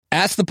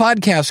Ask the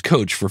Podcast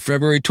Coach for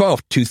February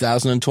 12th,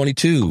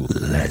 2022.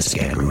 Let's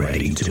get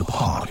ready to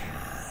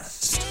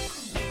podcast.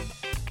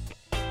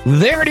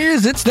 There it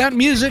is. It's that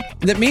music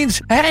that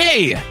means,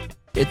 hey,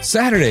 it's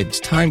Saturday. It's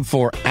time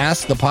for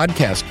Ask the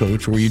Podcast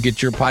Coach, where you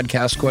get your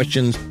podcast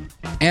questions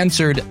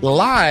answered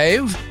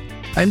live.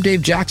 I'm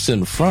Dave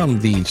Jackson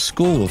from the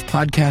School of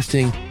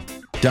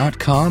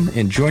Podcasting.com,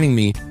 and joining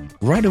me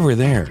right over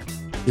there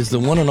is the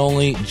one and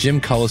only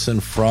Jim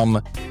Cullison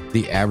from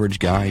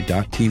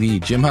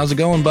theaverageguy.tv. Jim, how's it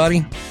going,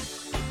 buddy?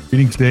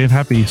 Greetings, Dave.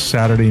 Happy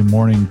Saturday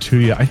morning to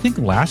you. I think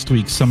last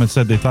week someone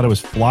said they thought I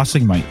was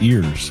flossing my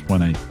ears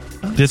when I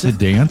did the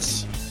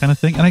dance kind of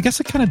thing, and I guess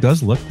it kind of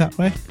does look that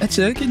way. That's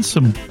it.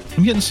 I'm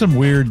getting some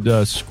weird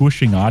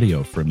squishing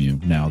audio from you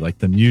now. Like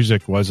the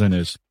music wasn't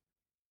as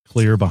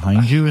clear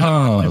behind you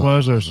as it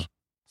was. I was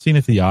seeing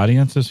if the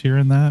audience is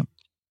hearing that,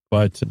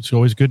 but it's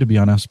always good to be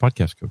on Ask the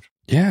Podcast Coach.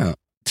 Yeah.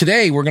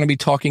 Today, we're going to be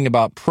talking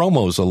about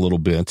promos a little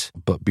bit,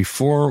 but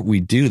before we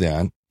do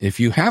that, if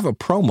you have a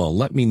promo,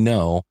 let me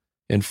know.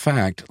 In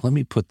fact, let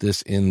me put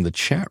this in the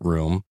chat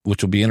room,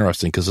 which will be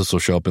interesting because this will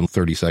show up in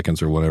 30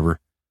 seconds or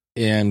whatever.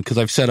 And because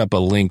I've set up a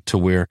link to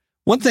where,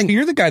 one thing,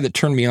 you're the guy that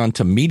turned me on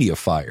to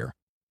Mediafire,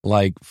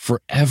 like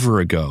forever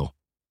ago.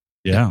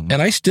 Yeah.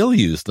 And I still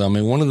use them.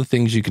 And one of the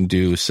things you can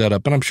do is set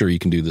up, and I'm sure you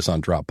can do this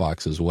on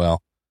Dropbox as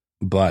well,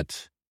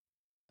 but,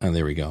 and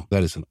there we go.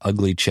 That is an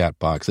ugly chat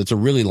box. It's a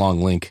really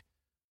long link.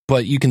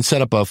 But you can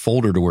set up a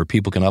folder to where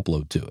people can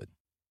upload to it.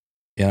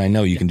 And I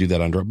know you can do that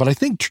on Dropbox. But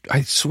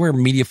I swear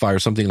Mediafire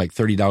is something like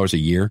 $30 a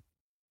year.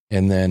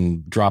 And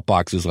then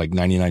Dropbox is like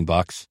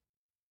 $99.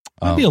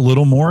 Maybe a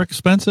little more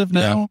expensive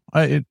now.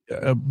 Yeah.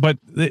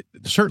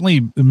 Certainly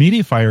the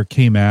Mediafire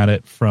came at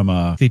it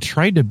from they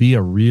tried to be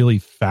a really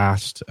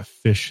fast,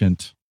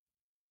 efficient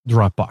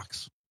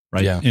Dropbox,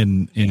 right? Yeah.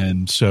 And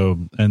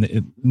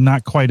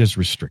not quite as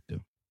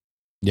restrictive.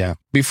 Yeah.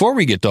 Before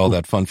we get to all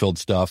that fun-filled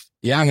stuff,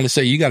 I'm going to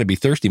say you got to be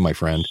thirsty, my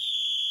friend.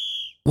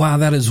 Wow,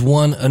 that is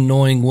one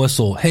annoying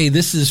whistle. Hey,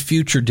 this is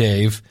Future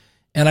Dave,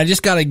 and I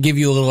just got to give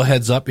you a little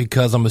heads up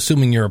because I'm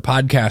assuming you're a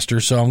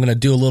podcaster, so I'm going to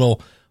do a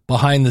little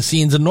behind the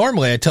scenes. And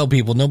normally I tell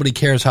people nobody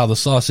cares how the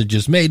sausage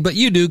is made, but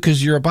you do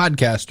because you're a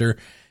podcaster,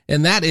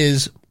 and that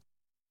is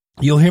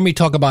you'll hear me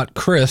talk about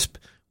Crisp,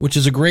 which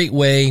is a great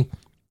way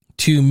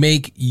to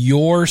make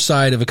your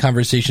side of a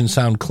conversation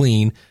sound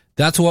clean.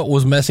 That's what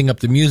was messing up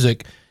the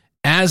music.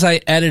 As I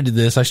edited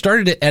this, I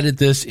started to edit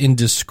this in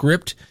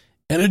Descript,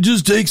 and it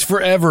just takes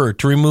forever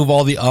to remove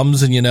all the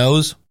ums and you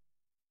knows.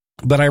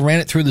 But I ran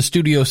it through the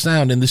Studio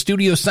Sound, and the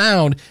Studio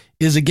Sound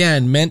is,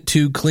 again, meant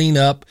to clean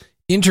up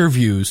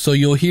interviews. So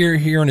you'll hear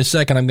here in a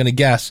second, I'm going to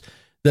guess,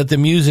 that the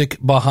music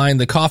behind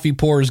the coffee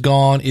pour is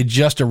gone. It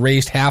just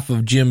erased half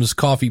of Jim's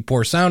coffee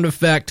pour sound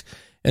effect.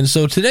 And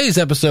so today's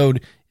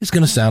episode is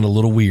going to sound a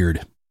little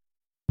weird.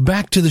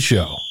 Back to the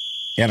show.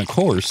 And of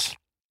course,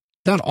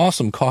 that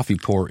awesome coffee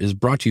pour is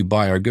brought to you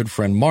by our good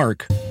friend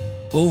Mark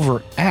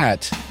over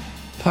at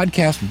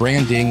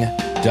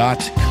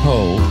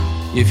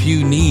podcastbranding.co. If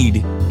you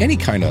need any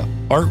kind of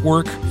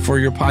artwork for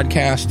your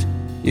podcast,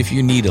 if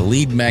you need a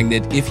lead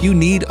magnet, if you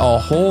need a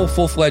whole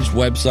full-fledged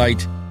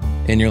website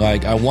and you're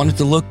like, I want it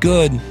to look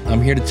good,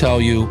 I'm here to tell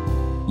you,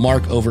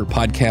 Mark over at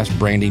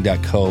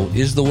podcastbranding.co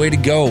is the way to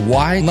go.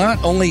 Why?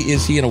 Not only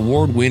is he an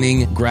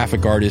award-winning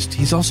graphic artist,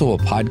 he's also a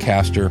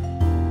podcaster.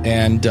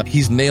 And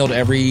he's nailed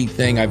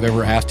everything I've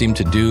ever asked him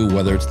to do,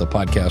 whether it's the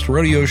Podcast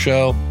Rodeo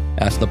Show,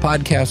 Ask the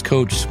Podcast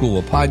Coach, School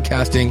of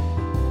Podcasting.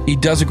 He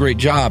does a great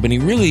job, and he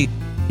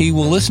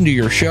will listen to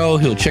your show.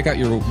 He'll check out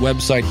your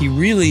website.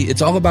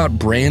 It's all about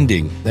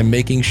branding and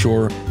making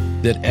sure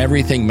that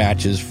everything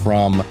matches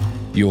from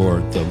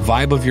the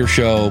vibe of your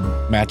show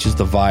matches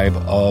the vibe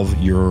of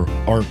your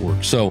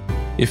artwork. So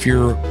if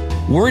you're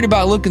worried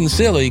about looking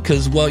silly,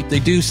 because, they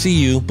do see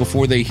you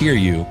before they hear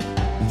you,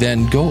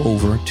 then go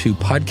over to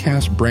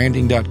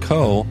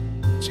podcastbranding.co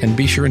and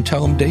be sure and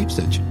tell them Dave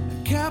sent you.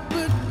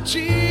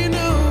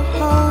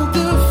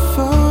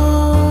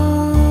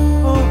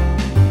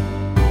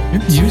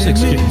 Your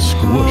music's getting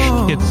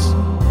squished. It's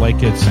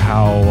like it's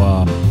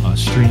how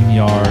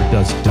StreamYard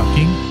does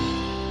ducking.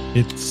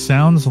 It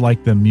sounds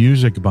like the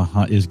music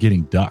behind is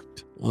getting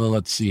ducked. Well,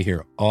 let's see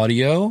here.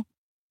 Audio.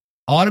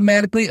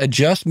 Automatically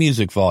adjust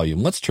music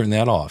volume. Let's turn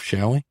that off,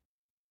 shall we?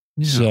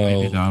 Yeah, so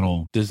maybe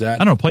that'll. Does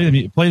that? I don't know. Play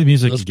the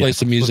music. Let's play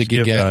some music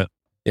again.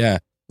 Yeah.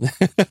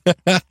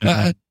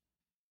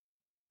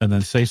 And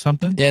then say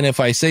something. And if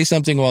I say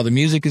something while the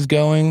music is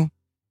going,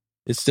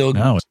 it's still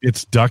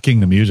it's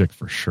ducking the music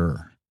for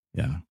sure.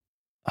 Yeah.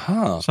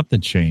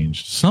 Something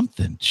changed. I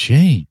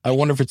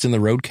wonder if it's in the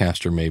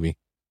Rodecaster, maybe.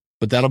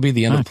 But that'll be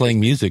the end of playing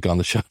music on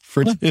the show.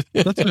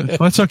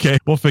 That's okay.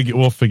 We'll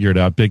figure it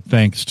out. Big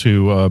thanks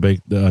to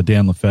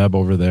Dan Lefebvre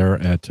over there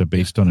at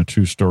Based on a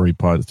True Story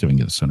Pod. Let's see if we can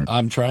get it centered.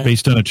 I'm trying.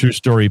 Based on a True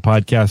Story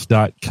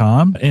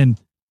Podcast.com. And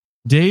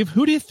Dave,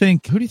 who do you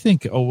think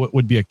what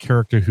would be a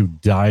character who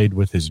died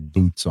with his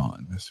boots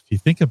on? If you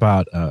think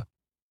about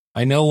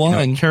I know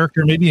one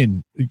character.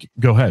 Maybe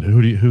go ahead.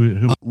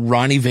 Who?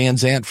 Ronnie Van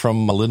Zant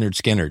from Lynyrd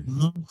Skynyrd.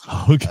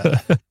 Okay.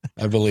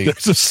 I believe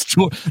that's a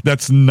story.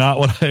 That's not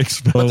what I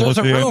expected. But there's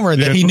a rumor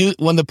that he knew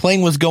when the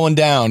plane was going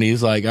down.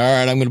 He's like, "All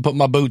right, I'm going to put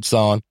my boots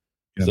on."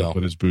 So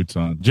put his boots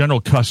on. General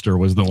Custer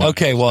was the one.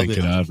 Okay, well,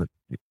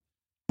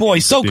 boy,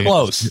 so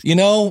close.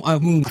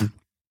 Because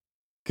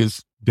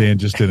Dan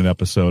just did an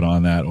episode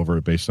on that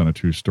based on a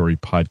true story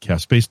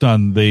podcast, based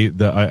on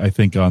I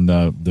think on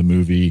the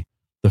movie.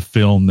 The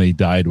film They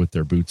Died with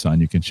Their Boots On.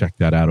 You can check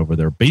that out over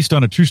there, based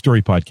on a true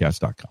story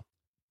podcast.com.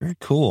 Very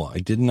cool.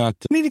 I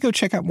need to go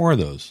check out more of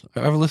those.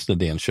 I've listened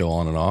to Dan's show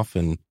on and off.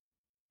 And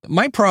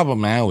my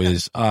problem now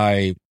is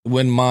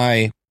when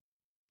my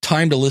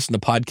time to listen to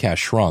podcasts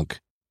shrunk,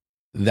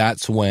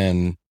 that's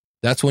when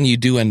you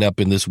do end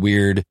up in this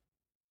weird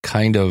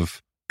kind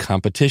of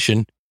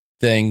competition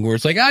thing where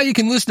it's like, you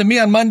can listen to me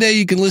on Monday.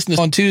 You can listen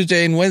to on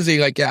Tuesday and Wednesday.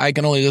 Like, I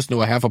can only listen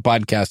to a half a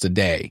podcast a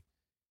day.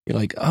 You're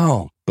like,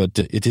 but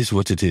it is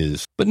what it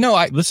is. But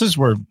no, this is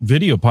where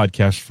video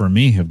podcasts for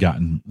me have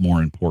gotten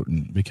more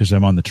important because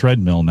I'm on the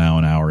treadmill now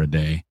an hour a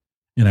day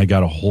and I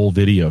got a whole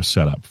video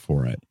set up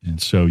for it.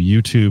 And so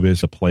YouTube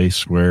is a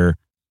place where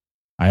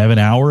I have an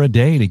hour a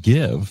day to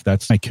give.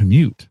 That's my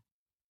commute.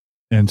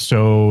 And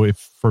so if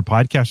for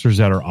podcasters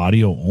that are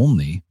audio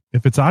only,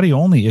 if it's audio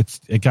only,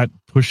 it got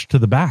pushed to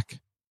the back.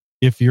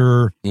 If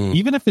you're,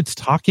 even if it's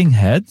talking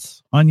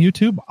heads on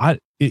YouTube,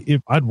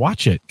 I'd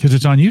watch it because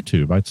it's on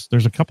YouTube.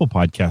 There's a couple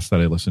podcasts that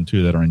I listen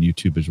to that are on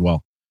YouTube as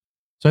well.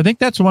 So I think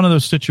that's one of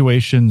those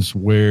situations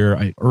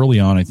where early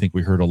on, I think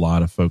we heard a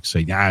lot of folks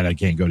say, I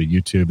can't go to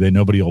YouTube.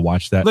 Nobody will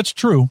watch that. That's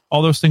true.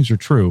 All those things are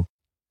true.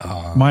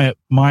 My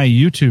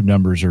YouTube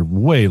numbers are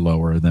way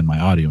lower than my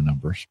audio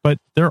numbers, but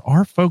there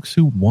are folks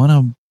who want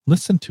to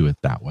listen to it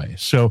that way.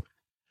 So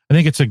I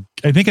think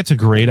it's a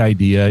great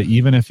idea.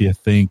 Even if you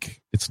think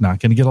it's not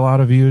going to get a lot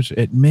of views,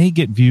 it may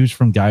get views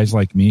from guys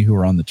like me who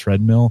are on the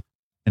treadmill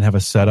and have a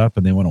setup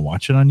and they want to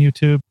watch it on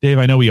YouTube. Dave,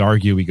 I know we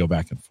argue, we go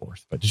back and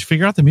forth, but did you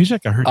figure out the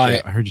music? I heard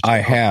you. I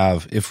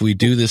have. If we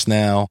do this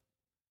now,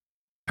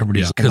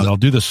 because I'll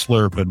do the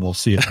slurp and we'll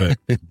see if it.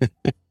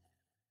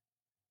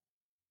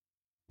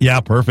 Yeah,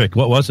 perfect.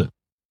 What was it?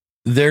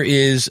 There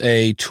is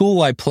a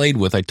tool I played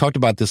with. I talked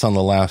about this on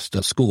the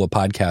last School of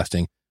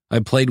Podcasting. I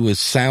played with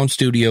Sound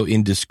Studio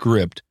in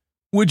Descript,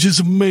 which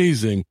is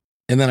amazing.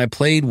 And then I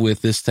played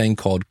with this thing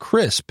called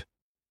Krisp.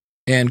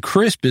 And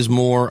Krisp is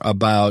more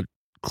about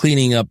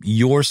cleaning up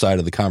your side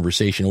of the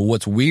conversation.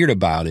 What's weird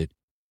about it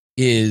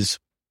is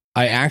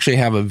I actually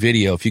have a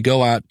video. If you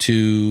go out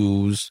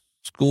to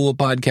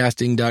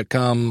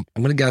schoolofpodcasting.com,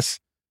 I'm going to guess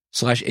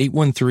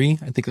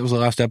 /813. I think that was the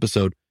last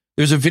episode.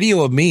 There's a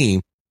video of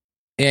me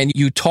and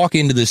you talk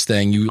into this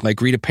thing. You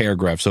like read a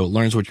paragraph so it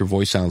learns what your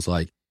voice sounds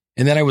like.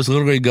 And then I was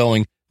literally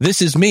going,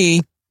 this is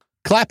me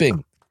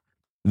clapping.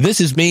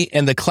 This is me.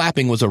 And the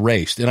clapping was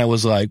erased. And I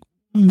was like,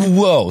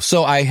 whoa.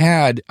 So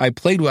I'm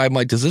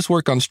like, does this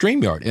work on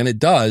StreamYard? And it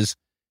does.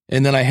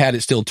 And then I had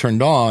it still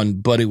turned on,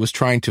 but it was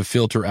trying to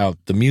filter out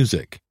the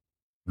music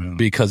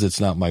because it's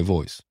not my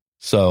voice.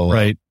 So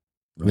right.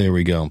 There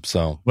we go.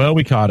 So, well,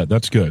 we caught it.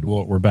 That's good.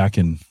 Well, we're back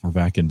in,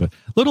 but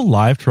little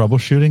live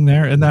troubleshooting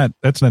there. And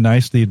that's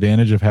the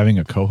advantage of having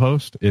a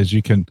co-host is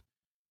you can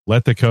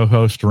let the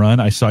co-host run.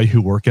 I saw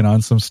you working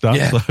on some stuff.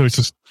 Yeah.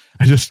 So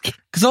I just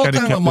because all the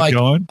time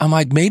I'm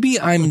like, maybe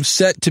I'm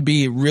set to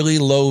be really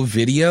low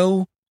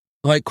video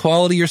like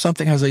quality or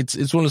something. It's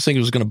one of those things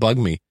that was going to bug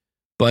me.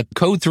 But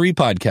Code 3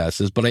 podcast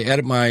is, but I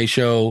edit my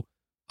show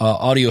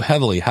audio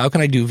heavily. How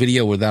can I do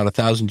video without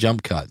 1,000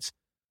 jump cuts?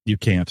 You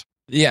can't.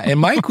 Yeah. And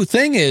my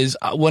thing is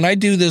when I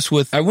do this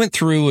I went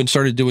through and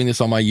started doing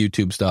this on my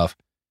YouTube stuff,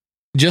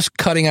 just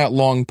cutting out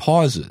long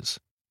pauses.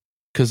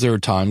 Because there are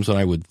times when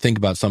I would think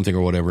about something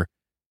or whatever.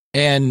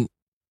 And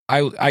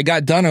I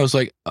got done. I was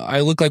like,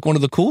 I look like one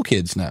of the cool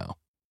kids now.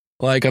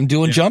 Like I'm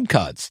doing jump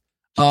cuts.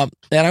 And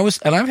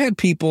I've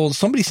had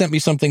somebody sent me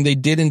something they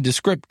did in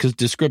Descript because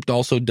Descript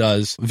also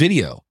does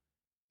video.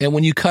 And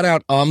when you cut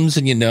out ums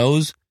and your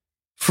nose,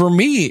 for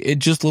me, it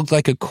just looked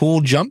like a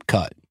cool jump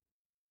cut.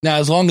 Now,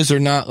 as long as they're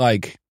not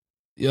like,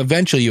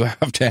 eventually you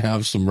have to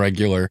have some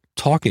regular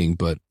talking,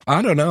 but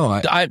I don't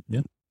know.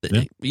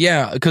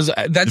 Yeah, because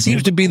that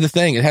seems to be the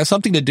thing. It has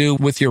something to do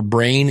with your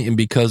brain, and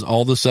because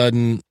all of a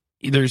sudden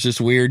there's this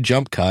weird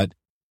jump cut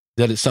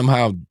that it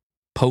somehow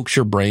pokes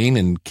your brain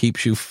and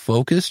keeps you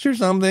focused or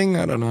something.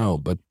 I don't know,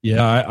 but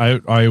yeah,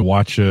 I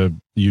watch a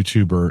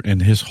YouTuber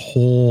and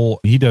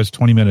he does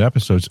 20-minute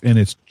episodes, and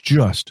it's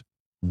just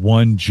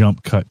one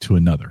jump cut to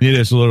another. It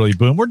is literally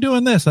boom. We're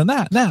doing this and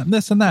that, and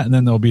this and that, and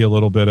then there'll be a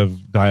little bit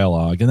of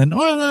dialogue, and then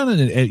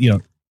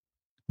the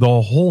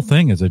whole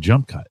thing is a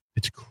jump cut.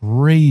 It's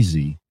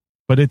crazy.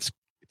 But it's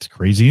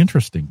crazy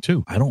interesting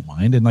too. I don't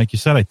mind. And like you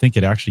said, I think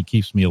it actually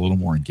keeps me a little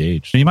more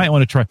engaged. You might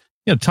want to try,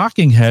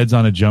 talking heads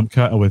on a jump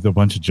cut with a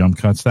bunch of jump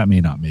cuts. That may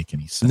not make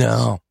any sense.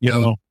 No,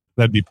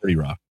 that'd be pretty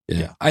rough.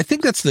 Yeah. I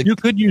think you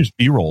could use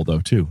B-roll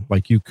though too.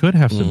 Like you could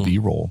have some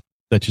B-roll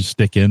that you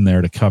stick in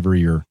there to cover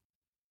your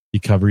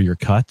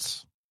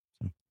cuts.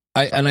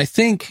 I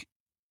think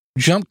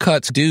jump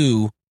cuts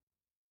do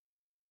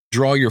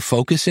draw your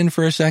focus in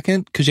for a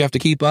second because you have to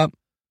keep up.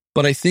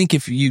 But I think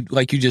if you,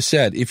 like you just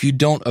said, if you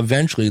don't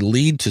eventually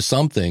lead to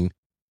something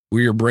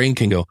where your brain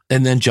can go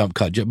and then jump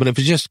cut. But if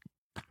it's just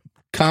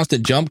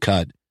constant jump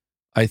cut,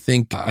 I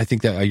think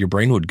that your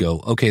brain would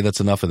go, okay, that's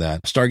enough of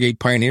that. Stargate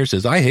Pioneer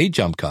says, I hate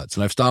jump cuts,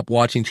 and I've stopped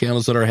watching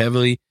channels that are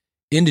heavily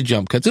into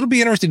jump cuts. It'll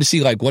be interesting to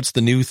see, like, what's the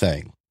new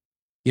thing?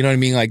 You know what I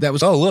mean? Like, that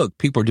was, oh, look,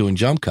 people are doing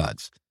jump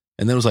cuts.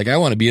 And then it was like, I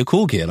want to be a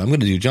cool kid. I'm going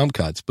to do jump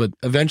cuts. But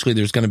eventually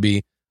there's going to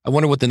be, I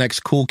wonder what the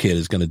next cool kid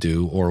is going to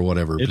do or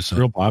whatever. It's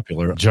real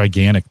popular.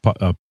 Gigantic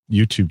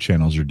YouTube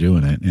channels are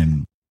doing it,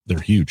 and they're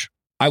huge.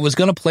 I was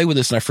going to play with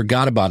this, and I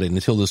forgot about it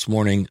until this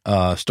morning.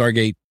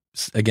 Stargate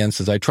again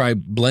says, I try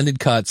blended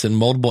cuts and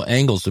multiple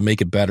angles to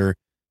make it better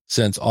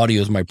since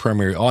audio is my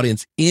primary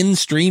audience. In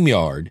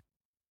StreamYard,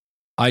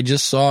 I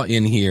just saw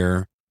in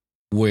here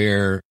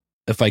where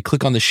if I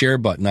click on the share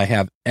button, I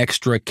have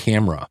extra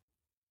camera.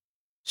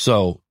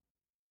 So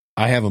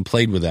I haven't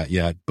played with that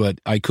yet, but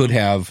I could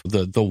have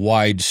the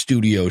wide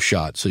studio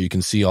shot so you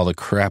can see all the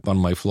crap on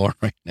my floor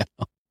right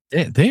now.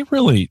 They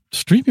really,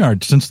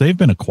 StreamYard, since they've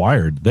been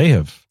acquired, they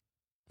have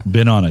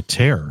been on a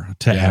tear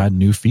to add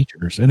new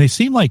features. And they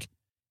seem like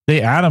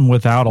they add them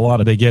without a lot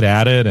of, they get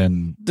added,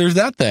 and there's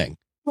that thing.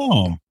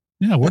 Oh,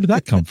 yeah. Where did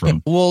that come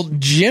from? Well,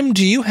 Jim,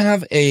 do you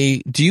have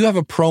a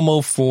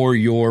promo for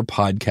your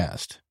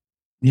podcast?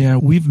 Yeah,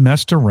 we've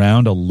messed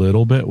around a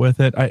little bit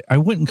with it. I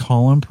wouldn't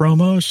call them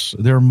promos.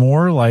 They're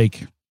more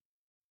like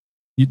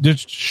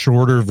just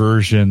shorter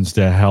versions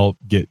to help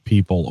get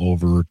people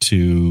over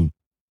to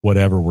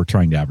whatever we're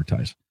trying to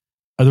advertise.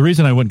 The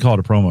reason I wouldn't call it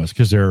a promo is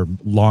because they're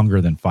longer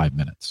than 5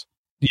 minutes.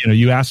 You know,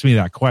 you asked me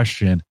that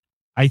question.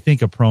 I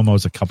think a promo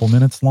is a couple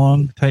minutes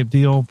long type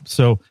deal.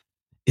 So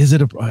is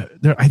it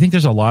I think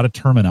there's a lot of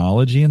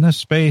terminology in this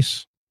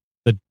space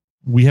that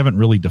we haven't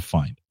really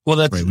defined. Well,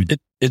 that's right.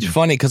 It's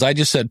funny because I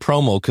just said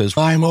promo because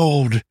I'm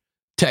old.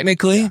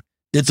 Technically,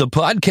 it's a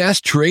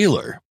podcast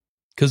trailer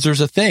because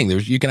there's a thing.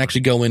 You can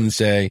actually go in and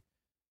say,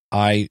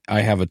 I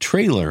have a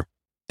trailer,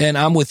 and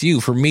I'm with you.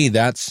 For me,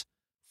 that's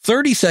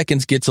 30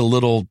 seconds gets a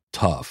little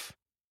tough.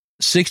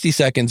 60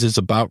 seconds is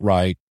about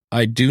right.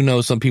 I do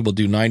know some people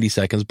do 90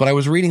 seconds, but I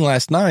was reading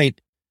last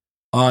night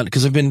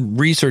because I've been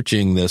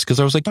researching this because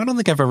I was like, I don't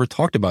think I've ever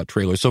talked about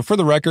trailers. So for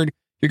the record,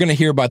 you're going to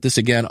hear about this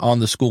again on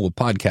the School of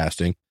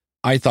Podcasting.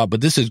 I thought, but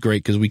this is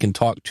great because we can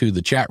talk to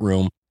the chat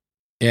room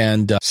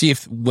and see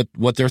if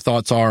what their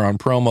thoughts are on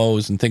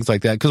promos and things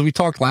like that. Because we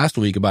talked last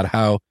week about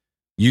how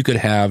you could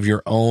have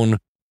your own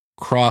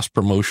cross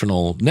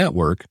promotional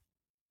network,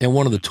 and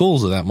one of the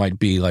tools of that might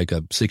be like a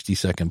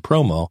 60-second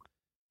promo.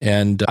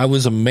 And I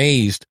was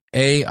amazed.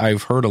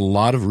 I've heard a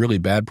lot of really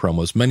bad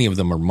promos. Many of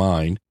them are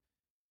mine.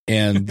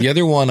 And the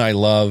other one I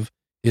love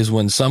is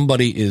when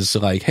somebody is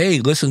like, hey,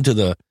 listen to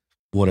the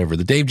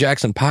Dave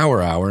Jackson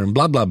Power Hour and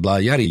blah, blah, blah,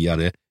 yada,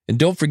 yada. And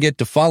don't forget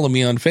to follow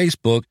me on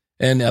Facebook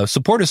and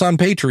support us on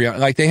Patreon.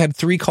 Like, they had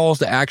 3 calls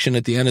to action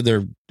at the end of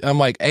their, I'm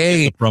like,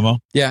 hey. Promo.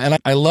 Yeah. And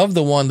I love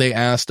the one they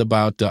asked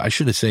about, I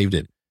should have saved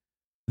it.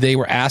 They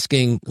were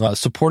asking,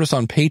 support us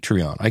on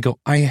Patreon. I go,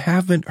 I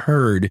haven't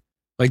heard,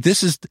 like,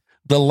 this is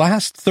the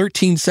last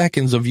 13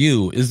 seconds of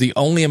you is the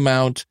only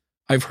amount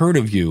I've heard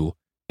of you.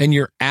 And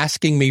you're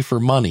asking me for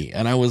money.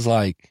 And I was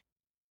like,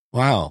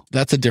 wow,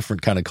 that's a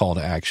different kind of call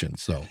to action.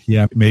 So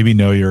yeah, maybe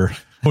when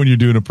you're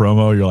doing a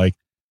promo, you're like,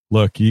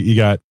 look,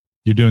 you're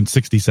doing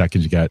 60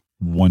 seconds. You got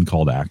one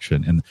call to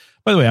action. And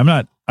by the way,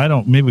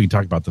 maybe we can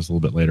talk about this a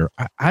little bit later.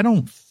 I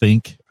don't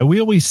think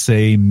we always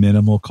say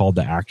minimal call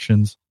to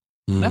actions.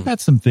 I've had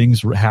some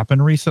things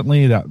happen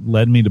recently that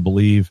led me to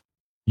believe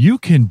you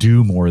can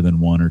do more than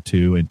 1 or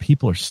 2 and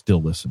people are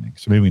still listening.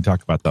 So maybe we can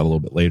talk about that a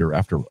little bit later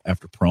after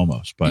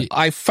promos. But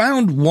I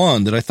found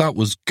one that I thought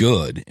was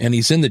good, and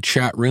he's in the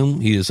chat room.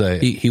 He was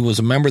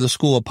a member of the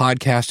School of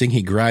Podcasting.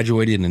 He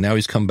graduated and now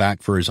he's come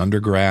back for his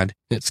undergrad.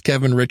 It's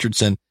Kevin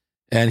Richardson,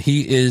 and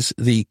he is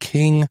the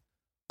king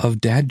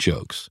of dad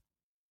jokes.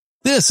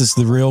 This is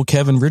the real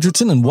Kevin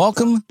Richardson, and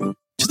welcome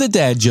to the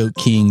Dad Joke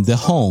King, the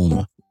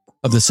home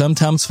of the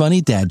sometimes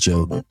funny dad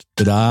joke,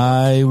 but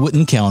I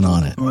wouldn't count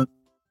on it.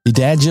 The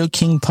Dad Joke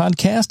King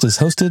podcast is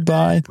hosted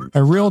by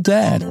a real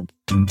dad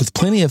with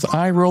plenty of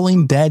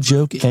eye-rolling dad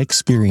joke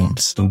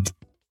experience.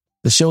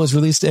 The show is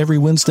released every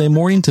Wednesday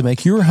morning to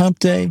make your hump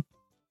day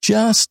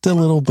just a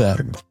little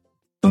better.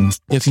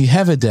 If you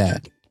have a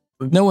dad,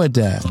 know a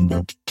dad,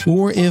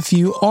 or if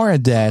you are a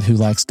dad who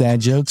likes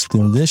dad jokes,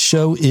 then this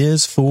show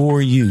is for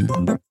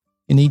you.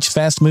 In each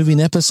fast-moving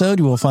episode,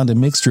 you will find a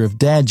mixture of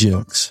dad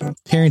jokes,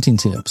 parenting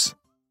tips,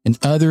 and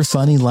other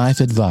funny life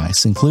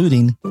advice,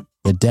 including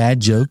the Dad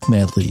Joke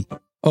Medley.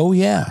 Oh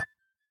yeah.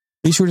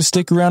 Be sure to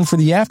stick around for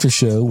the after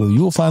show where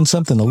you will find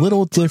something a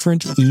little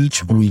different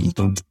each week.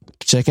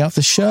 Check out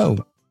the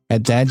show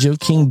at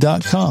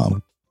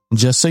dadjokeking.com. And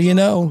just so you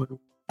know,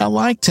 I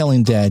like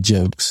telling dad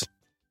jokes.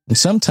 And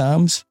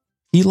sometimes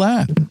he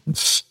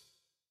laughs.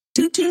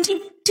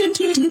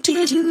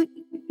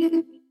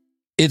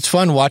 It's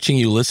fun watching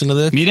you listen to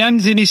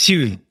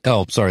this.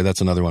 Oh, sorry,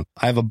 that's another one.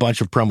 I have a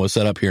bunch of promos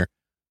set up here.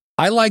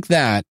 I like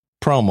that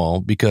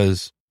promo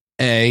because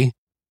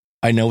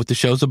I know what the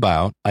show's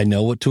about. I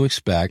know what to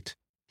expect.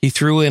 He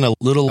threw in a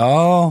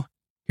little,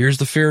 here's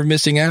the fear of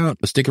missing out.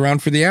 Stick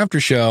around for the after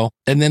show.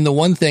 And then the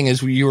one thing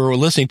is you were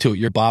listening to it,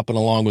 you're bopping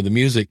along with the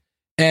music.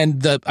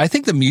 And I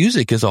think the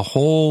music as a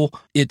whole,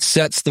 it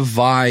sets the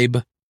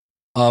vibe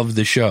of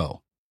the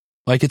show.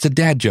 Like it's a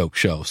dad joke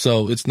show.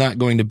 So it's not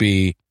going to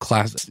be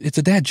class. It's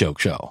a dad joke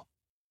show.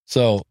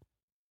 So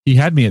he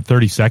had me at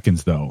 30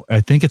 seconds though. I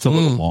think it's a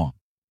little long.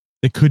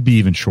 It could be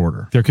even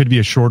shorter. There could be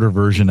a shorter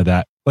version of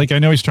that. Like I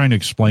know he's trying to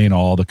explain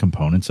all the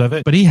components of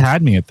it, but he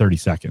had me at 30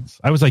 seconds.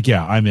 I was like,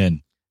 yeah, I'm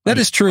in. That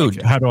is true.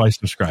 Okay, how do I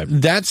subscribe?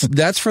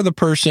 That's for the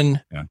person.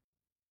 Yeah.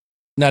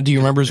 Now, do you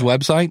remember his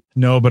website?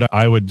 No, but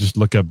I would just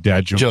look up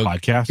Dad Joke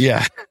Podcast.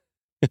 Yeah.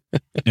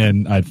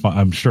 And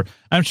I'm sure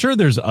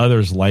there's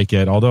others like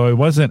it. Although I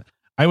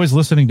was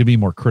listening to be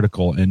more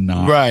critical and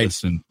not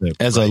listen to,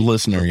 as a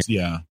listener.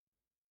 Yeah.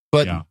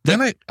 But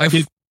then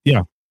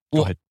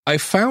I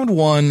found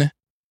one.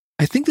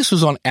 I think this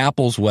was on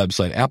Apple's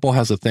website. Apple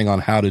has a thing on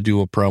how to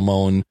do a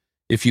promo. And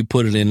if you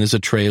put it in as a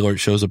trailer, it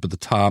shows up at the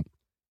top.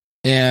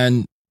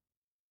 And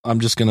I'm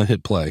just going to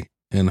hit play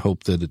and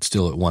hope that it's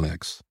still at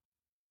 1x.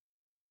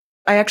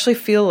 I actually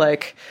feel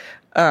like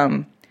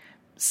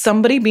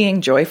somebody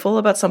being joyful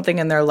about something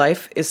in their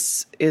life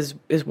is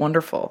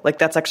wonderful. Like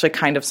that's actually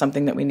kind of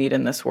something that we need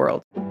in this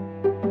world.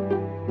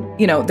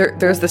 You know,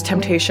 there's this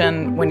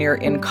temptation when you're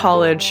in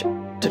college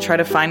to try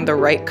to find the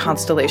right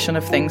constellation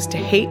of things to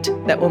hate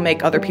that will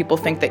make other people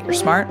think that you're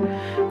smart.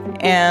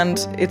 And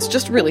it's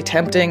just really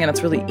tempting, and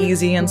it's really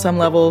easy in some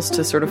levels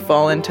to sort of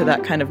fall into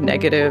that kind of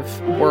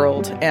negative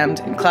world. And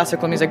in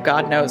classical music,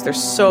 God knows,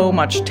 there's so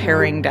much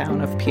tearing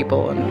down of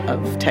people and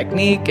of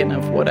technique and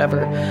of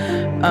whatever.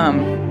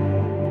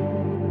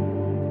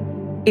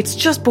 It's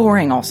just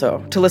boring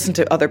also to listen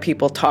to other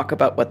people talk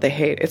about what they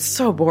hate. It's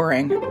so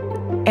boring.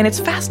 And it's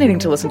fascinating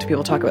to listen to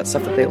people talk about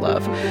stuff that they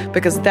love,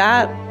 because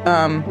that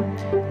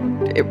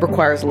it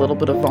requires a little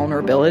bit of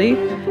vulnerability.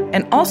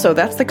 And also,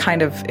 that's the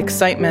kind of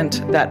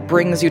excitement that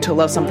brings you to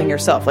love something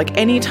yourself. Like,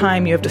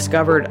 anytime you have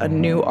discovered a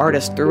new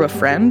artist through a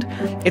friend,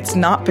 it's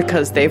not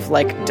because they've,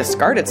 like,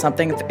 discarded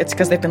something. It's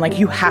because they've been like,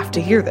 you have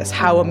to hear this.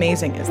 How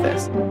amazing is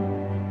this?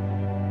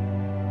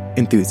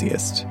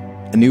 Enthusiast,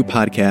 a new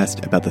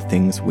podcast about the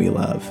things we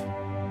love.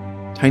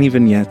 Tiny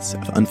vignettes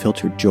of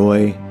unfiltered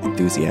joy,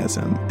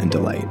 enthusiasm, and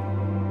delight.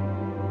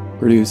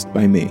 Produced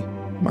by me,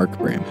 Mark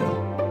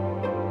Bramhill.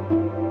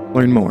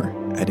 Learn more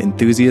at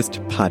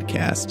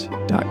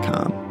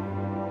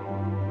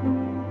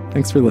enthusiastpodcast.com.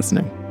 Thanks for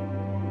listening.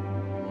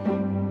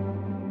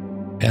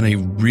 And a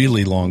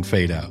really long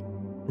fade out.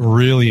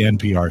 Really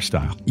NPR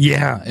style.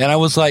 Yeah. And I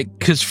was like,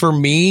 because for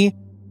me,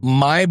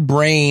 my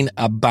brain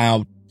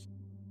about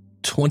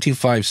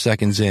 25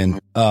 seconds in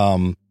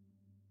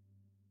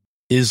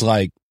is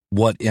like,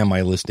 what am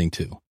I listening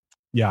to?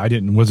 Yeah,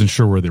 wasn't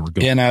sure where they were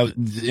going.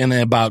 And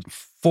about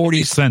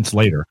 40 cents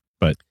later,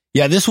 but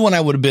yeah, this one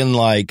I would have been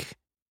like,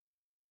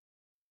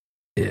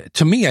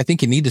 to me, I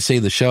think you need to say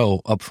the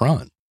show up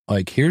front.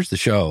 Like, here's the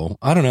show.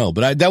 I don't know,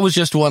 but that was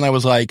just one I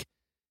was like,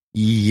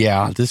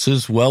 yeah, this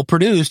is well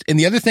produced. And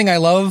the other thing I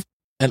love,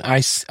 and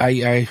I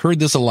heard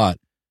this a lot,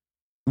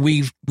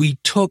 we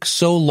took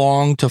so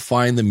long to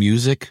find the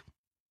music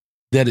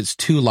that it's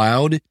too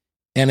loud,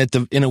 and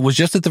it was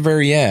just at the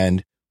very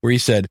end where he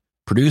said,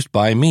 produced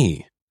by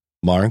me,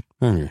 Mark.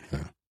 And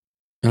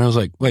I was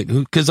like, wait, who?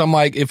 Because I'm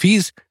like, if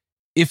he's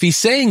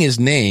saying his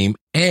name,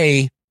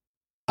 I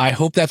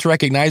hope that's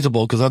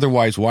recognizable, because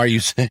otherwise, why are you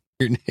saying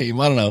your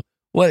name? I don't know.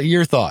 What are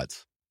your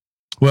thoughts?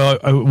 Well,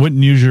 I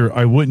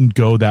wouldn't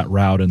go that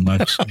route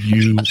unless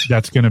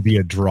that's going to be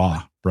a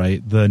draw,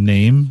 right? The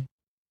name.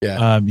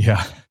 Yeah.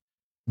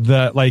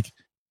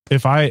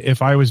 If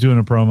I was doing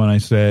a promo and I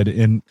said,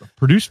 and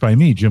produced by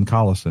me, Jim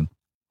Collison.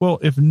 Well,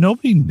 if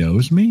nobody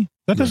knows me,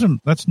 that's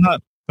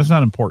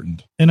not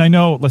important. And I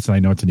know it's it's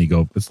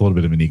a little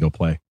bit of an ego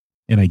play,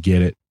 and I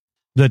get it.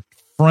 The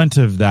front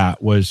of that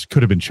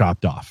could have been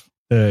chopped off.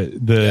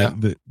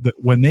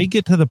 When they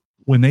get to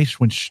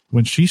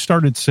when she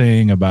started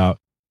saying about,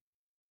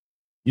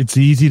 it's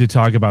easy to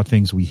talk about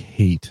things we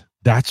hate.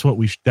 That's what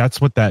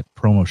that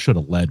promo should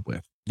have led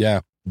with.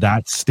 Yeah.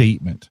 That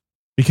statement,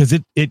 because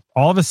it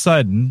all of a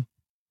sudden,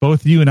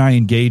 both you and I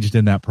engaged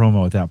in that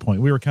promo at that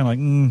point. We were kind of like,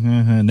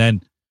 and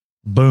then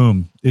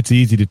boom, it's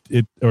easy to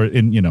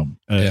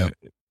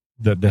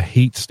the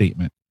hate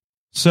statement.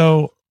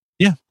 So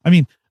yeah, I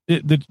mean,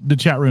 the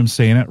chat room's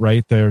saying it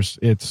right.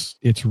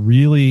 It's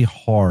really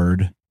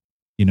hard,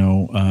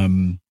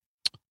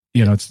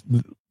 it's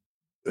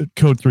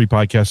Code 3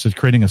 podcast is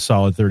creating a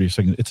solid 30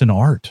 seconds. It's an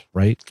art,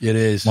 right? It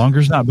is.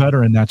 Longer's not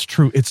better, and that's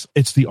true. It's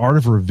the art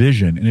of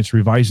revision, and it's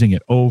revising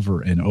it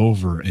over and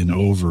over and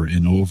over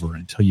and over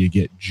until you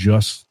get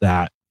just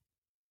that,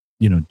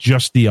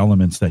 just the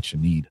elements that you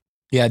need.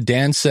 Yeah,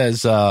 Dan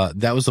says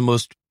that was the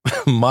most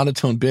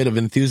monotone bit of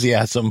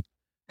enthusiasm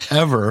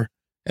ever,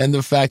 and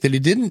the fact that he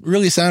didn't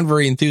really sound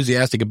very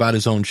enthusiastic about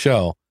his own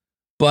show.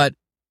 But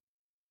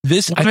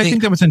this, I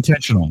think that was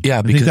intentional.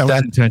 Yeah, because that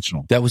was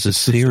intentional. That was a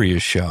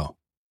serious show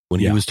when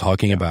he was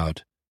talking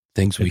about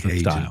things we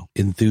hate,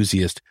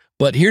 enthusiast.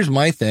 But here's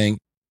my thing.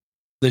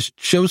 The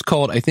show's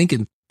called, I think,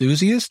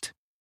 Enthusiast,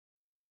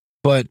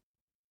 but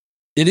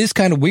it is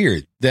kind of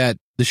weird that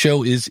the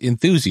show is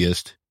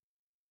Enthusiast,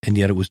 and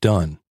yet it was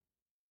done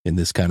in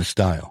this kind of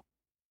style.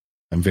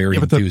 I'm very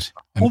enthused.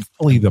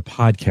 Hopefully the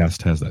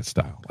podcast has that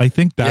style. I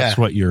think that's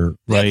what you're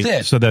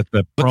right. So that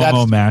the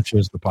promo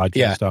matches the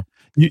podcast stuff.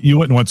 You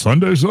wouldn't want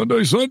Sunday.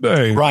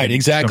 Right,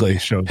 exactly.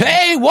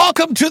 Hey,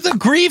 welcome to the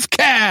Grief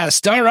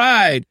Cast. All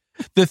right.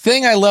 The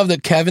thing I love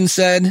that Kevin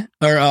said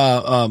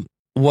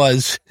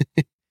was,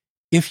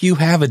 if you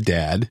have a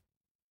dad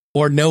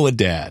or know a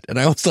dad. And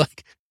I was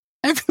like,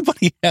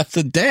 everybody has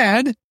a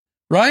dad,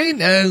 right?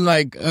 And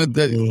like,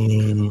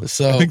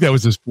 so I think that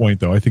was his point,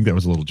 though. I think that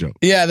was a little joke.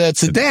 Yeah,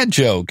 that's a dad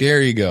joke.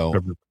 There you go.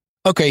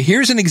 Okay,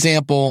 here's an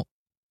example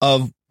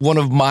of one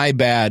of my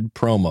bad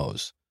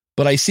promos.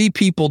 But I see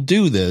people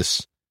do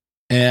this,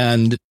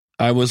 and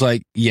I was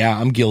like, yeah,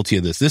 I'm guilty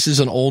of this. This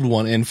is an old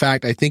one. In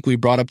fact, I think we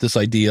brought up this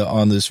idea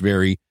on this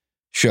very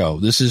show.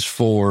 This is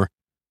for,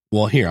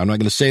 well, here, I'm not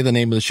going to say the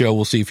name of the show.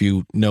 We'll see if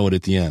you know it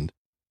at the end.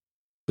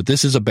 But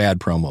this is a bad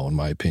promo, in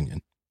my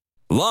opinion.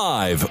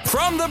 Live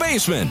from the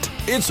basement,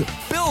 it's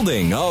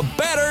Building a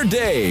Better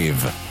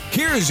Dave.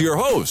 Here's your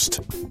host,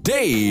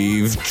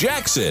 Dave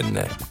Jackson.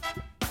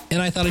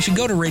 And I thought I should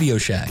go to Radio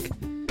Shack.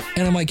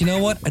 And I'm like, you know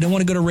what? I don't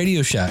want to go to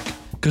Radio Shack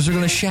because they're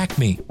going to shack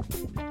me.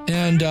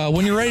 And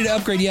when you're ready to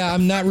upgrade,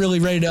 I'm not really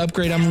ready to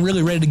upgrade. I'm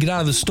really ready to get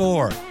out of the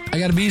store. I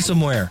got to be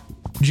somewhere,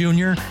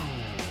 Junior.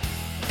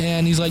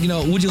 And he's like,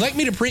 would you like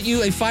me to print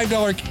you a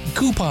 $5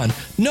 coupon?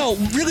 No,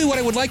 really what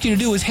I would like you to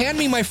do is hand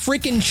me my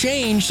freaking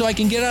change so I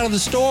can get out of the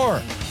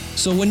store.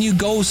 So when you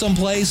go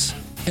someplace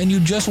and you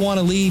just want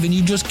to leave and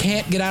you just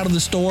can't get out of the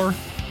store,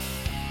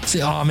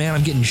 say, oh man,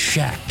 I'm getting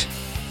shacked.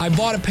 I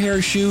bought a pair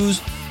of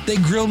shoes. They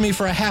grilled me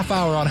for a half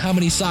hour on how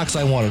many socks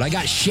I wanted. I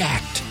got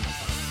shacked.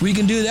 We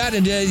can do that,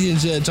 and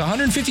it's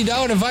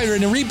 $150 divider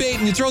and a rebate,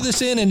 and you throw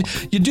this in, and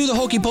you do the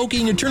hokey pokey,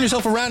 and you turn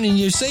yourself around, and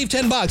you save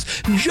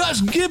 $10.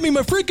 Just give me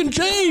my freaking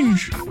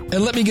change, and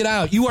let me get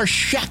out. You are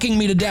shacking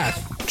me to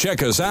death.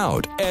 Check us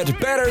out at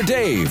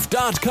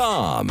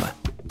betterdave.com.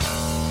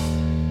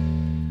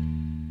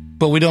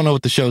 But we don't know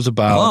what the show's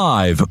about.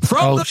 Live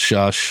from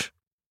shush.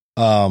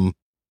 I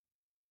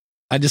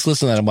just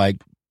listened to that. I'm like,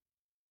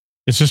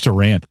 it's just a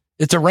rant.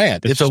 It's a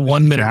rant. It's a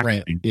 1 minute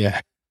rant. Yeah.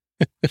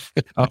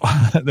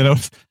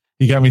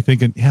 You got me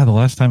thinking. Yeah,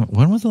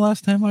 when was the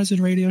last time I was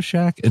in Radio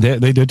Shack?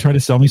 They did try to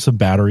sell me some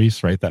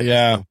batteries, right?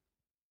 That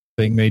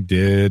thing they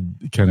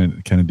did,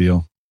 kind of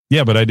deal.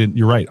 Yeah, but I didn't.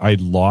 You're right. I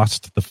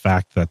lost the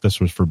fact that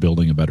this was for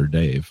Building a Better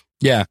Dave.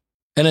 Yeah,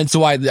 and then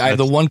so I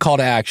the one call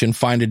to action,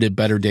 find it at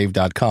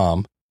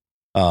betterdave.com.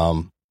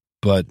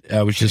 But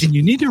I was just, and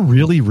you need to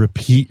really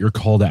repeat your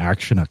call to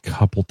action a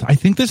couple times. I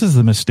think this is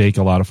the mistake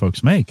a lot of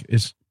folks make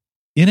is.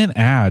 In an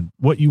ad,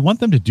 what you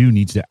want them to do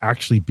needs to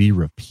actually be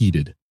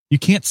repeated. You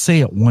can't say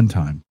it one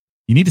time.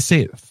 You need to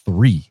say it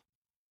 3,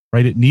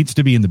 right? It needs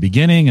to be in the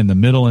beginning and the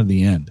middle and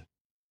the end.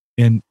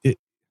 And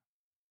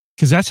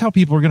because that's how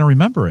people are going to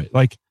remember it.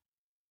 Like,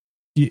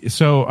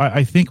 so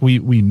I think we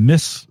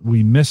miss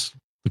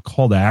the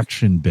call to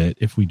action bit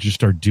if we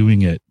just are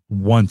doing it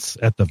once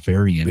at the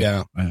very end.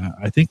 Yeah.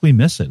 I think we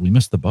miss it. We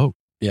miss the boat.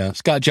 Yeah.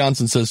 Scott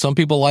Johnson says some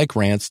people like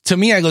rants. To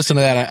me, I listened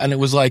to that and it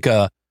was like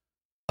a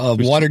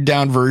watered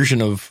down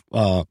version of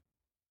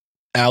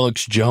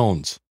Alex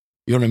Jones.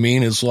 You know what I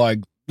mean? It's like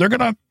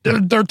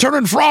they're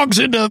turning frogs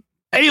into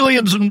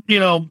aliens and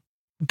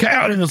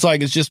cat, and it's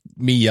like it's just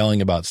me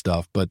yelling about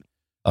stuff. But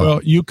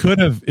well, you could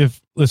have if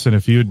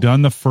you had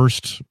done the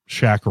first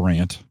Shack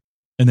rant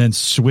and then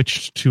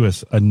switched to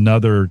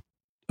another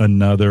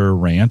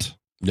rant,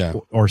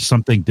 or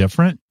something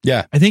different.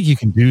 Yeah, I think you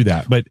can do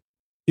that. But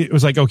it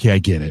was like, okay, I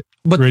get it.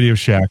 But Radio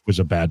Shack was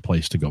a bad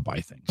place to go buy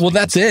things. Well,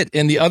 that's it.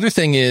 And the other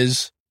thing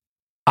is,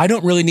 I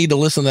don't really need to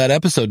listen to that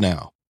episode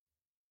now.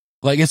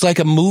 Like, it's like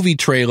a movie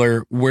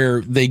trailer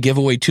where they give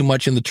away too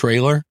much in the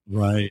trailer.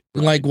 Right.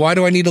 Like, why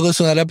do I need to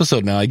listen to that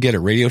episode now? I get it.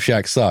 Radio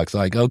Shack sucks.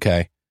 Like,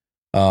 okay.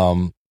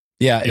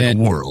 Yeah. In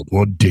a world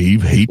where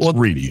Dave hates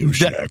Radio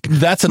Shack.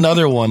 That's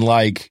another one.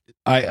 Like,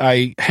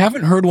 I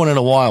haven't heard one in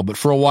a while, but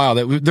for a while,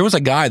 there was a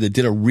guy that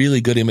did a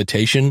really good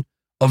imitation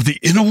of the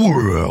In a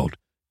World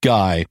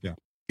guy. Yeah.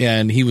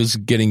 And he was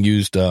getting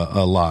used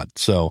a lot.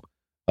 So,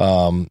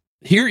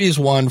 here is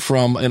one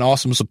from an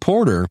awesome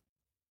supporter.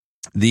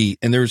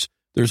 And there's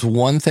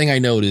one thing I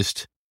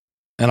noticed,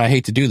 and I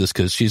hate to do this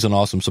because she's an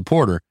awesome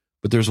supporter,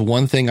 but there's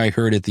one thing I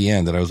heard at the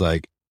end that I was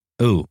like,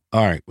 oh,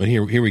 all right, well,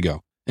 here we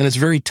go. And it's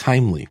very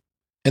timely.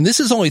 And this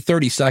is only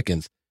 30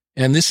 seconds.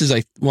 And this is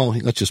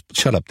let's just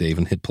shut up, Dave,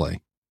 and hit play.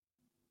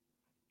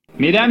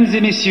 Mesdames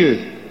et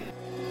messieurs.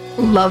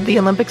 Love the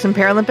Olympics and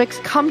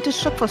Paralympics? Come to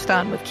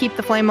Shuklistan with Keep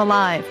the Flame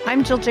Alive.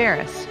 I'm Jill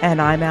Jarris.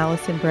 And I'm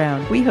Allison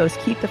Brown. We host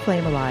Keep the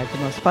Flame Alive, the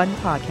most fun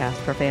podcast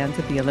for fans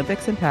of the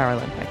Olympics and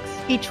Paralympics.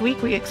 Each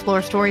week we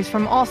explore stories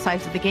from all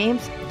sides of the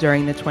games.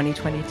 During the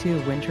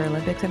 2022 Winter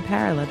Olympics and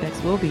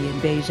Paralympics, we'll be in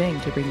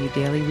Beijing to bring you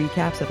daily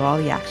recaps of all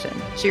the action.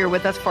 Cheer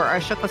with us for our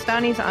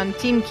Shuklistanis on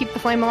Team Keep the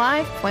Flame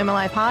Alive,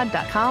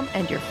 flamealivepod.com,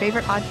 and your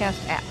favorite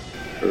podcast app.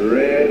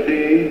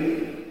 Ready.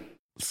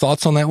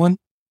 Thoughts on that one?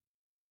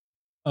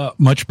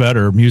 Much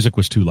better. Music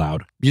was too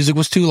loud.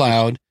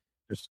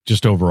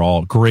 Just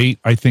overall great.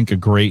 I think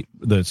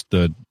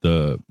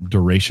the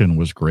duration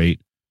was great.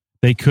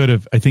 They could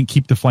have, I think,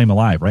 Keep the Flame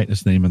Alive, right?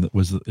 His name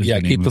was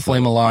Keep the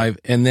Flame Alive.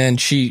 And then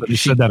she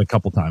said that a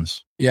couple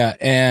times. Yeah,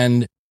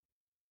 and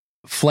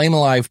Flame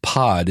Alive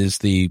Pod is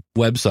the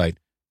website.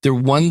 The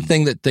one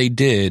thing that they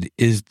did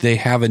is they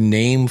have a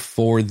name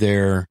for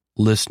their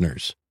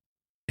listeners,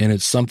 and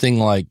it's something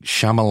like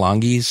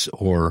Shamalangis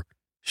or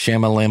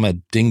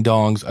Shamalama Ding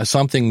Dongs,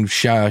 something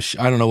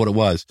I don't know what it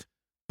was.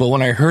 But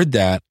when I heard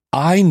that,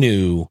 I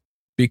knew,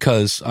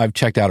 because I've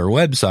checked out her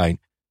website,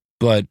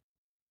 but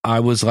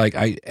I was like,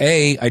 I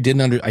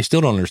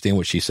still don't understand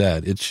what she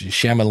said. It's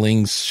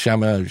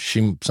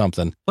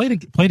something. Play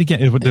it again.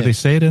 Did they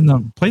say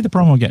it play the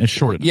promo again? It's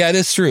short. Yeah, it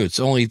is true. It's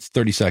only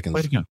 30 seconds.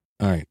 Play it again.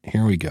 All right,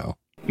 here we go.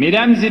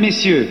 Mesdames et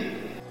messieurs.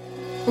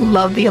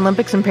 Love the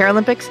Olympics and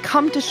Paralympics?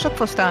 Come to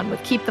Shuklistan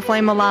with Keep the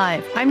Flame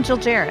Alive. I'm Jill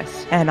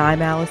Jarris. And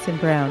I'm Allison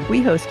Brown.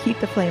 We host Keep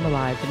the Flame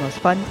Alive, the most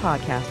fun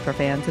podcast for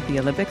fans of the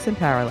Olympics and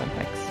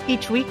Paralympics.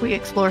 Each week we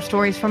explore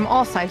stories from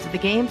all sides of the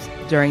games.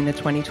 During the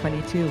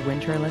 2022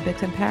 Winter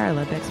Olympics and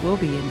Paralympics, we'll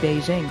be in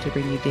Beijing to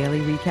bring you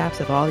daily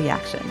recaps of all the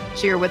action.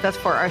 Cheer with us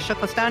for our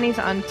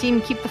Shuklistanis on Team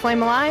Keep the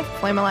Flame Alive,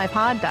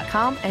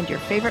 flamealivepod.com, and your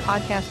favorite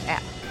podcast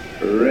app.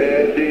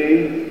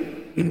 Ready?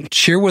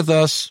 Cheer with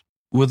us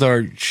with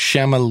our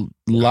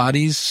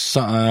Shamalatis.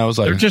 I was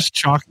like, they're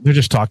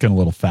just talking a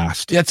little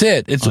fast. That's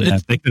it. They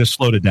could have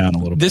slowed it down a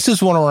little bit. This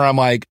is one where I'm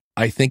like,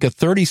 I think a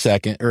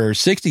 30-second or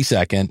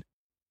 60-second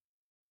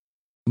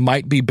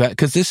might be better,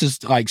 because this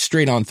is like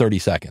straight on 30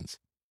 seconds.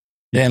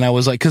 And I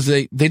was like, because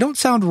they don't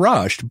sound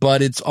rushed,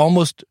 but it's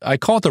almost, I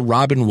call it the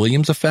Robin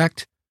Williams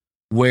effect,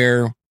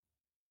 where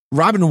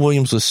Robin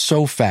Williams was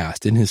so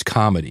fast in his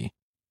comedy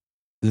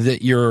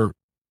that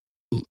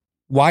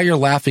while you're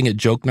laughing at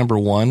joke number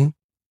 1,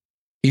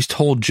 he's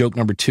told joke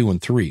number 2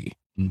 and 3,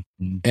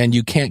 and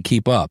you can't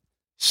keep up.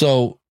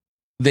 So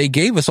they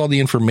gave us all the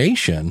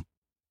information,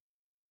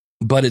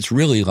 but it's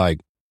really like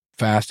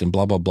fast and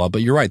blah, blah, blah.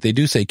 But you're right. They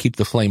do say Keep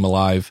the Flame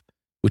Alive,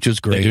 which is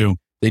great. They do.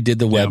 They did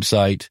the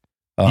website.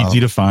 Easy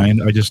to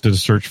find. I just did a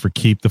search for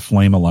Keep the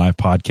Flame Alive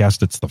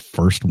podcast. It's the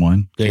first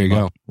one. There you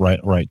go.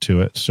 Right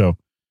to it. So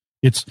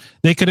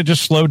they could have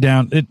just slowed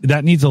down.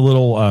 That needs a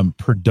little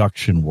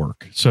production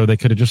work. So they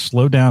could have just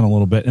slowed down a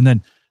little bit. And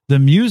then the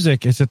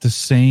music is at the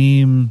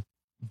same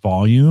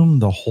volume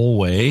the whole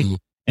way. Mm-hmm.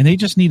 And they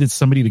just needed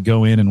somebody to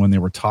go in, and when they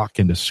were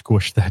talking, to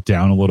squish that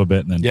down a little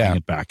bit and then bring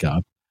it back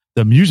up.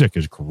 The music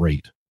is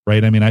great,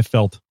 right? I mean, I've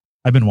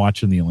been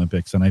watching the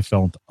Olympics, and I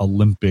felt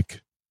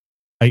Olympic.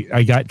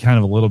 I got kind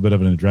of a little bit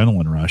of an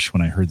adrenaline rush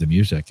when I heard the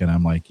music, and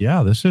I'm like,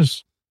 yeah, this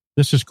is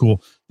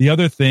cool. The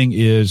other thing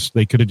is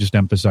they could have just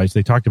emphasized,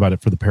 they talked about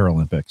it for the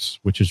Paralympics,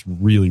 which is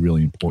really,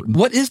 really important.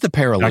 What is the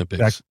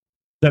Paralympics?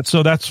 That's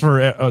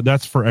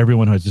for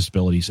everyone who has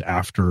disabilities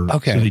after.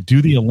 Okay. So they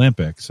do the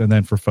Olympics, and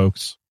then for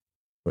folks,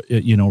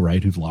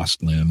 who've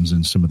lost limbs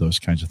and some of those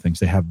kinds of things,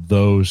 they have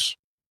those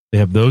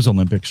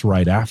Olympics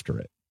right after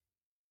it.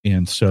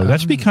 And so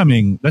that's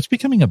becoming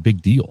a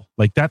big deal.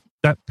 Like that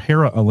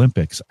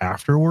Paralympics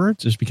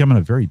afterwards is becoming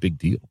a very big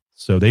deal.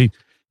 So they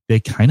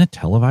kind of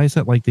televise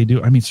it like they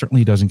do. I mean,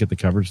 certainly it doesn't get the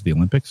coverage the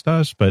Olympics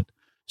does, but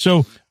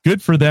so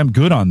good for them.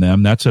 Good on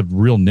them. That's a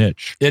real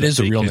niche. It is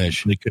a real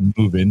niche they could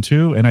move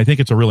into. And I think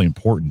it's a really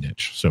important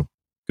niche. So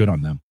good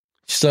on them.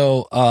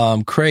 So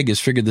Craig has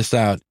figured this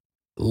out.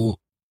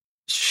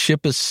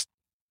 Shipistanis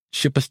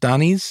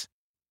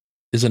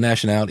is a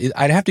nationality.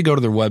 I'd have to go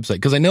to their website,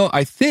 because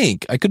I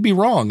think I could be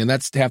wrong, and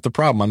that's half the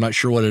problem. I'm not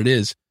sure what it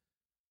is.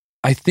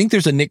 I think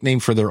there's a nickname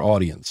for their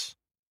audience.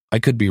 I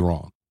could be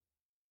wrong,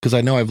 because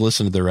I know I've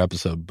listened to their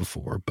episode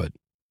before, but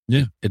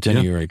at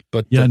any rate.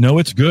 But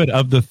it's good.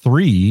 Of the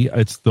 3,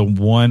 it's the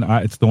one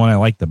I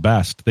like the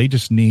best. They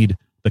just need,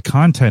 the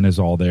content is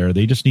all there.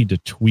 They just need to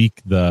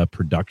tweak the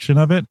production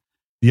of it.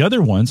 The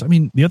other ones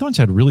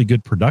had really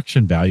good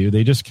production value.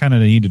 They just kind of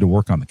needed to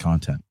work on the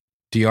content.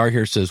 DR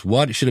here says,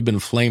 what? It should have been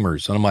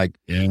Flamers. And I'm like,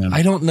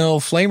 I don't know.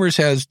 Flamers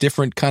has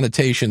different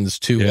connotations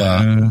to,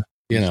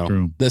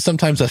 that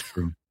sometimes that's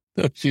true.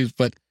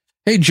 But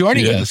hey,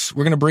 joining us,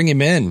 we're going to bring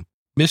him in,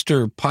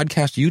 Mr.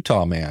 Podcast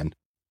Utah man,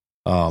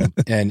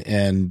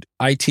 and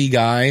IT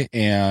guy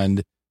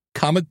and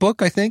comic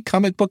book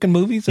and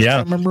movies. If I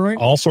remember right.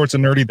 All sorts of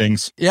nerdy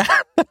things. Yeah.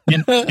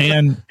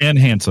 and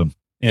handsome.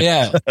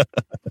 Yeah.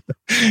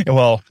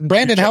 Well,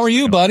 Brandon, how are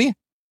you, buddy?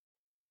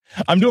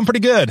 I'm doing pretty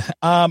good.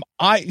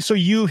 So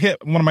you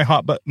hit one of my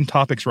hot button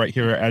topics right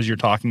here as you're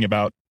talking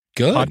about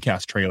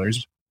podcast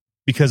trailers,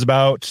 because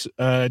about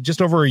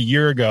just over a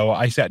year ago,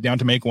 I sat down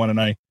to make one,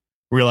 and I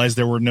realized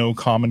there were no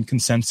common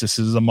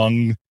consensuses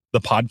among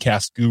the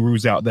podcast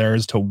gurus out there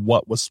as to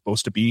what was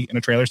supposed to be in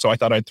a trailer. So I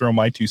thought I'd throw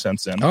my 2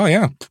 cents in. Oh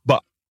yeah.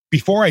 But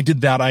before I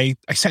did that, I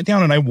sat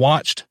down and I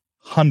watched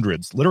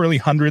literally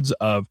hundreds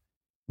of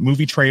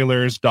movie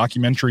trailers,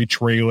 documentary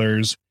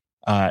trailers,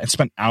 and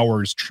spent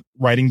hours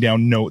writing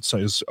down notes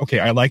as, okay,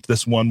 I liked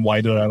this one.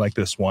 Why did I like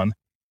this one?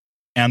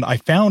 And I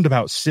found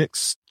about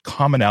 6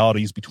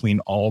 commonalities between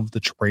all of the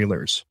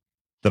trailers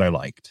that I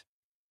liked.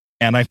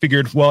 And I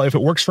figured, well, if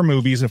it works for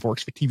movies, if it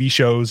works for TV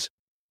shows,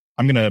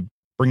 I'm going to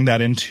bring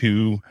that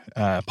into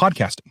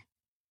podcasting.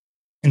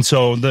 And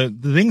so the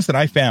things that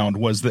I found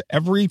was that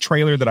every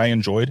trailer that I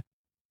enjoyed,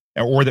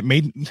 or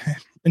that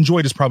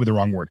enjoyed is probably the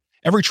wrong word.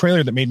 Every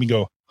trailer that made me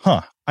go,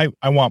 I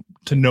want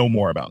to know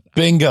more about that.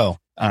 Bingo.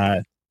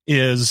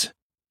 Is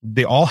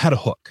they all had a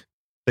hook.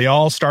 They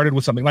all started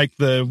with something like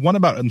the one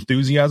about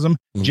enthusiasm.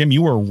 Jim,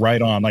 you were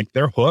right on. Like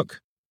their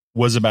hook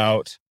was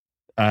about,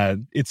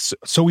 it's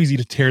so easy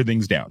to tear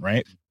things down,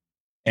 right?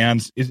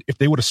 And if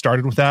they would have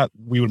started with that,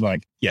 we would be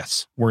like,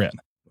 yes, we're in.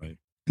 Right.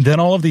 Then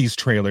all of these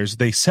trailers,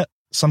 they set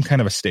some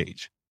kind of a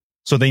stage.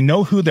 So they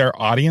know who their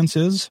audience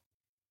is,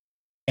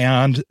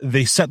 and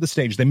they set the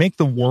stage. They make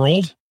the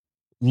world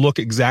look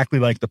exactly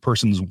like the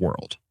person's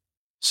world.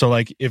 So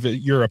like if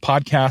you're a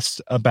podcast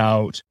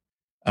about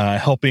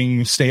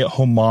helping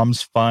stay-at-home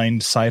moms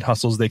find side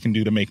hustles they can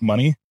do to make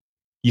money,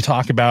 you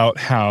talk about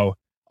how,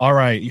 all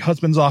right, your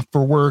husband's off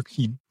for work,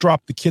 he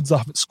dropped the kids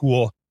off at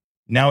school,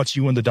 now it's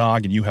you and the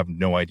dog, and you have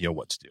no idea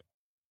what to do.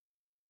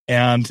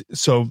 And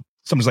so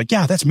someone's like,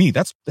 yeah, that's me.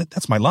 That's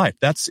my life.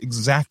 That's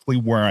exactly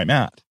where I'm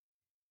at.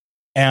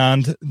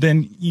 And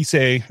then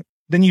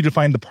you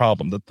define the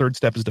problem. The third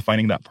step is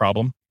defining that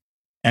problem.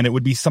 And it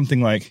would be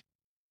something like,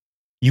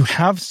 you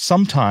have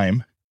some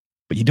time,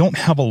 but you don't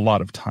have a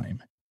lot of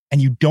time, and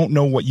you don't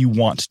know what you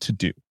want to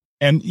do.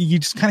 And you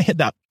just kind of hit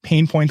that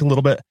pain point a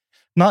little bit,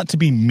 not to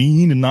be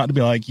mean and not to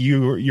be like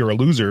you're a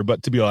loser,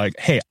 but to be like,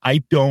 hey,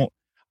 I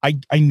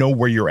know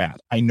where you're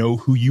at. I know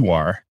who you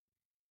are.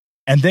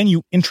 And then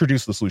you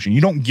introduce the solution.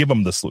 You don't give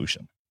them the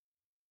solution.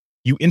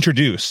 You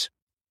introduce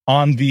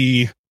on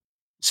the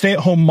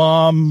Stay-at-Home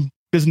Mom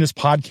Business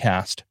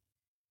Podcast.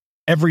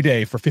 Every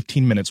day for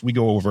 15 minutes, we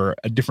go over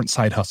a different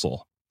side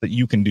hustle that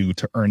you can do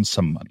to earn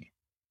some money.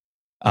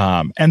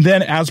 And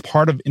then as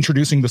part of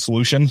introducing the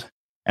solution,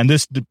 and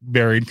this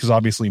varied because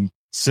obviously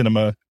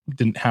cinema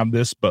didn't have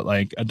this, but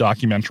like a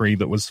documentary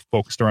that was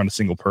focused around a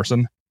single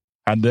person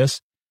had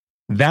this.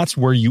 That's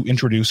where you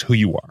introduce who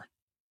you are.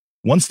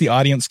 Once the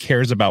audience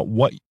cares about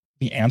what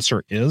the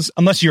answer is,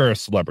 unless you're a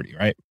celebrity,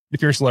 right?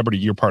 If you're a celebrity,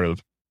 you're part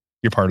of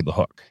the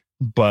hook.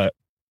 But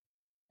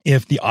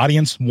if the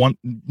audience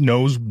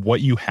knows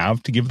what you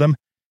have to give them,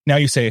 now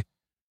you say,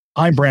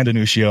 I'm Brandon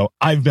Uccio.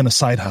 I've been a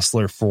side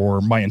hustler for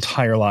my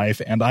entire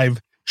life, and I've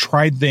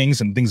tried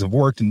things, and things have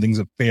worked and things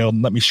have failed.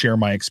 Let me share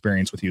my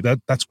experience with you.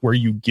 That's where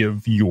you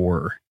give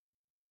your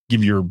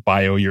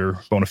bio, your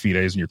bona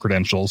fides, and your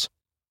credentials,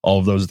 all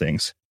of those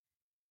things.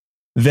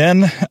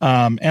 Then,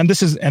 and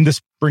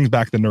this brings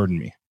back the nerd in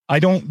me. I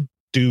don't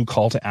do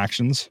call to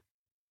actions.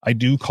 I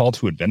do call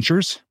to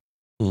adventures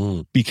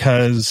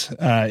because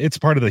it's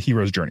part of the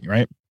hero's journey,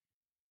 right?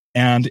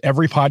 And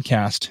every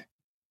podcast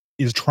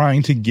is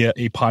trying to get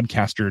a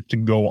podcaster to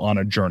go on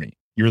a journey.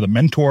 You're the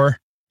mentor,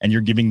 and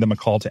you're giving them a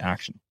call to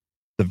action.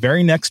 The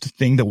very next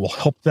thing that will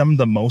help them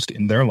the most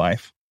in their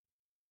life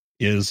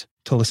is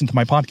to listen to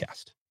my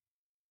podcast.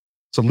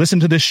 So listen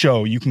to this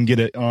show. You can get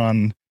it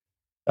on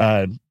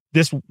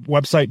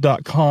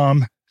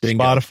thiswebsite.com,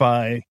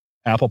 Spotify,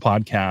 Apple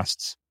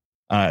Podcasts.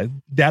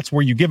 That's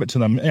where you give it to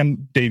them.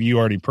 And Dave, you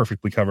already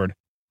perfectly covered.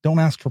 Don't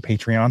ask for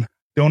Patreon.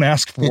 Don't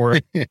ask for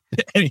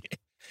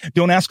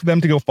don't ask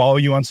them to go follow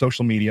you on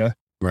social media.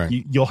 Right.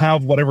 You'll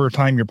have whatever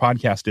time your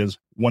podcast is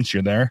once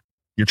you're there.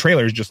 Your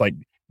trailer is just like,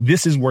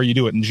 this is where you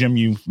do it. And Jim,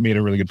 you made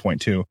a really good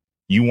point too.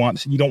 You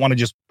don't want to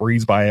just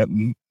breeze by it.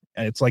 And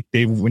it's like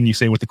Dave, when you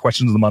say with the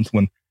questions of the month,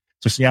 I'm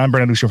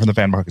Brandon Uccio from the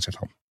Fan Podcast at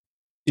Home.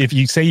 If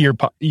you say your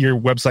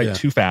website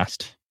too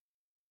fast,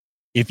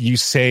 if you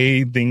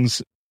say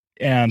things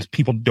and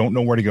people don't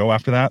know where to go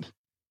after that,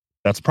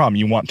 that's a problem.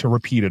 You want to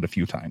repeat it a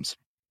few times.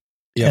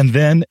 Yeah. And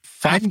then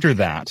after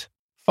that,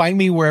 find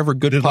me wherever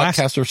good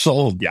podcasts are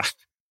sold. Yeah.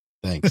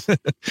 Thanks.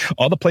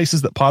 All the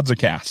places that pods are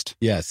cast.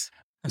 Yes.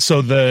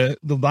 So the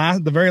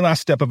very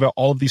last step of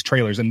all of these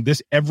trailers, and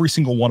every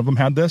single one of them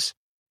had this,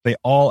 they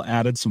all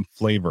added some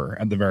flavor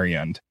at the very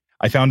end.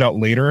 I found out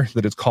later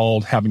that it's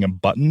called having a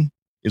button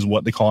is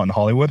what they call it in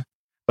Hollywood.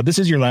 But this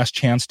is your last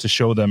chance to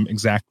show them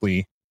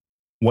exactly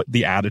what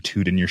the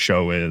attitude in your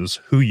show is,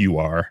 who you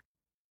are.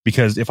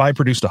 Because if I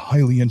produced a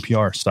highly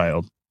NPR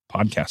styled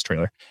podcast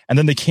trailer, and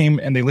then they came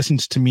and they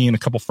listened to me and a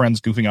couple friends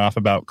goofing off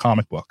about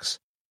comic books,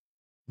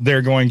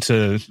 they're going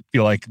to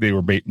feel like they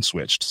were bait and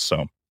switched.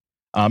 So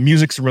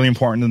music's really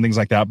important and things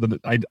like that, but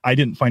I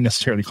didn't find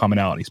necessarily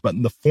commonalities. But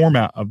in the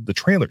format of the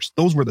trailers,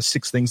 those were the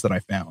 6 things that I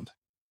found.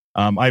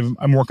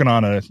 I'm working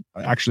on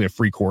actually a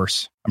free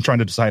course. I'm trying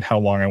to decide how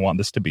long I want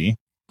this to be,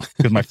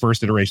 because my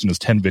first iteration is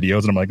 10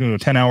 videos, and I'm like,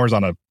 10 hours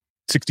on a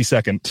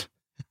 60-second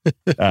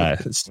a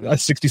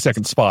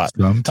 60-second spot.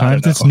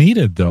 Sometimes it's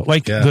needed though.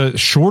 The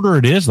shorter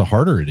it is, the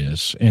harder it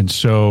is. And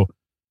so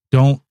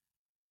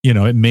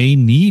it may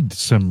need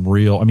some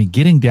real,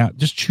 getting down,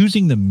 just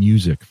choosing the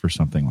music for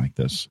something like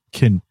this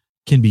can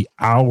be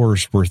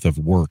hours worth of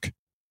work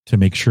to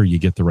make sure you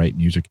get the right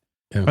music.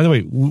 Yeah. By the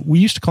way, we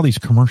used to call these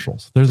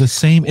commercials. They're the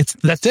same.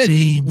 That's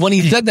it. When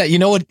he said that, you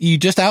know what you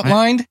just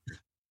outlined?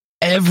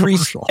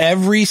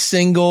 every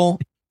single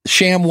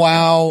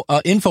ShamWow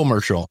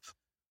infomercial.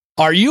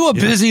 Are you a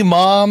busy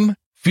mom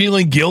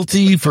feeling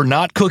guilty for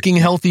not cooking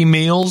healthy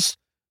meals?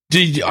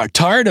 Are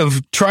tired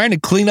of trying to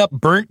clean up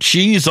burnt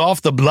cheese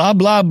off the blah,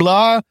 blah,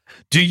 blah?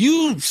 Do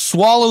you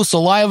swallow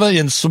saliva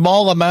in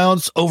small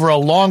amounts over a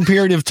long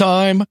period of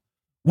time?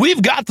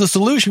 We've got the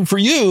solution for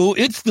you.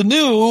 It's the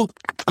new,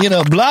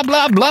 blah,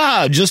 blah,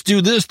 blah. Just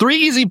do this. 3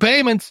 easy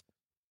payments.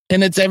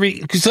 And it's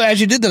so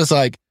as you did that, it's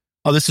like,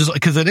 oh, this is,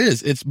 because it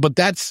is. It's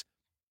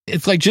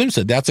like Jim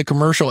said, that's a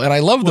commercial. And I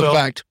love the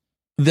fact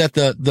that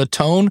the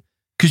tone,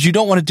 because you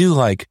don't want to do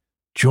like,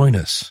 join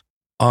us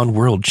on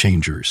World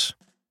Changers.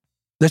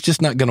 That's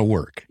just not going to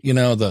work,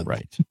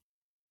 right.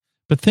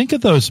 But think of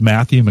those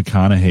Matthew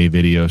McConaughey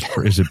videos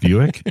for is it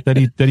Buick that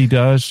he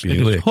does?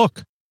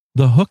 Hook.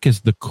 The hook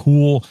is the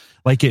cool,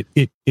 like he's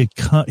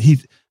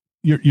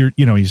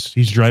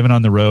driving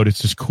on the road.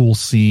 It's this cool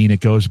scene. It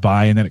goes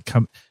by and then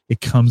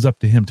it comes up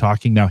to him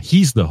talking. Now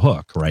he's the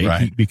hook,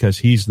 right? Because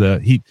he's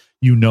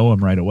you know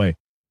him right away.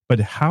 But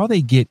how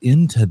they get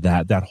into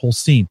that whole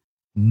scene,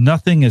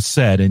 nothing is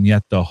said, and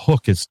yet the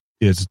hook is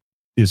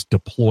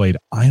deployed.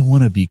 I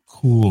want to be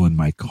cool in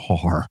my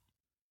car.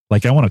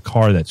 Like I want a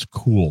car that's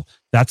cool.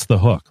 That's the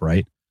hook,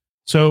 right?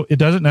 So it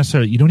doesn't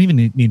necessarily, you don't even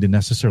need to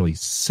necessarily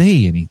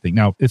say anything.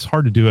 Now it's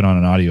hard to do it on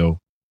an audio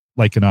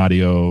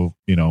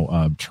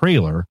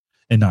trailer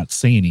and not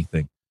say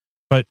anything,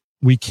 but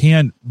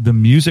the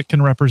music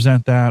can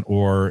represent that,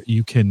 or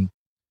you can,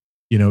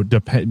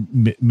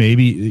 depend,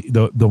 maybe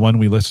the one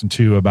we listened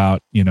to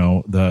about,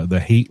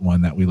 the hate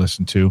one that we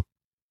listened to,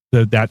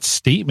 that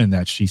statement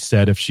that she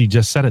said, if she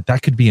just said it,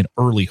 that could be an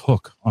early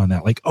hook on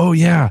that. Like, oh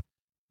yeah,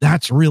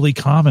 that's really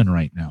common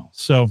right now.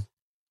 So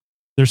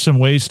there's some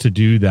ways to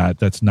do that.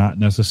 That's not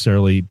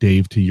necessarily,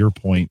 Dave, to your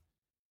point,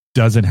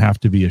 doesn't have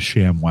to be a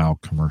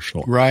ShamWow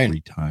commercial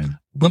every time.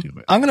 I'm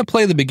going to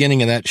play the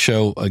beginning of that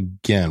show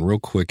again real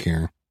quick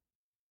here.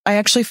 I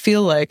actually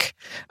feel like,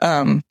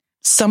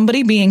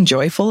 somebody being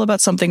joyful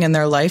about something in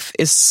their life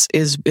is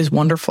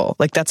wonderful.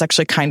 Like that's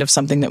actually kind of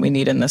something that we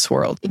need in this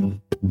world.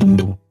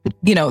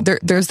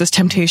 There's this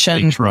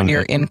temptation when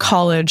you're in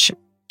college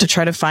to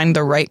try to find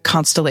the right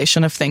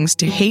constellation of things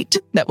to hate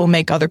that will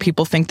make other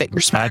people think that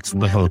you're smart. That's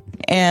the hook.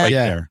 And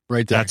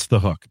right there. That's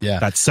the hook. Yeah.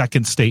 That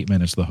second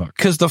statement is the hook.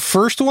 Because the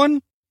first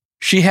one,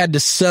 she had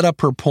to set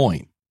up her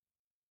point.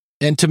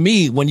 And to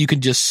me, when you can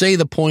just say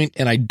the point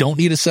and I don't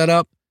need a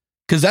setup,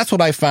 because that's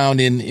what I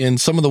found in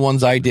some of the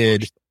ones I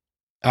did.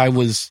 I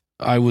was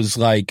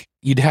like,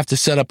 you'd have to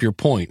set up your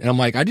point. And I'm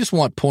like, I just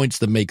want points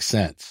that make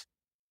sense.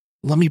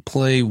 Let me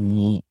play.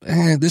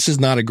 This is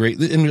not a great,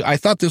 and I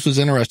thought this was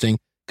interesting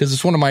because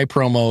it's one of my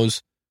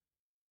promos,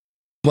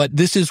 but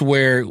this is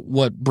where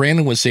what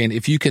Brandon was saying,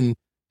 if you can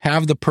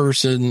have the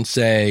person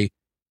say,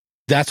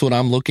 that's what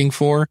I'm looking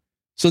for.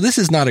 So this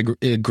is not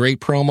a great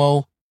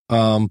promo,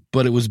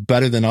 but it was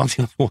better than all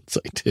the other ones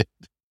I did.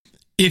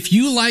 If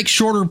you like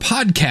shorter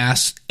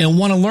podcasts and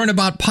want to learn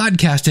about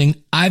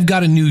podcasting, I've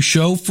got a new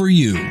show for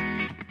you.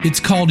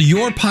 It's called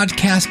Your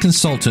Podcast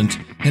Consultant,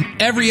 and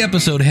every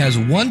episode has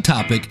one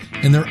topic,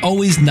 and they're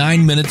always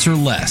 9 minutes or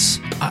less.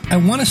 I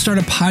want to start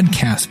a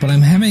podcast, but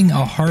I'm having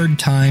a hard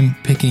time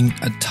picking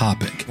a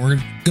topic. We're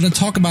going to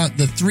talk about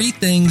the 3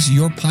 things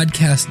your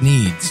podcast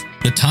needs.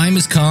 The time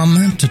has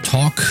come to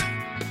talk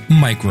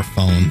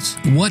microphones.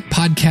 What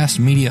podcast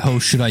media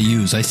host should I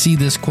use? I see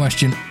this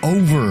question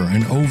over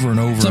and over and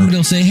over. Somebody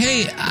will say,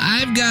 hey,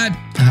 I've got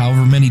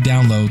however many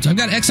downloads. I've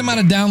got X amount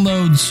of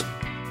downloads.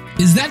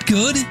 Is that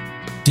good?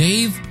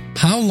 Dave,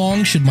 how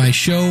long should my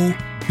show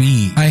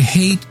be? I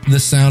hate the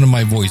sound of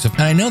my voice.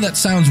 And I know that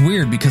sounds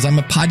weird because I'm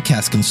a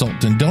podcast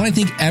consultant. Don't I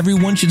think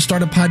everyone should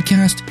start a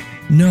podcast?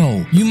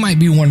 No. You might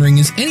be wondering,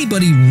 is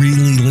anybody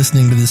really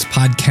listening to this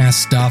podcast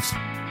stuff?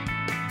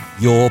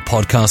 Your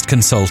Podcast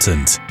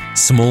Consultant.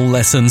 Small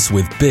lessons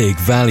with big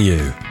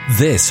value.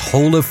 This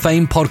Hall of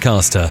Fame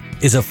podcaster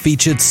is a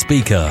featured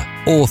speaker,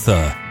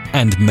 author,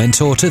 and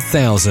mentor to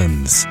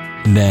thousands.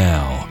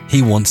 Now,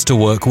 he wants to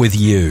work with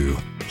you.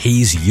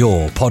 He's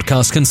your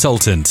podcast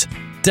consultant,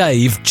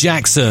 Dave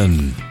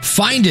Jackson.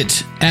 Find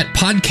it at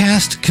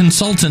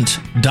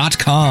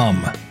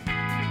podcastconsultant.com.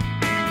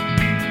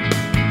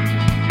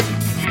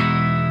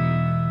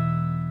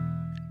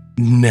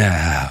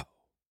 Now,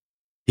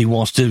 he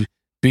wants to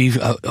be a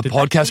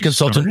podcast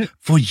consultant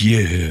for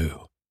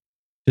you.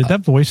 Did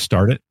that voice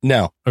start it?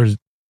 No. Okay.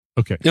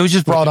 It was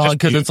just brought on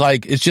because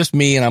it's just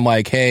me, and I'm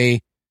like,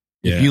 hey,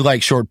 if you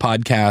like short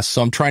podcasts,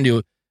 so I'm trying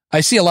to.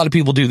 I see a lot of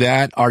people do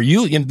that. Are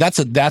you? That's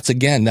a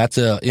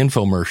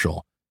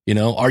infomercial.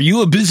 Are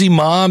you a busy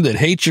mom that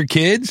hates your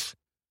kids?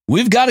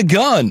 We've got a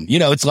gun.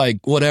 It's like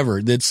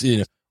whatever. That's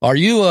Are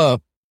you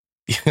a?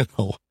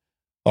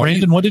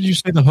 Brandon, what did you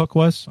say the hook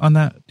was on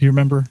that? Do you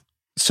remember?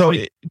 So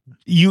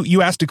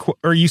you asked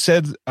or you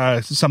said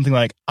something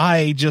like,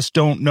 I just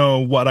don't know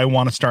what I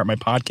want to start my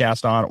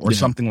podcast on, or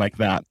something like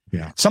that.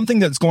 Yeah. Something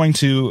that's going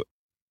to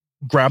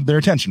grab their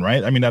attention,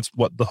 right? I mean, that's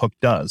what the hook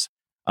does.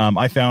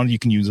 I found you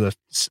can use a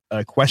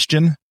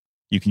question.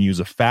 You can use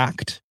a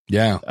fact.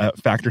 Yeah. A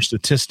fact or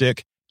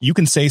statistic. you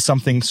can say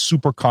something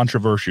super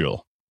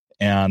controversial.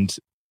 And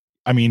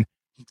I mean,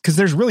 because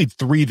there's really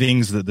three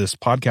things that this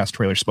podcast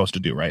trailer is supposed to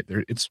do, right?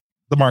 It's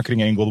the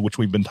marketing angle, which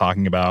we've been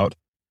talking about,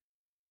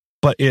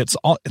 but it's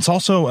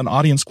also an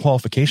audience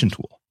qualification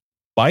tool.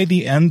 By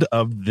the end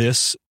of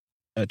this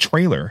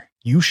trailer,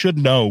 you should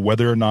know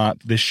whether or not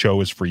this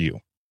show is for you.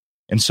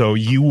 And so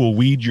you will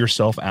weed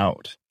yourself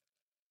out.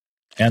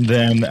 And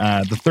then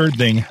the third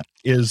thing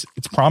is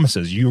it's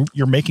promises.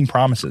 You're making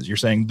promises. You're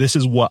saying, this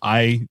is what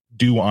I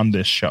do on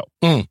this show.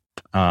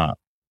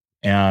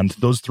 And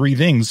those three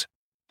things,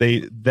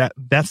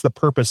 that's the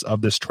purpose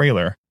of this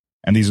trailer.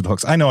 And these are the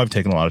hooks. I know I've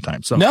taken a lot of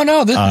time. So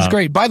no, this is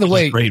great. By the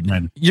way, great,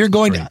 man. You're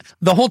going to,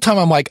 the whole time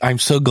I'm like, I'm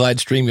so glad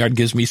StreamYard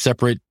gives me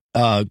separate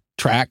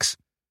tracks,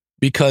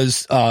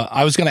 because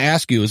I was going to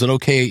ask you, is it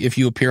okay if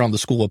you appear on the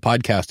School of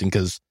Podcasting?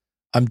 Because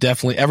I'm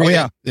definitely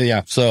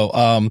yeah.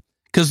 So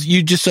because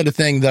you just said a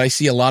thing that I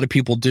see a lot of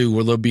people do,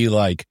 where they'll be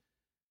like,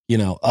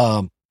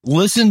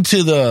 listen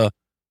to the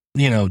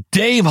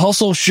Dave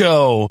Hustle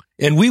show,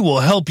 and we will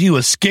help you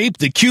escape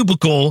the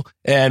cubicle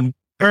and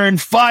earn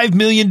 $5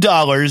 million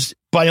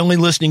by only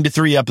listening to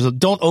 3 episodes.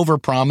 Don't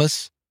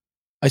overpromise.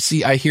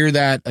 I hear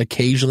that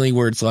occasionally,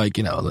 where it's like,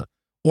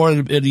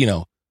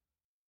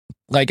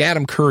 like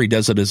Adam Curry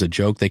does it as a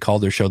joke. They call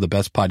their show the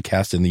best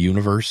podcast in the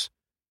universe,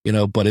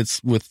 but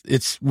it's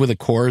with a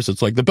chorus.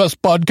 It's like the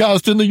best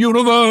podcast in the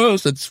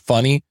universe. It's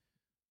funny,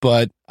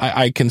 but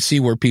I can see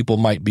where people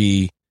might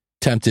be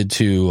tempted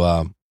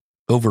to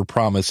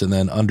overpromise and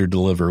then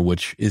underdeliver,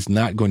 which is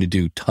not going to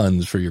do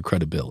tons for your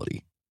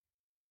credibility.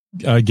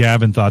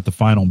 Gavin thought the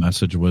final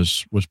message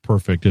was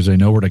perfect, as I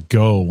know where to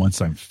go once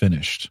I'm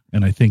finished.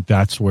 And I think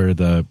that's where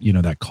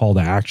that call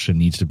to action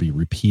needs to be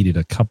repeated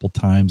a couple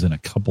times in a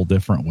couple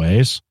different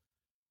ways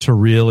to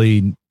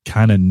really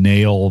kind of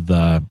nail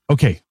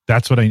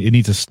that's what it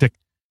needs to stick.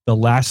 The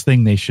last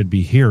thing they should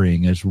be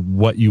hearing is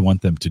what you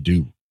want them to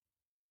do,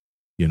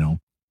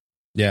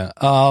 Yeah.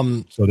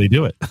 So they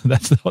do it.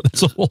 That's the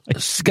whole thing.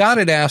 Scott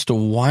had asked a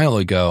while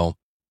ago,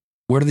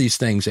 where do these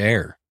things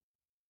air?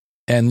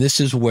 And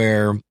this is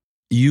where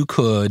you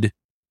could,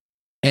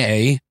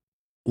 I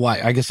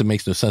guess it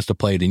makes no sense to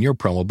play it in your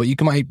promo, but you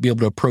might be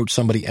able to approach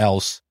somebody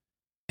else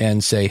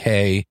and say,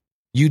 hey,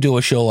 you do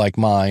a show like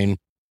mine.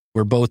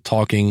 We're both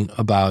talking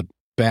about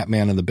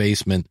Batman in the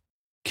Basement.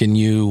 Can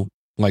you,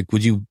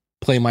 would you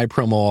play my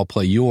promo? I'll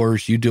play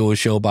yours. You do a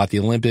show about the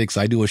Olympics.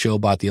 I do a show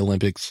about the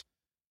Olympics,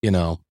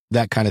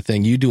 that kind of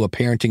thing. You do a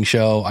parenting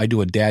show. I do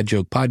a dad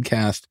joke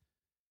podcast,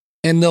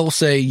 and they'll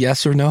say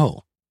yes or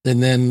no.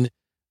 And then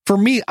for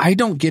me, I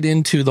don't get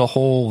into the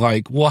whole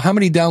how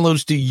many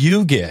downloads do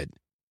you get?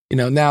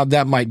 Now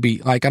that might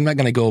be I'm not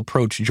going to go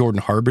approach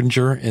Jordan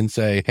Harbinger and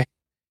say,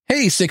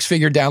 hey,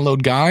 6-figure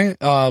download guy,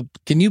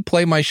 can you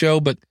play my show?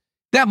 But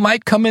that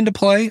might come into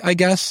play. I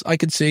guess I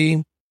could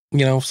see,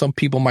 some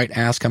people might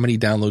ask, how many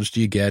downloads do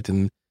you get?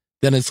 And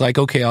then it's like,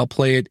 okay, I'll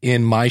play it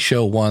in my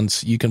show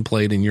once. You can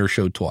play it in your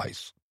show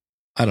twice.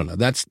 I don't know.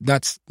 That's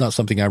not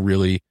something I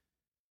really,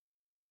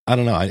 I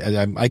don't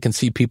know. I can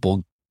see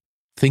people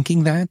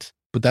thinking that,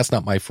 but that's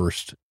not my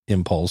first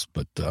impulse,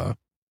 but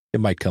it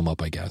might come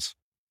up, I guess.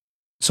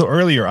 So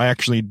earlier, I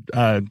actually,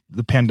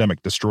 the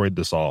pandemic destroyed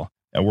this all,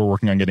 and we're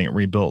working on getting it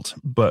rebuilt.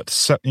 But,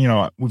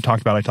 I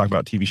talk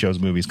about TV shows,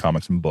 movies,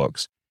 comics, and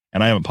books.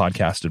 And I haven't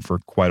podcasted for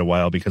quite a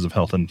while because of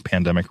health and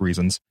pandemic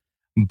reasons.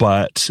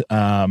 But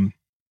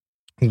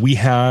we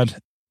had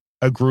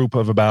a group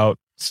of about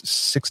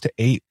 6 to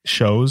 8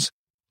 shows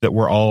that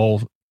were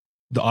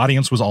the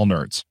audience was all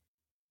nerds.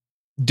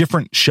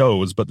 Different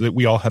shows, but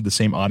we all had the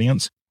same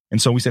audience.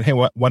 And so we said, hey,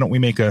 why don't we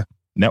make a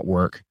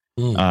network?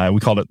 We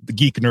called it the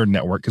Geek Nerd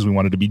Network because we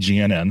wanted to be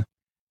GNN.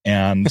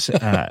 And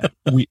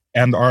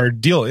our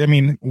deal,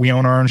 we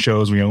own our own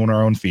shows. We own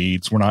our own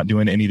feeds. We're not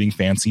doing anything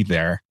fancy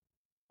there.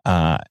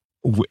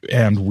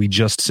 And we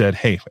just said,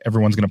 hey,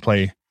 everyone's going to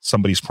play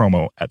somebody's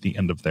promo at the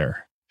end of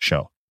their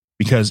show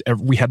because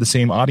we had the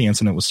same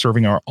audience and it was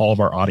serving all of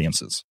our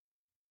audiences.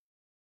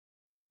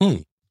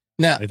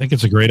 Now, I think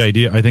it's a great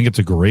idea.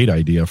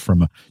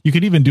 You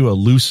could even do a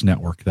loose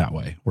network that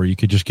way, where you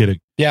could just get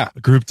a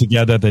group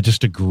together that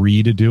just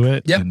agree to do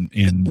it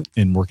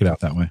and work it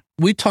out that way.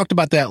 We talked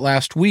about that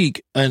last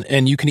week,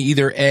 and you can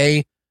either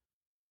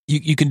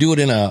you can do it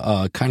in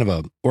a kind of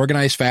a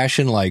organized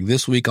fashion. Like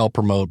this week, I'll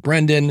promote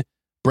Brendan.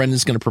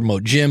 Brendan's going to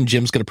promote Jim.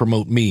 Jim's going to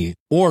promote me.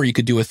 Or you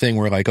could do a thing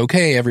where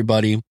okay,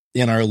 everybody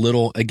in our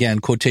little, again,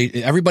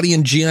 quotation, everybody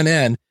in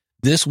GNN,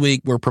 this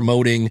week we're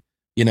promoting,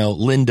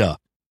 Linda.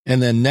 And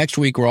then next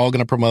week, we're all going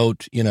to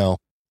promote,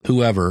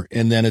 whoever.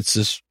 And then it's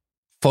this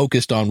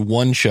focused on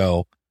one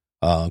show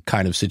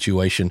kind of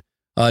situation.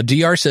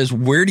 DR says,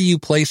 where do you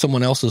play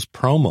someone else's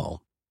promo?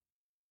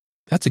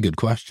 That's a good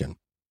question.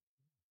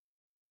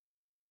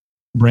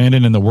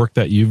 Brandon, and the work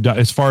that you've done,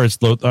 as far as,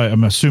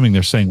 I'm assuming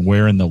they're saying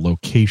where in the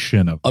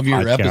location of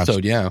your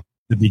episode,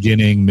 the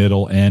beginning,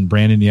 middle, end.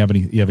 Brandon, you have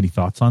any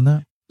thoughts on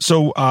that?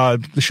 So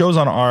the shows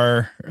on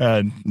our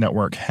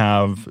network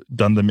have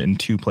done them in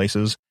 2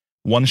 places.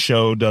 One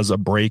show does a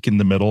break in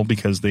the middle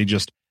because they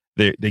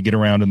they get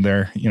around and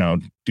they're,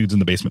 dudes in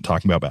the basement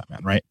talking about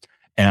Batman, right?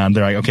 And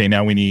they're like, okay,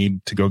 now we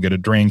need to go get a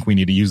drink. We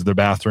need to use the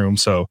bathroom.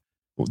 So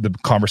the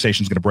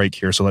conversation's going to break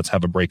here. So let's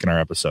have a break in our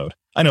episode.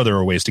 I know there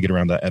are ways to get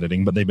around that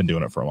editing, but they've been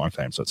doing it for a long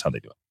time. So that's how they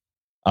do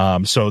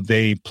it. So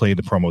they play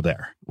the promo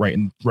there,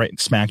 right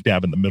smack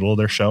dab in the middle of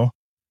their show.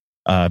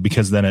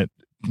 Because then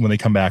when they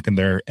come back and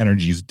their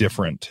energy is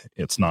different,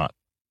 it's not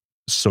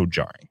so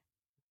jarring.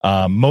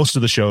 Most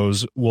of the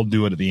shows will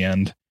do it at the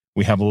end.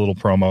 We have a little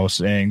promo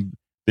saying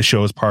the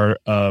show is part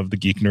of the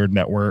Geek Nerd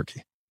Network.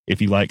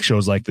 If you like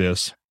shows like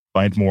this,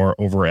 find more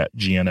over at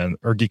GNN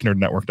or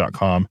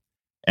geeknerdnetwork.com.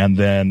 And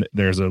then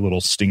there's a little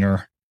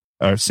stinger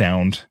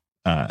sound,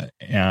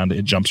 and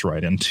it jumps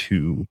right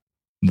into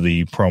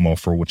the promo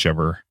for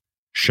whichever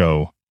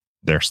show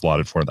they're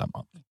slotted for that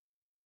month.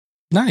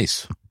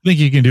 Nice. I think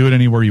you can do it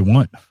anywhere you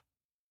want.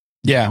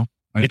 Yeah.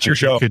 It's your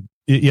show. And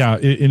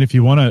if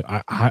you want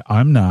to,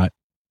 I'm not,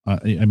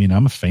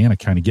 I'm a fan of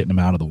kind of getting them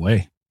out of the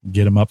way,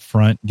 get them up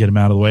front, get them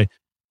out of the way,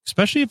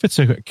 especially if it's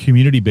a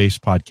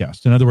community-based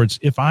podcast. In other words,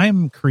 if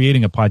I'm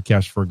creating a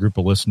podcast for a group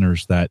of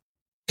listeners that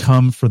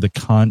come for the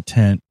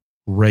content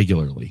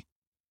regularly,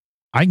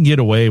 I can get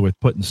away with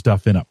putting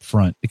stuff in up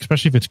front,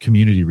 especially if it's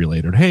community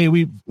related. Hey,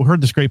 we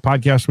heard this great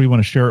podcast. We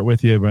want to share it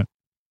with you, but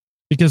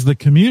because the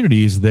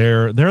communities,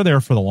 they're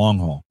there for the long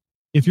haul.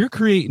 If you're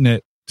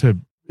creating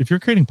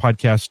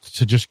podcasts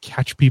to just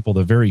catch people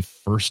the very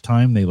first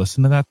time they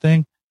listen to that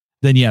thing,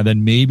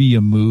 then maybe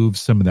you move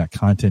some of that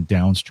content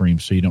downstream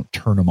so you don't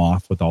turn them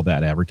off with all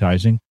that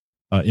advertising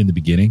in the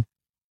beginning.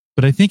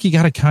 But I think you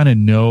got to kind of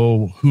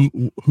know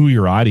who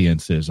your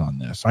audience is on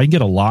this. I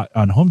get a lot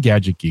on Home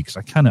Gadget Geeks.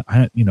 I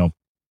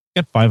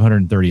got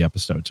 530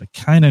 episodes. I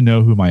kind of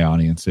know who my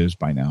audience is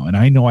by now. And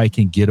I know I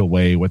can get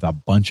away with a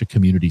bunch of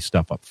community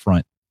stuff up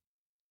front.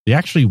 They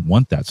actually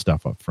want that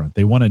stuff up front.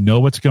 They want to know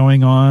what's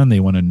going on. They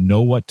want to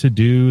know what to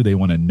do. They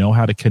want to know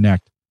how to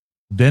connect.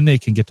 Then they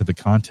can get to the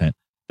content.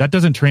 That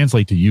doesn't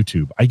translate to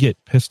YouTube. I get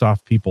pissed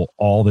off people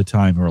all the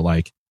time who are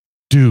like,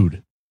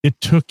 dude, it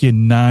took you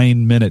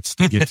 9 minutes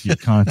to get to your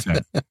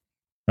content.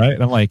 Right?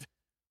 And I'm like,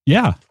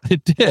 yeah,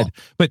 it did.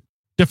 But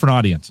different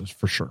audiences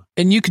for sure.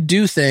 And you could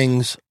do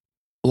things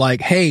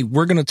like, hey,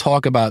 we're going to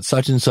talk about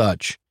such and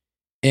such.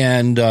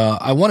 And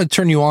I want to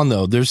turn you on,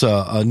 though. There's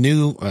a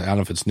new, I don't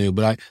know if it's new,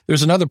 but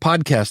there's another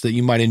podcast that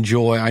you might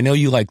enjoy. I know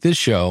you like this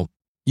show.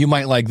 You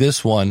might like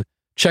this one.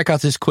 Check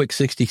out this quick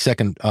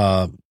 60-second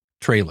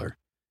trailer.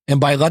 And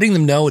by letting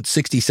them know it's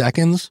 60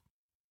 seconds,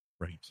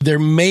 right,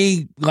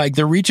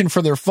 they're reaching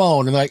for their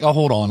phone and like, oh,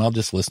 hold on, I'll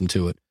just listen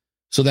to it.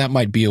 So that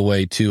might be a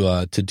way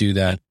to do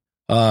that.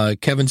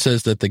 Kevin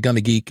says that the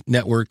Gonna Geek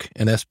Network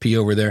and SP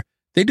over there,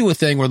 they do a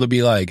thing where they'll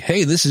be like,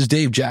 hey, this is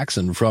Dave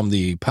Jackson from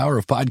the Power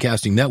of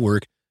Podcasting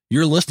Network.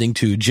 You're listening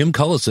to Jim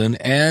Cullison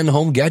and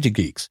Home Gadget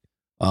Geeks.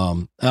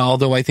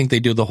 Although I think they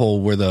do the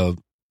whole where the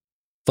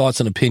thoughts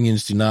and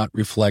opinions do not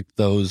reflect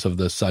those of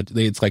the site.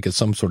 It's like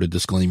some sort of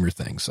disclaimer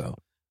thing. So,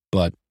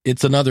 but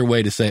it's another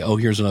way to say, oh,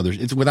 here's another.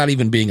 It's without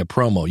even being a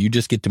promo. You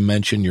just get to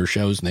mention your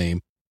show's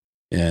name.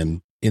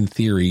 And in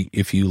theory,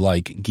 if you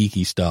like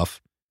geeky stuff,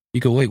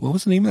 you go, wait, what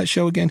was the name of that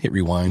show again? Hit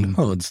rewind. Mm-hmm.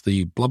 Oh, it's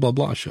the blah, blah,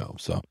 blah show.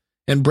 So,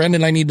 and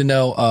Brendan, I need to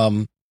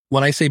know,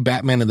 when I say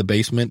Batman in the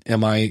basement,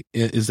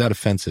 is that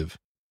offensive?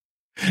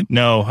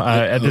 No,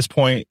 at this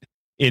point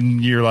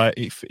in your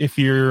life, if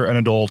you're an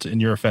adult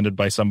and you're offended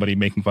by somebody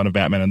making fun of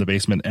Batman in the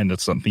basement and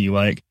it's something you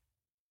like,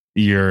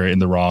 you're in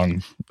the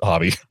wrong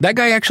hobby. That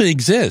guy actually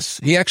exists.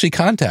 He actually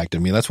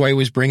contacted me. That's why I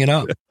always bring it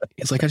up.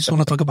 He's like, I just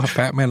want to talk about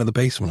Batman in the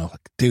basement. I'm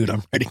like, dude,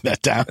 I'm writing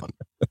that down.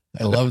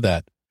 I love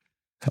that.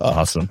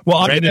 Awesome. Well,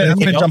 I'm going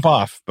to jump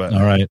off. But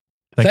all right.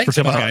 Thanks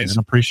for coming, guys.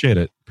 Appreciate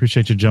it.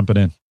 Appreciate you jumping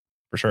in.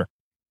 For sure.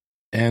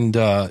 And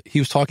he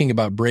was talking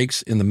about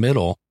breaks in the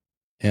middle.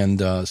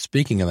 And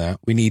speaking of that,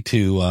 we need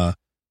to,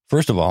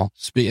 first of all,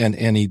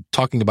 and he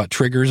talking about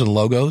triggers and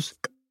logos.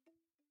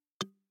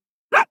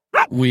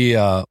 We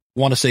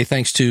want to say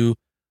thanks to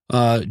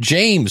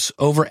James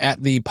over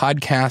at the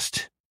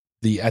podcast,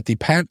 at the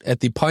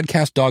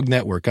Podcast Dog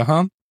Network.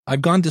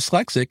 I've gone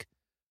dyslexic.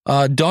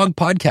 Dog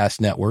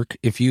Podcast Network.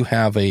 If you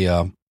have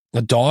a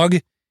dog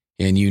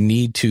and you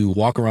need to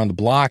walk around the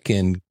block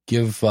and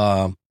give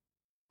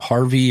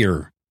Harvey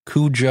or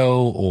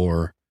Cujo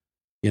or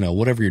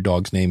whatever your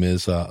dog's name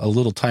is, a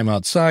little time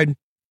outside,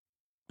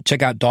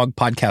 check out Dog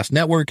Podcast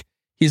Network.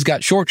 He's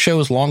got short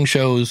shows, long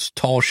shows,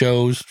 tall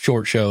shows,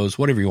 short shows,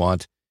 whatever you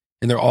want.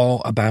 And they're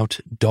all about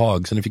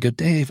dogs. And if you go,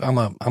 Dave, I'm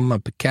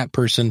a cat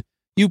person,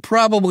 you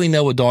probably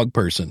know a dog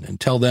person, and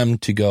tell them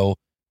to go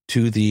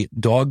to the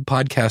Dog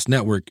Podcast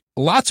Network.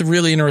 Lots of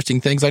really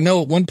interesting things. I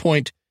know at one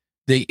point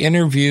they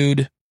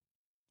interviewed,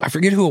 I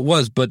forget who it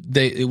was, but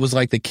it was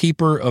like the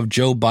keeper of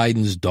Joe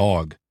Biden's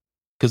dog.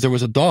 Because there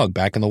was a dog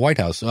back in the White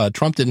House.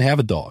 Trump didn't have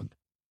a dog.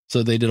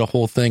 So they did a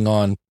whole thing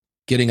on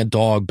getting a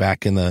dog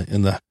back in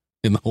the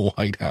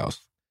White House.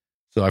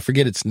 So I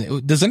forget its name.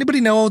 Does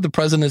anybody know the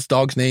president's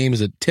dog's name? Is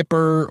it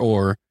Tipper?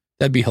 Or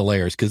that'd be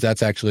hilarious because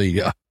that's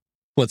actually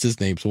what's his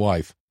name's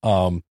wife.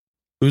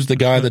 Who's the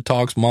guy that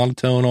talks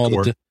monotone all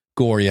the time?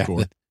 Gore, yeah.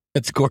 Gore.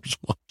 That's Gore's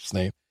wife's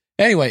name.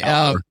 Anyway,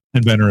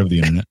 inventor of the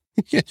internet.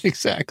 Yeah,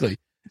 exactly.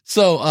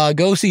 So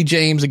go see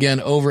James again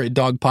over at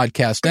Dog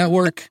Podcast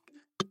Network,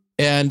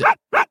 and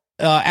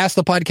Ask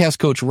the Podcast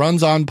Coach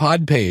runs on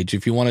Podpage.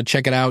 If you want to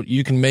check it out,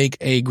 you can make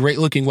a great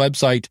looking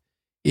website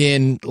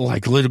in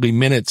like literally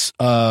minutes.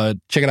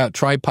 Check it out,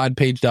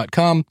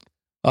 trypodpage.com.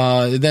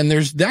 Then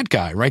there's that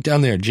guy right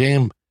down there,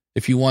 Jam.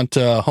 If you want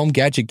home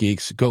gadget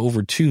geeks, go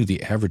over to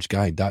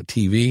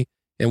theaverageguy.tv.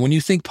 And when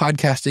you think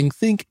podcasting,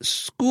 think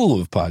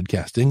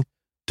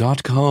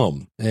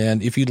schoolofpodcasting.com.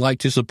 And if you'd like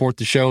to support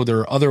the show, there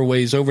are other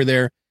ways over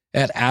there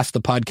at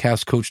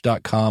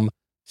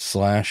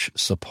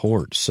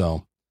askthepodcastcoach.com/support.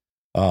 So,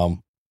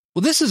 well,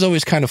 this is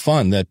always kind of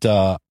fun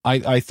that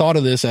I thought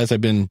of this as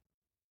I've been,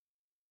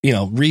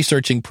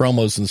 researching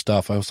promos and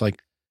stuff. I was like,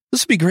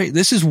 this would be great.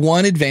 This is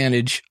one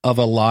advantage of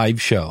a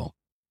live show,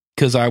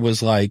 because I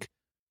was like,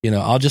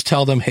 I'll just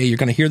tell them, hey, you're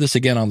going to hear this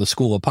again on the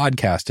School of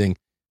Podcasting.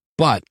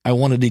 But I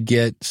wanted to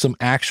get some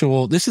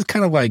actual, this is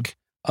kind of like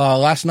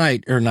last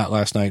night, or not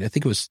last night, I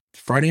think it was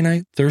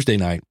Thursday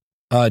night,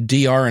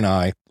 DR and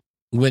I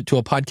went to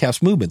a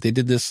podcast movement. They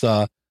did this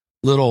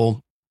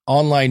little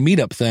online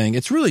meetup thing.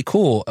 It's really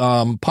cool.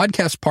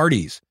 Podcast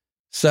parties.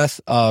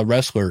 Seth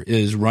Ressler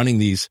is running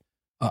these.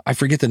 I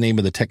forget the name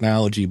of the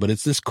technology, but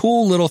it's this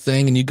cool little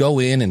thing. And you go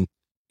in and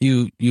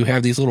you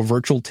have these little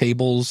virtual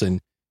tables and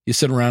you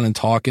sit around and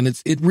talk. And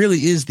it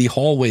really is the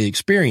hallway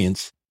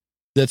experience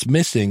that's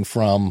missing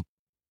from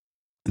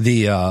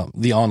the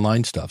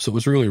online stuff. So it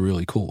was really,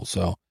 really cool.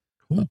 So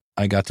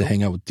I got to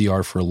hang out with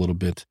DR for a little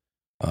bit.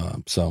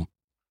 Well,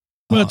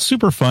 it's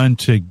super fun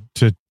to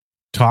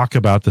talk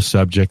about the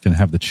subject and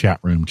have the chat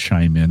room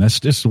chime in. That's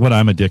just what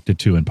I'm addicted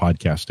to in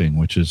podcasting,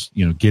 which is,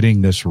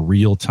 getting this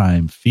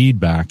real-time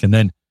feedback and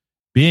then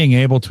being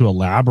able to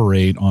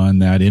elaborate on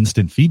that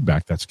instant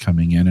feedback that's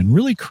coming in and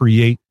really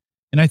create.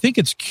 And I think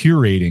it's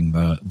curating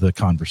the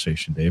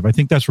conversation, Dave. I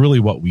think that's really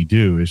what we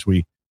do is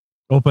we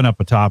open up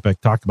a topic,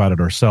 talk about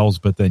it ourselves,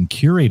 but then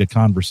curate a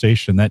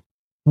conversation that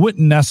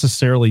wouldn't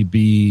necessarily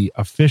be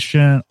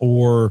efficient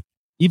or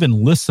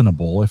even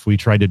listenable if we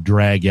try to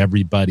drag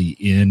everybody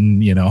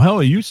in,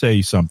 hell, you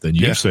say something,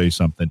 you say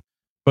something,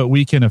 but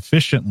we can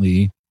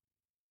efficiently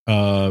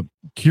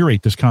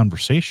curate this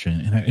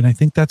conversation. And I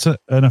think that's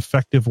an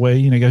effective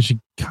way. Guys, you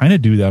kind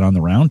of do that on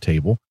the round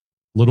table,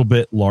 a little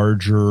bit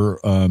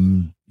larger,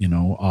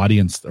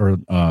 audience or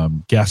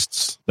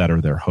guests that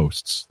are their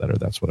hosts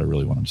that's what I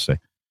really wanted to say.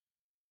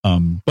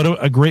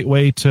 But a great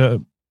way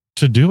to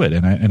do it.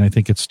 And I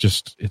think it's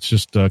just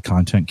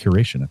content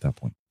curation at that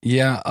point.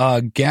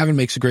 Yeah. Gavin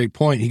makes a great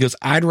point. He goes,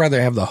 I'd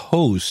rather have the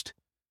host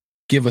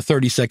give a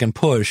 30-second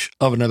push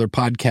of another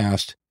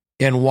podcast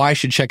and why I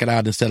should check it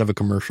out instead of a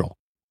commercial.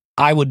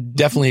 I would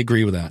definitely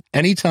agree with that.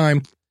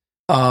 Anytime,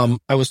 I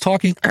was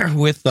talking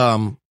with,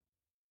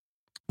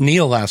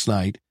 Neil last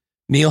night.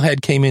 Neil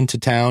came into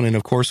town and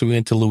of course we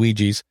went to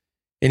Luigi's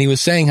and he was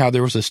saying how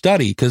there was a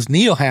study because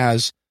Neil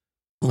has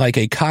like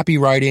a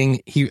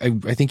copywriting.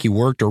 I think he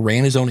worked or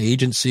ran his own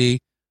agency.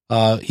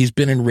 He's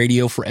been in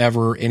radio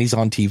forever and he's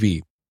on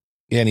TV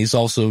and he's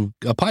also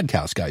a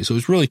podcast guy. So it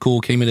was really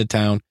cool. Came into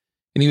town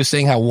and he was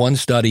saying how one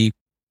study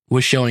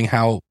was showing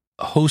how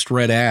host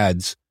read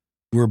ads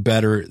were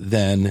better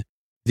than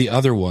the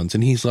other ones.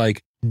 And he's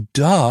like,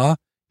 duh.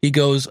 He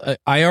goes,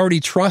 I already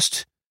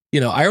trust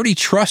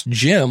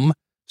Jim.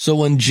 So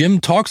when Jim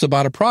talks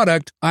about a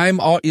product,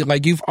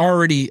 you've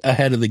already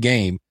ahead of the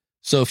game.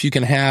 So if you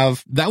can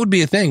have, that would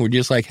be a thing. We're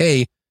just like,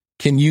 hey,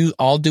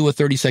 I'll do a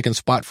 30-second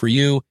spot for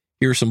you.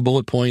 Here's some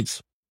bullet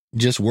points.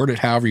 Just word it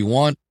however you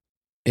want.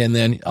 And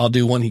then I'll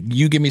do one.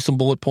 You give me some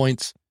bullet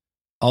points.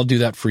 I'll do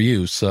that for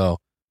you. So,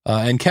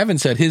 and Kevin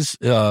said his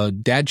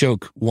dad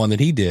joke one that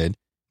he did.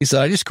 He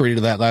said, I just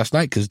created that last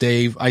night because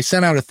Dave, I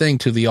sent out a thing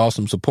to the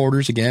awesome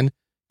supporters. Again,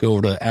 go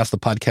over to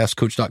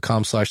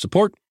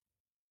askthepodcastcoach.com/support.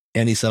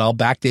 And he said, I'll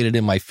backdate it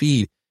in my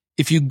feed.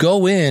 If you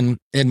go in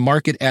and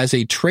mark it as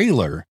a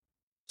trailer,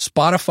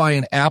 Spotify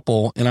and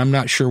Apple, and I'm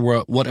not sure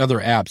what other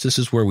apps, this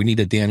is where we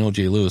need a Daniel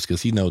J. Lewis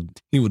because he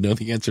would know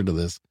the answer to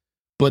this,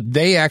 but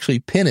they actually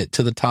pin it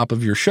to the top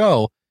of your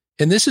show.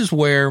 And this is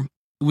where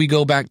we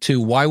go back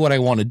to why would I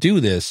want to do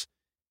this?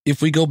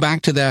 If we go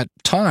back to that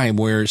time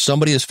where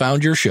somebody has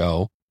found your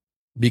show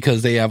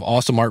because they have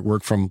awesome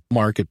artwork from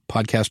Mark at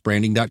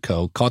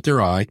podcastbranding.co, caught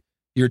their eye,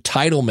 your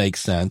title makes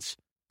sense.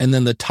 And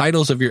then the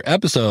titles of your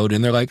episode,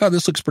 and they're like, oh,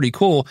 this looks pretty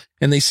cool.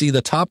 And they see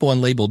the top one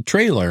labeled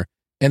trailer.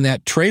 And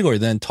that trailer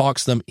then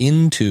talks them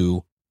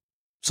into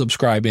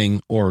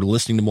subscribing or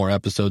listening to more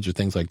episodes or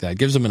things like that. It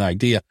gives them an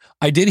idea.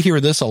 I did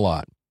hear this a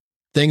lot.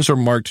 Things are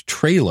marked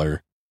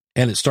trailer,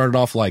 and it started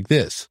off like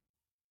this.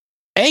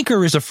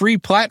 Anchor is a free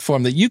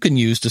platform that you can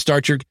use to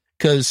start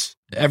because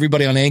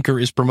everybody on Anchor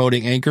is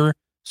promoting Anchor.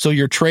 So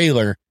your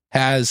trailer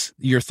has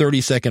your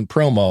 30-second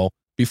promo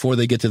before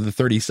they get to the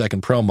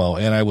 30-second promo.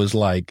 And I was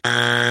like,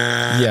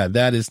 yeah,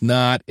 that is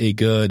not a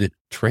good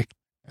trailer.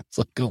 It's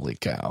like, holy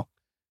cow.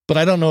 But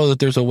I don't know that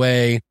there's a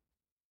way.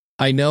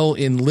 I know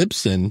in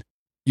Libsyn,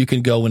 you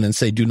can go in and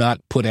say, do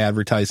not put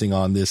advertising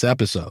on this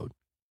episode.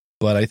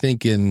 But I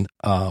think in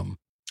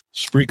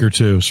Spreaker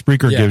too.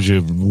 Spreaker gives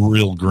you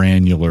real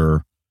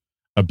granular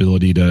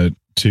ability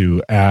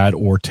to add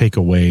or take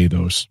away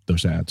those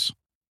ads.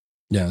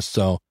 Yeah.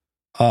 So,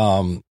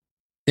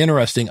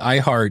 interesting.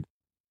 iHeart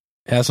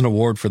has an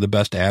award for the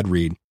best ad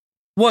read.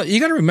 Well, you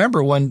got to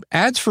remember when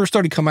ads first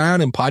started coming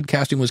out and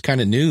podcasting was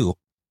kind of new,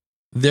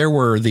 there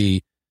were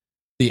the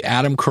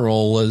Adam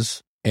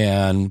Carollas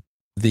and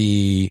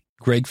the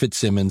Greg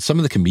Fitzsimmons, some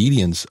of the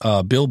comedians,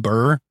 Bill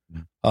Burr,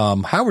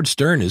 Howard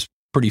Stern is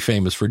pretty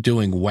famous for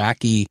doing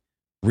wacky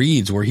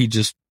reads where he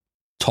just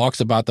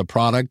talks about the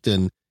product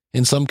and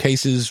in some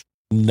cases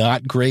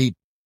not great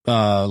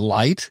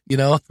light, you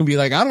know, and be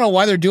like, I don't know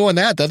why they're doing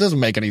that. That doesn't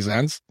make any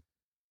sense.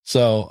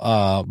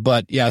 So,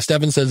 but yeah,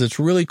 Stephen says it's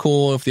really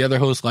cool if the other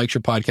host likes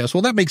your podcast.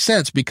 Well, that makes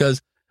sense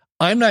because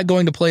I'm not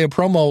going to play a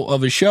promo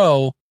of a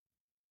show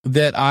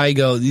that I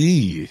go,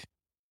 you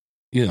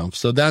know,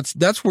 so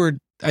that's where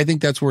I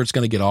think that's where it's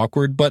going to get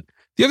awkward. But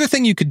the other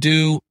thing you could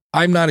do,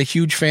 I'm not a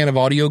huge fan of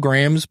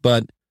audiograms,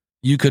 but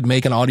you could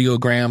make an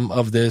audiogram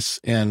of this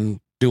and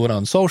do it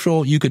on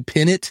social. You could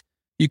pin it.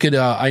 You could,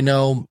 I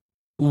know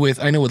with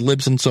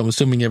Libsyn, so I'm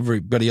assuming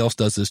everybody else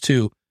does this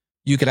too.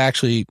 You could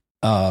actually,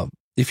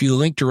 if you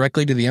link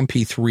directly to the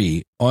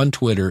MP3 on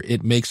Twitter,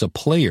 it makes a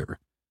player.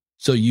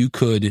 So you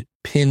could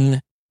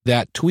pin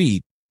that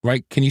tweet,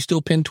 right? Can you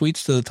still pin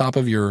tweets to the top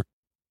of your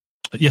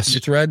your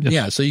thread? Yes.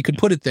 Yeah. So you could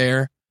put it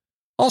there,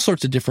 all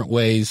sorts of different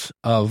ways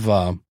of,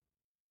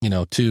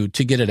 to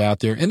get it out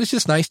there. And it's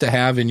just nice to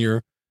have in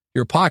your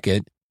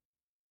pocket.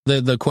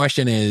 The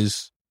question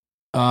is,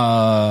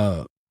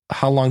 how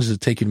long does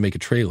it take you to make a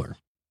trailer?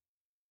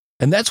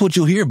 And that's what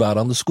you'll hear about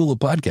on the School of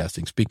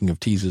Podcasting. Speaking of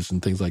teases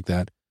and things like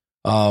that.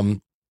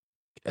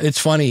 It's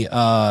funny.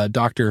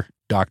 Dr.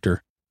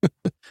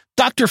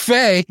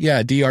 Faye.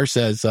 Yeah. DR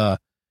says,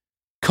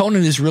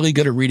 Conan is really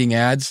good at reading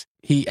ads.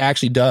 He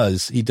actually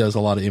does. He does a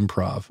lot of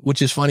improv,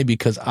 which is funny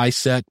because I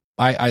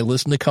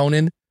listen to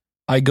Conan.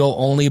 I go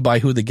only by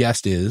who the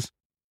guest is.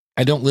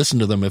 I don't listen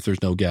to them if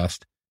there's no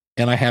guest.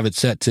 And I have it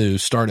set to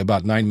start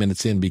about 9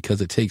 minutes in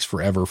because it takes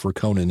forever for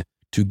Conan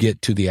to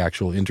get to the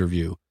actual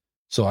interview.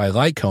 So I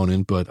like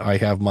Conan, but I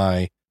have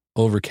my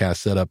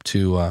Overcast set up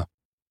to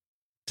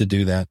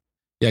do that.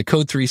 Yeah.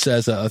 Code 3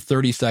 says a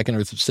 30-second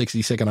or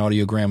 60-second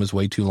audiogram is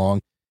way too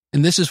long.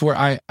 And this is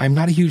where I'm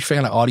not a huge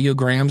fan of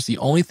audiograms. The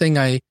only thing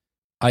I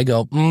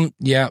go,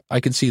 yeah,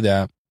 I can see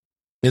that,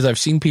 is I've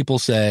seen people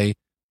say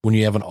when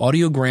you have an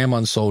audiogram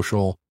on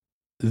social,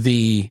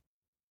 the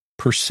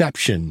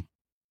perception,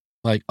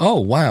 like, oh,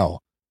 wow,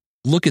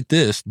 look at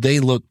this. They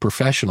look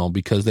professional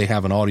because they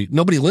have an audio.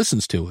 Nobody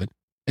listens to it.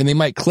 And they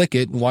might click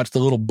it and watch the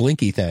little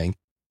blinky thing.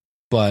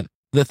 But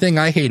the thing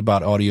I hate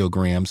about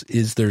audiograms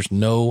is there's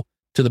no,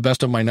 to the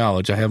best of my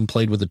knowledge, I haven't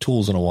played with the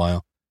tools in a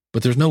while,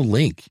 but there's no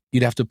link.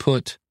 You'd have to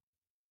put,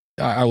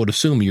 I would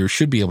assume you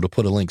should be able to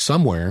put a link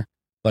somewhere,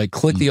 like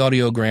click the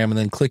audiogram and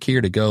then click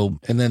here to go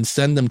and then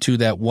send them to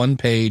that one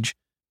page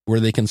where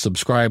they can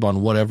subscribe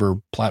on whatever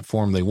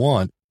platform they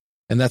want.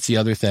 And that's the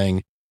other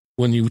thing.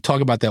 When you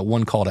talk about that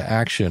one call to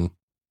action,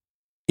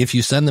 if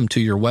you send them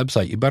to your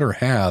website, you better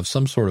have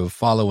some sort of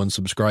follow and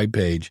subscribe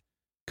page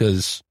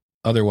because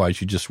otherwise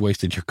you just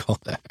wasted your call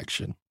to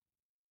action.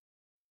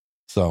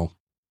 So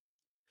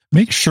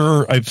make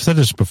sure, I've said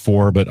this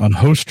before, but on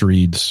host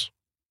reads,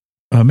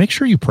 make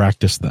sure you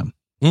practice them.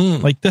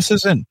 Like this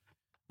isn't,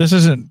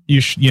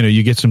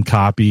 you get some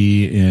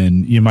copy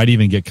and you might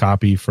even get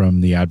copy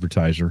from the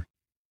advertiser.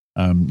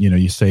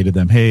 You say to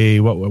them, hey,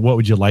 what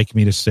would you like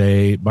me to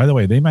say? By the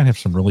way, they might have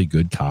some really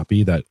good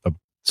copy that a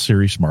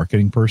serious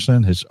marketing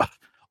person has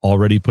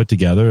already put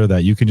together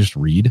that you can just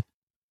read,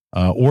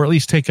 or at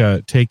least take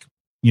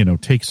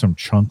some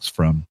chunks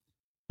from,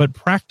 but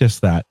practice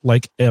that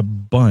like a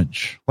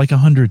bunch, like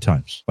 100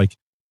 times, like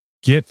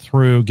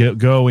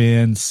go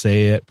in,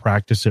 say it,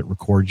 practice it,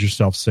 record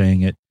yourself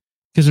saying it.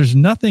 Because there's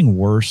nothing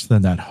worse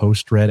than that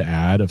host read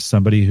ad of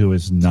somebody who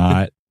is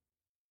not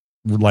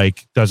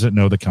doesn't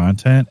know the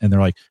content. And they're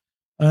like,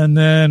 and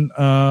then,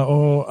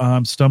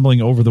 I'm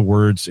stumbling over the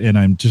words and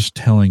I'm just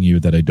telling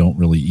you that I don't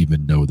really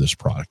even know this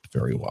product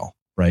very well.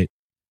 Right.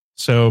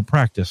 So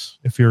practice.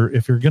 If you're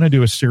going to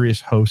do a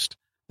serious host,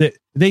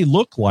 they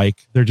look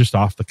like they're just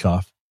off the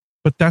cuff,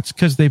 but that's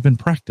because they've been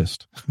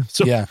practiced.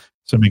 So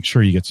make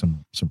sure you get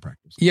some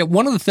practice. Yeah.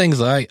 One of the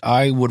things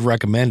I would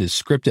recommend is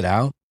script it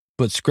out,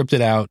 but script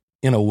it out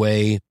in a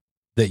way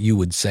that you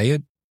would say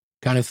it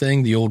kind of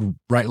thing. The old,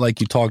 right,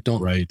 like you talk,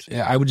 don't write.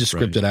 I would just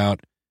script it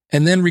out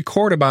and then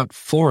record about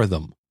 4 of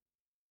them,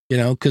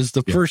 because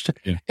the first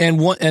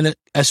and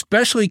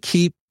especially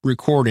keep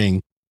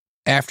recording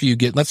after you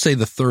get, let's say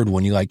the third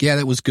one, you're like, yeah,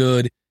 that was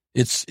good.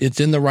 It's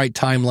in the right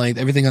time length,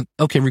 everything.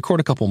 Okay. Record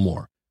a couple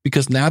more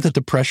because now that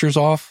the pressure's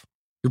off,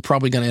 you're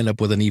probably going to end up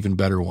with an even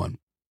better one.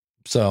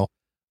 So,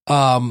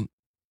 one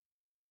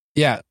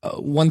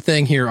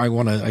thing here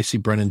I see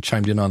Brennan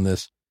chimed in on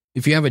this.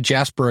 If you have a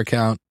Jasper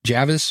account,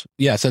 Jarvis,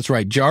 yes, that's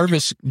right.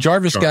 Jarvis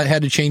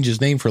had to change his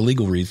name for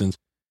legal reasons.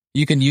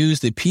 You can use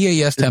the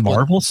PAS template.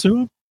 Marvel sue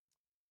him?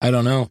 I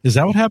don't know. Is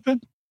that what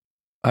happened?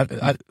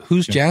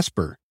 Who's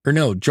Jasper? Or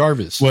no,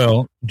 Jarvis.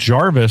 Well,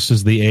 Jarvis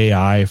is the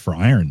AI for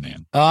Iron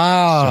Man.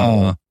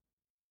 Ah.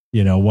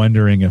 So,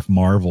 wondering if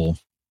Marvel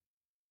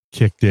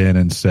kicked in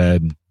and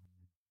said,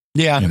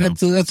 yeah,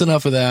 that's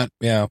enough of that.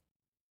 Yeah.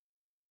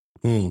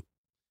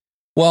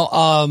 Well,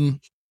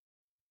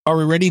 are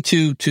we ready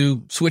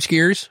to switch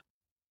gears?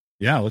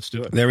 Yeah, let's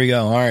do it. There we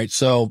go. All right.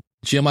 So,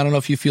 Jim, I don't know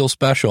if you feel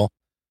special,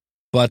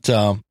 but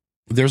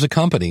there's a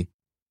company,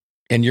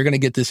 and you're going to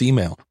get this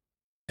email.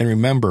 And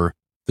remember,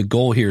 the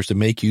goal here is to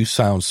make you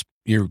sound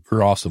you're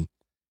awesome.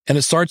 And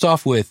it starts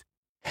off with,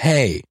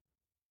 hey.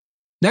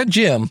 Not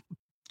Jim,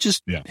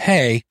 just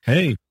hey.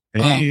 Hey.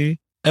 Hey.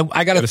 And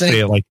I got to think.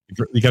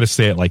 You got to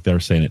say it like they're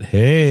saying it.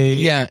 Hey.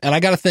 Yeah. And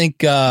I got to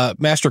thank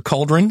Master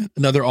Cauldron,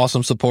 another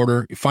awesome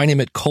supporter. You find him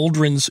at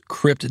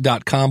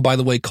cauldronscrypt.com. By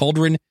the way,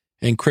 Cauldron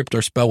and Crypt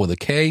are spelled with a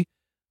K.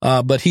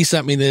 But he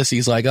sent me this.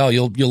 He's like, oh,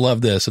 you'll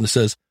love this. And it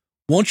says,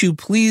 won't you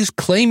please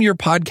claim your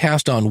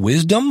podcast on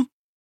Wisdom?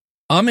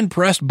 I'm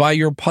impressed by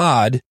your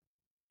pod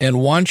and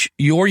want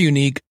your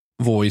unique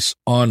voice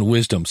on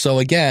Wisdom. So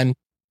again,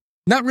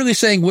 not really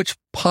saying which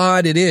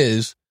pod it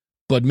is,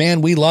 but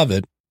man, we love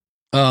it.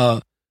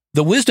 The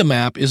Wisdom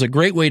app is a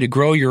great way to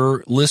grow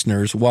your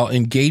listeners while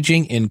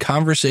engaging in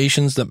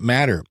conversations that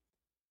matter.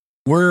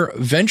 We're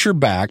venture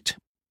backed,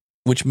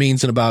 which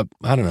means in about,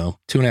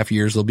 2.5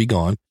 years, they'll be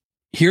gone.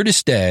 Here to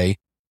stay.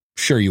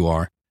 Sure you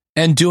are.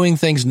 And doing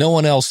things no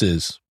one else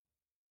is.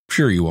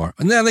 Sure you are.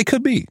 And yeah, they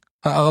could be.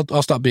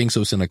 I'll stop being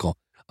so cynical.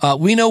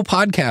 We know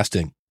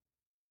podcasting.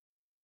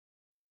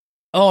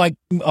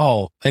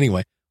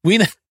 Anyway,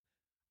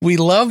 we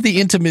love the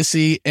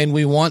intimacy and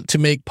we want to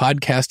make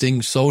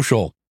podcasting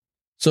social.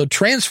 So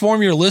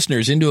transform your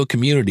listeners into a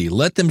community.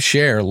 Let them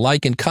share,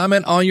 like, and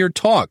comment on your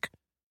talk.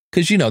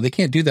 Because, they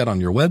can't do that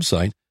on your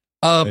website.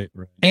 Right.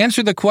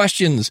 Answer the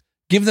questions,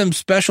 give them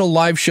special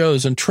live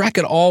shows, and track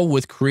it all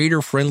with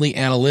creator-friendly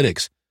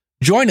analytics.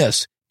 Join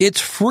us.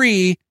 It's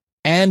free,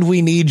 and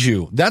we need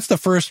you. That's the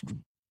first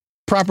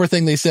proper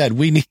thing they said.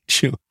 We need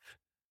you.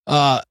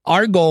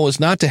 Our goal is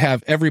not to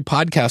have every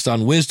podcast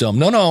on Wisdom.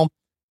 No.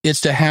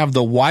 It's to have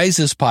the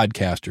wisest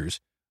podcasters.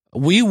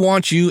 We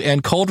want you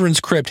and Cauldron's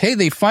Crypt. Hey,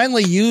 they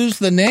finally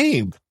used the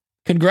name.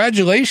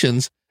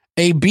 Congratulations.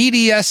 A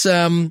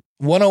BDSM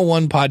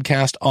 101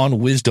 podcast on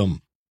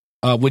Wisdom,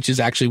 which is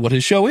actually what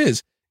his show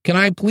is. Can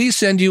I please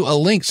send you a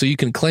link so you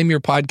can claim your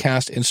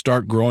podcast and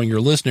start growing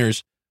your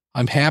listeners?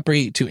 I'm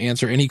happy to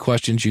answer any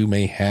questions you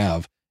may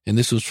have. And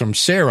this was from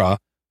Sarah,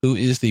 who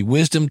is the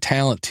Wisdom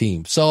talent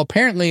team. So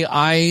apparently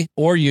I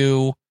or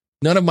you,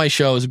 none of my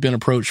shows have been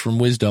approached from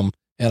Wisdom.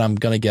 And I'm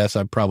going to guess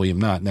I probably am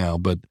not now,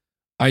 but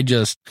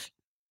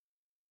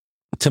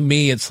to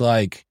me, it's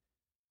like.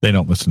 They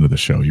don't listen to the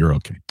show. You're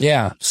okay.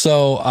 Yeah.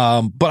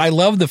 So, but I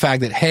love the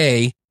fact that,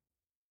 hey,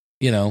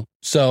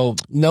 so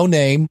no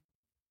name.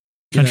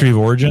 Country of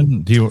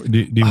origin. Do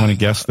you want to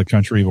guess the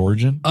country of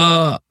origin?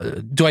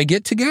 Do I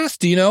get to guess?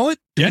 Do you know it?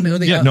 Yeah.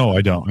 No,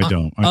 I don't.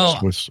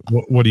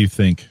 What do you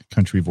think?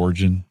 Country of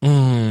origin?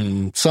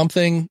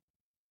 Something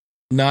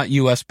not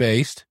U.S.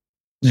 based.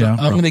 So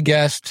I'm going to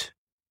guess.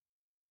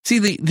 See,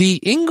 the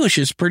English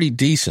is pretty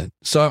decent.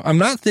 So I'm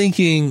not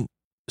thinking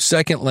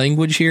second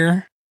language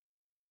here.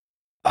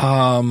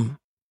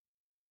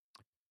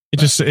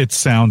 It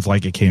sounds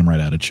like it came right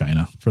out of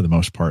China for the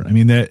most part. I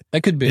mean, that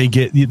could be.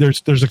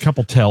 There's a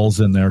couple tells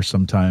in there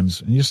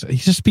sometimes. And you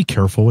just be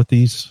careful with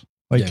these.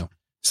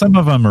 Some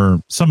of them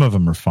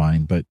are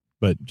fine, but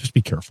just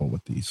be careful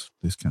with these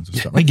kinds of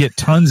stuff. I get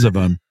tons of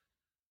them.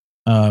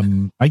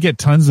 I get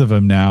tons of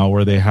them now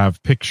where they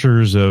have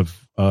pictures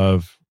of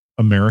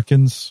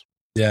Americans.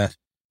 Yeah.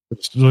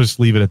 Just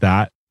leave it at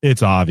that.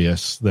 It's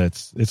obvious that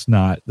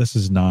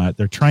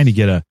they're trying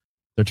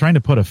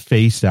to put a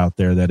face out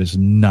there that is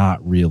not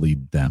really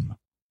them.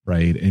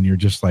 Right. And you're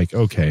just like,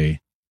 okay,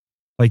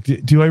 like,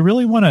 do I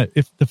really want to,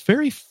 if the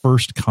very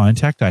first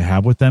contact I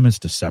have with them is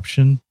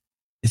deception,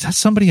 is that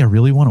somebody I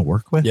really want to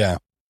work with? Yeah.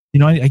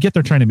 I get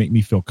they're trying to make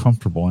me feel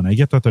comfortable, and I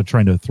get that they're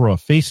trying to throw a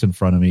face in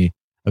front of me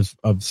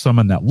of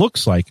someone that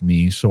looks like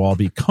me. So I'll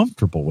be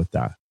comfortable with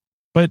that.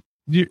 But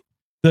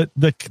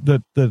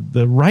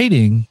the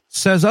writing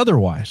says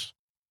otherwise.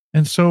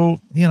 And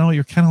so,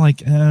 you're kind of like,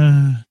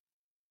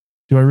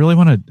 do I really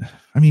want to?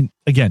 I mean,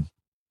 again,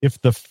 if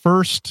the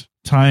first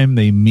time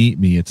they meet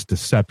me, it's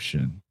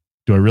deception,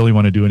 do I really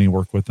want to do any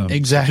work with them?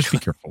 Exactly. Just be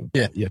careful.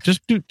 Yeah. Yeah.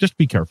 Just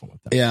be careful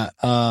with that.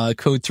 Yeah.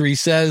 Code 3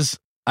 says,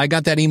 I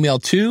got that email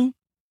too.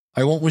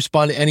 I won't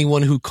respond to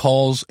anyone who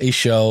calls a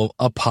show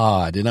a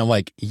pod. And I'm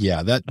like,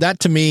 yeah, that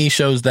to me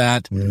shows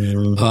that,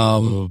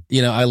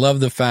 I love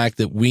the fact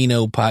that we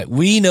know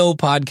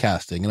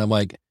podcasting. And I'm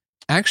like,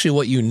 actually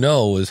what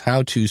is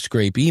how to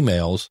scrape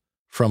emails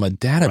from a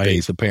database,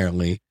 right.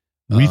 Apparently.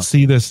 We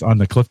see this on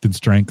the Clifton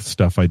Strength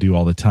stuff I do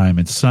all the time.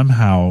 And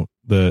somehow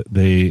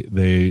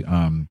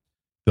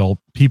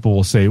people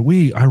will say,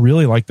 I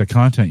really like the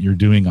content you're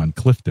doing on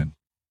Clifton.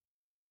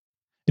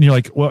 And you're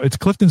like, well, it's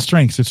Clifton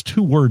Strengths. It's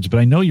 2 words, but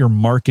I know your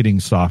marketing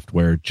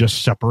software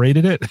just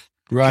separated it.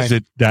 Right.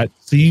 That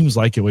seems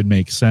like it would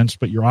make sense,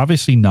 but you're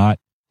obviously not.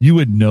 You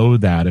would know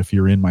that if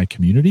you're in my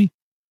community.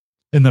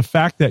 And the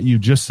fact that you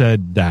just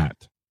said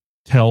that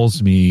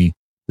tells me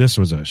this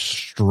was a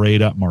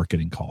straight up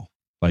marketing call.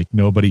 Like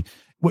nobody,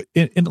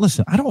 and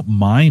listen, I don't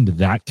mind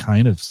that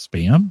kind of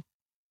spam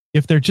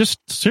if they're just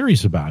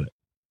serious about it.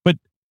 But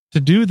to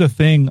do the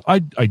thing, I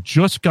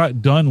just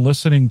got done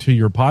listening to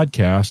your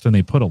podcast and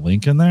they put a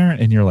link in there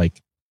and you're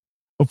like,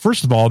 well,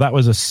 first of all, that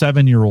was a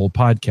 7-year-old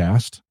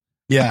podcast.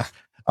 Yeah.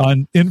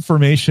 On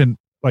information,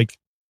 like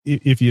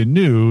if you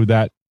knew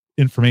that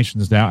information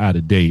is now out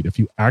of date, if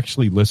you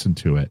actually listen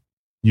to it,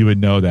 you would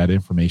know that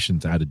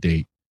information's out of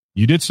date.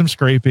 You did some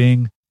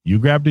scraping, you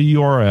grabbed a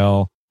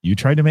URL, you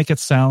tried to make it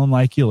sound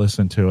like you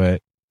listened to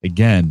it.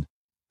 Again,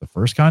 the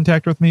first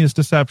contact with me is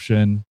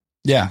deception.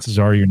 Yeah. Chances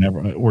are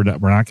we're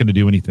not going to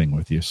do anything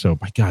with you. So,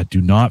 my God,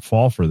 do not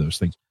fall for those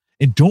things.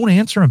 And don't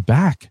answer them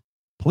back.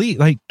 Please,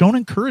 like, don't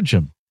encourage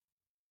them.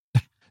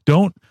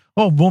 Don't,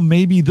 oh, well,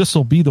 maybe this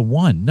will be the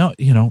one. No,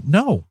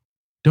 no.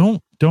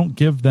 Don't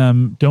give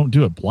them, don't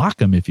do it. Block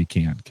them if you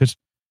can, because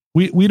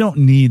we don't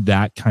need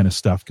that kind of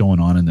stuff going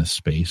on in this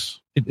space.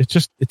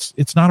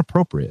 It's not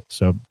appropriate.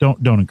 So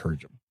don't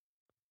encourage them.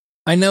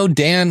 I know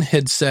Dan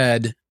had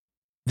said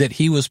that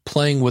he was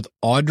playing with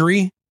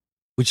Audrey,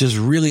 which is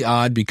really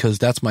odd because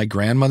that's my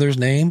grandmother's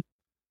name.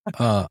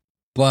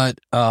 But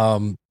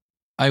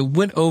I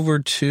went over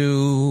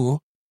to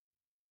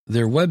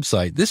their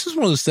website. This is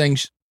one of those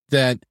things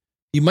that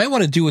you might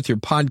want to do with your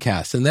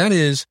podcast, and that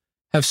is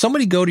have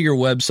somebody go to your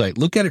website,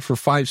 look at it for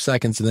 5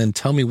 seconds, and then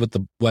tell me what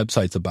the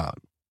website's about.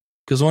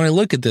 Because when I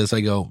look at this,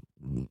 I go,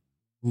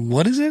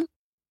 what is it?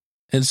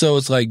 And so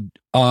it's like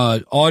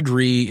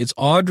Audrey, it's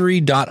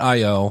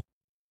audrey.io.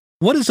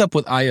 What is up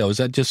with IO? Is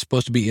that just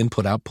supposed to be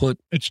input output?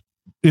 It's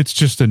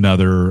just an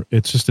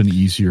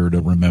easier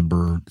to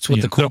remember. It's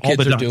what the cool kids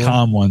all the are doing.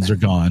 .com ones are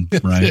gone,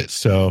 right?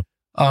 So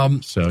yeah.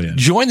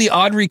 Join the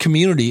Audrey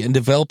community and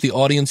develop the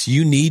audience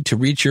you need to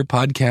reach your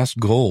podcast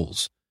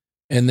goals.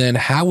 And then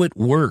how it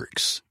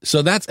works.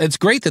 So it's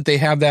great that they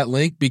have that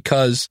link,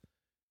 because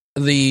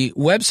the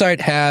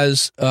website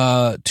has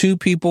 2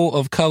 people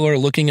of color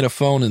looking at a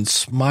phone and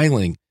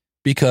smiling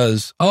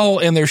because,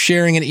 and they're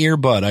sharing an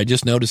earbud. I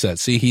just noticed that.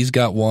 See, he's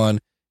got one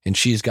and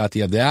she's got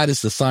the other. That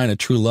is the sign of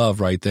true love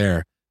right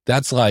there.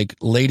 That's like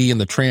Lady and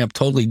the Tramp,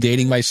 totally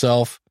dating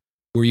myself,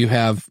 where you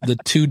have the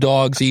 2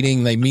 dogs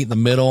eating, they meet in the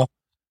middle.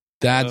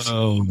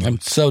 I'm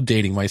so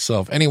dating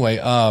myself. Anyway,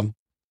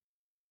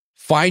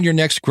 find your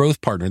next growth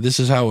partner.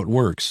 This is how it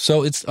works.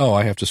 So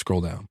I have to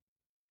scroll down.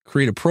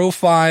 Create a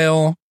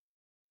profile.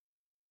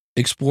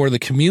 Explore the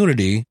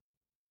community.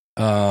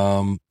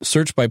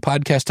 Search by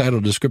podcast title,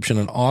 description,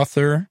 and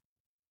author.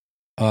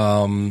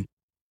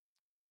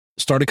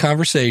 Start a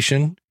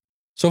conversation.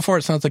 So far,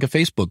 it sounds like a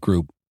Facebook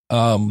group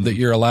that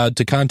you're allowed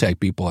to contact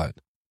people at.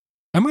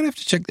 I might have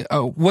to check.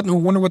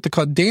 Wonder what the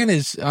call. Dan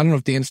is. I don't know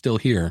if Dan's still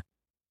here,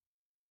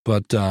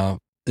 but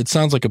it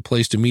sounds like a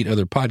place to meet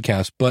other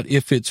podcasts. But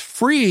if it's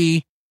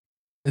free,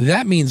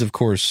 that means, of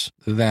course,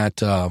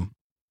 that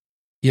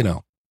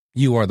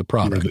you are the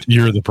product.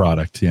 You're the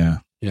product. Yeah.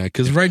 Yeah,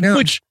 because right now,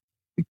 which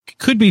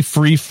could be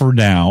free for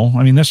now.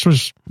 I mean, this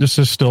is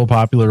still a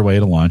popular way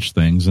to launch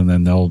things, and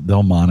then they'll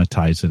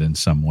monetize it in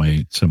some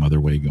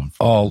other way going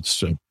forward.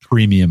 It's a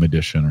premium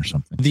edition or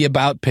something. The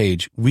about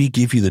page, we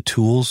give you the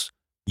tools,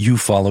 you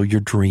follow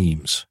your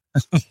dreams.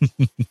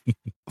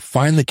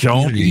 Find the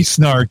community. Don't be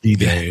snarky,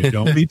 Dave.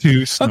 Don't be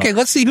too snarky. Okay,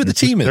 let's see who the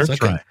team is.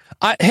 Okay.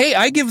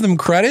 I give them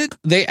credit.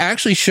 They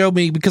actually show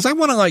me, because I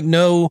want to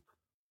know,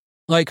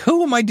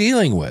 who am I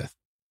dealing with?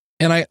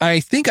 And I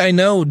think I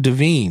know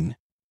Devine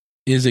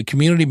is a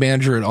community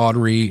manager at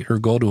Audrey, her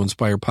Goal to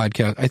Inspire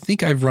podcast. I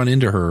think I've run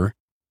into her.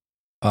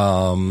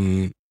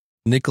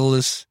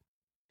 Nicholas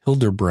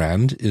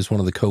Hildebrand is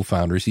one of the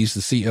co-founders. He's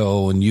the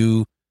COO, and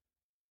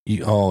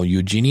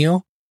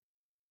Eugenio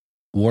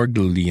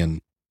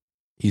Wargelian.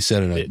 He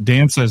said it.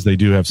 Dan says they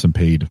do have some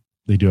paid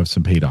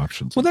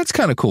options. Well, that's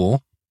kind of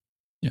cool.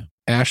 Yeah.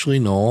 Ashley,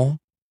 Noel,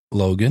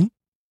 Logan.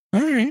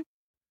 All right.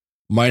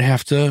 Might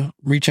have to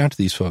reach out to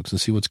these folks and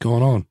see what's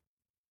going on.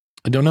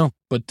 I don't know,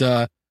 but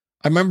I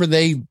remember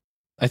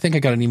I think I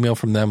got an email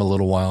from them a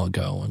little while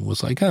ago and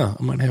was like, I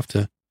might have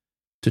to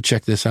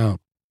check this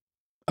out.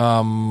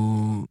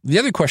 The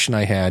other question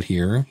I had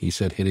here, he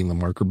said, hitting the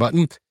marker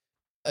button.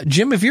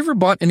 Jim, have you ever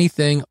bought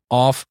anything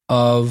off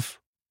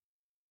of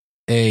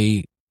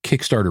a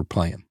Kickstarter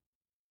plan?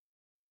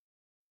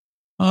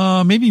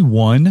 Maybe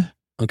one.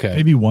 Okay.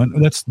 Maybe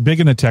one. That's big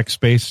in the tech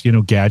space,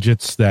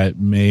 gadgets that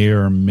may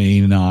or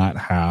may not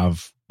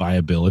have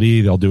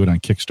viability. They'll do it on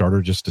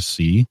Kickstarter just to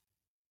see.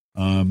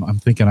 I'm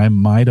thinking I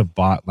might have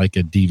bought a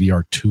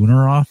DVR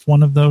tuner off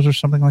one of those or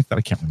something like that.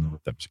 I can't remember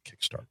if that was a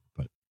Kickstarter,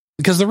 but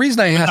because the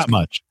reason I ask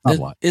not a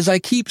lot is I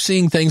keep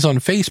seeing things on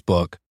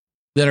Facebook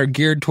that are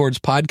geared towards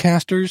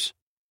podcasters,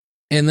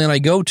 and then I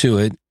go to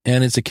it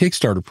and it's a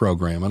Kickstarter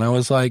program, and I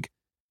was like,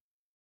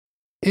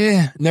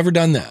 never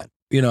done that.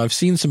 I've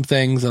seen some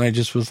things and I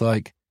just was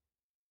like,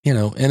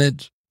 and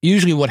it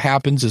usually what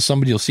happens is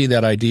somebody will see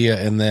that idea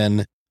and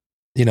then,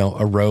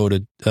 a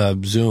Rode, a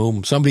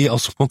Zoom, somebody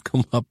else will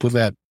come up with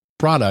that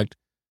product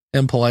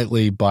and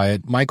politely buy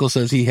it. Michael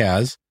says he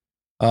has.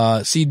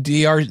 See,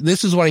 DR,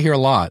 this is what I hear a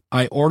lot.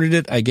 I ordered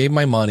it. I gave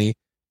my money.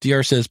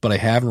 DR says, but I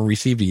haven't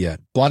received it yet.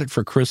 Bought it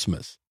for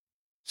Christmas.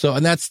 So,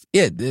 and that's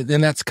it.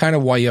 And that's kind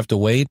of why you have to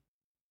wait,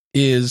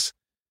 is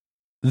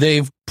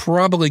they've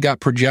probably got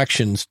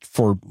projections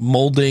for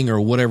molding or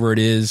whatever it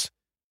is.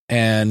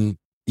 And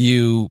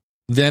you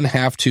then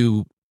have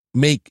to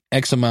make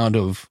X amount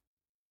of,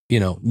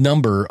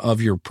 number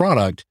of your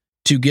product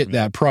to get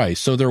that price.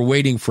 So they're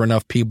waiting for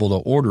enough people to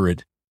order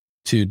it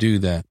to do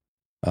that.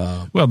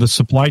 Well, the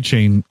supply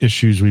chain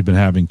issues we've been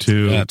having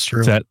too. That's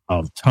true. Set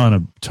a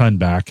ton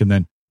back. And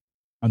then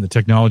on the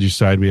technology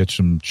side, we had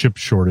some chip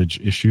shortage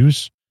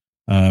issues.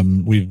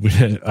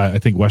 I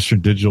think Western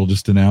Digital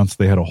just announced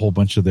they had a whole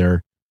bunch of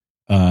their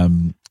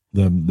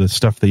the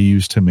stuff they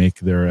use to make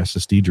their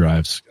SSD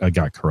drives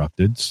got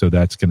corrupted. So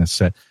that's going to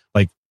set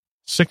like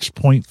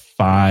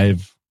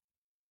 6.5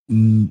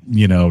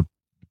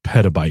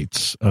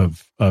 petabytes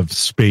of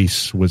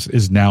space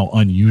is now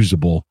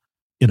unusable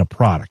in a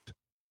product,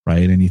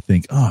 right? And you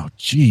think, oh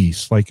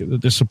geez, like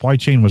the supply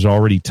chain was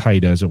already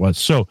tight as it was.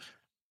 So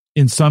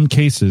in some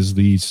cases,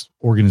 these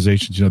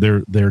organizations,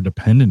 they're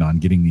dependent on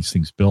getting these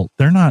things built.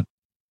 They're not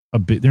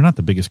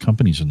the biggest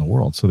companies in the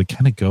world, so they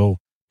kind of go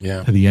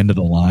to the end of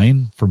the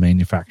line for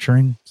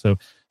manufacturing. So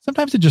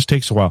sometimes it just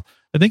takes a while.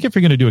 I think if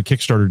you're going to do a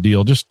Kickstarter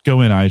deal, just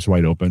go in eyes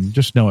wide open.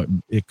 Just know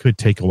it could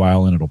take a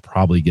while and it'll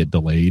probably get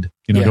delayed.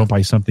 Don't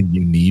buy something you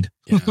need.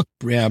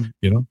 Yeah.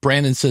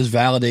 Brandon says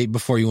validate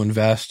before you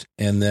invest.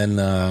 And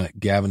then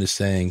Gavin is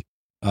saying,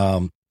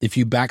 if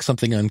you back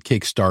something on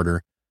Kickstarter,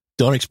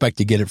 don't expect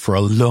to get it for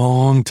a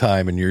long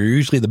time. And you're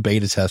usually the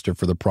beta tester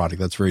for the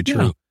product. That's very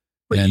true.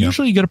 But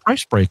usually you get a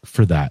price break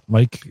for that.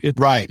 Like it,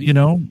 right.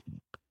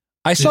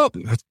 That's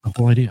the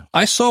whole idea.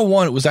 I saw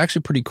one. It was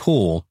actually pretty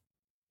cool.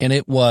 And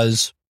it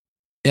was,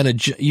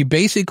 you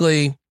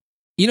basically,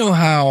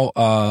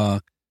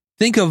 how,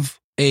 think of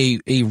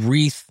a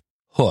wreath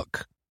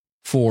hook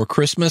for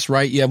Christmas,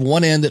 right? You have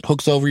one end that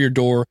hooks over your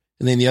door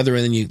and then the other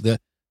end,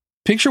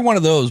 picture one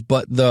of those,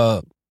 but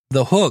the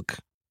hook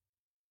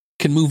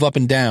can move up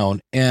and down,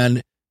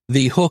 and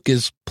the hook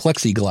is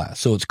plexiglass,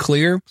 so it's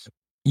clear.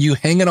 You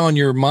hang it on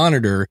your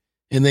monitor,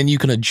 and then you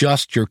can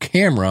adjust your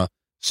camera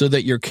so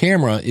that your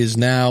camera is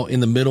now in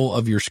the middle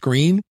of your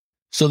screen,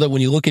 so that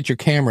when you look at your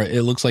camera,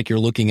 it looks like you're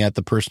looking at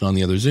the person on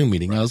the other Zoom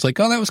meeting. I was like,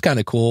 oh, that was kind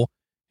of cool.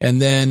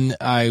 And then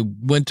I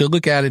went to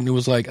look at it, and it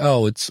was like,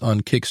 oh, it's on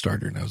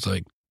Kickstarter. And I was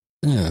like,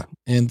 eh.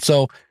 And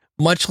so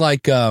much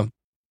like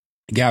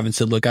Gavin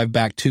said, look, I've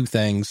backed two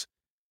things.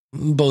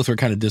 Both are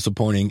kind of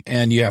disappointing,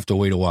 and you have to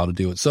wait a while to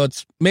do it. So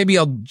maybe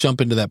I'll jump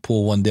into that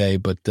pool one day,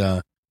 but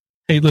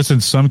hey, listen,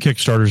 some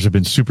Kickstarters have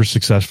been super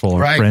successful.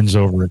 Our friends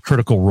over at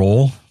Critical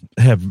Role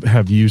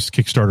have used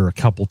Kickstarter a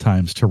couple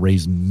times to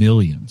raise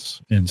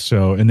millions, and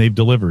they've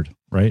delivered,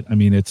 right? I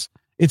mean, it's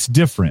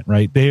different,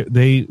 right?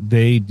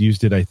 They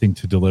used it, I think,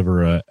 to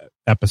deliver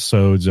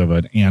episodes of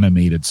an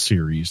animated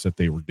series that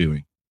they were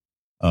doing.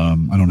 I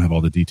don't have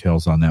all the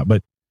details on that,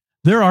 but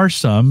there are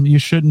some you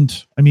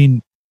shouldn't. I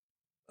mean.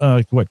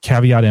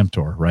 Caveat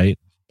emptor, right?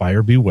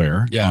 Buyer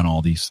beware on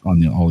all these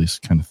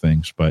kind of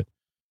things. But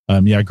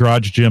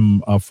Garage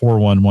Gym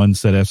 411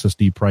 said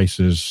SSD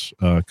prices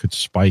could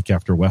spike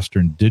after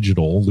Western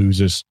Digital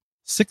loses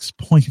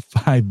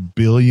 6.5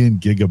 billion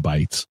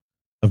gigabytes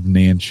of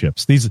NAND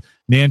chips. These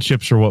NAND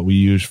chips are what we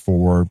use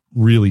for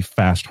really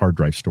fast hard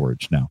drive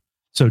storage now.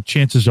 So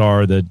chances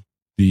are that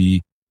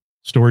the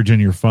storage in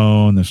your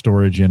phone, the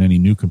storage in any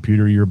new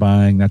computer you're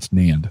buying, that's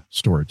NAND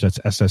storage. That's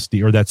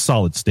SSD, or that's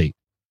solid state.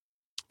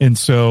 And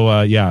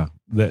so, it's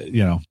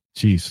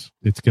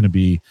going to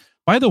be,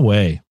 by the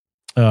way,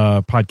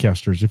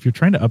 podcasters, if you're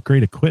trying to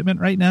upgrade equipment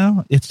right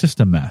now, it's just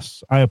a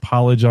mess. I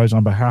apologize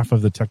on behalf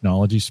of the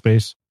technology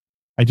space.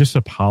 I just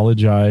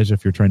apologize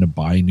if you're trying to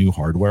buy new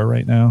hardware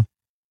right now.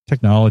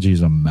 Technology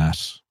is a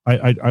mess.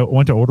 I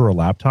went to order a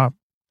laptop,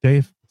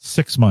 Dave,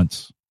 6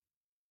 months.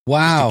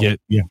 Wow.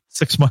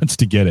 6 months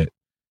to get it.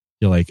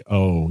 You're like,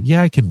 oh,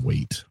 yeah, I can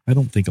wait. I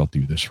don't think I'll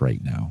do this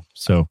right now.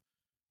 So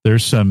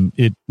there's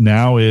it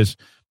now is,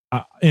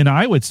 and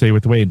I would say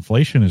with the way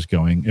inflation is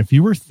going, if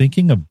you were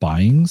thinking of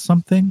buying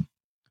something,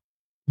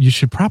 you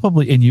should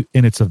probably,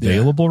 and it's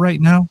available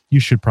right now, you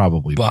should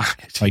probably buy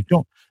it. Like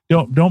don't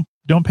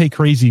pay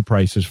crazy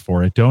prices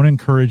for it. Don't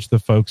encourage the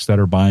folks that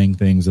are buying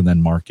things and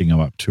then marking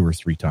them up 2 or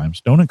 3 times.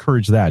 Don't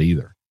encourage that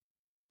either.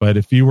 But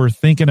if you were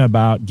thinking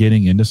about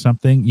getting into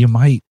something, you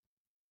might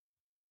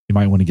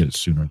want to get it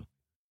sooner.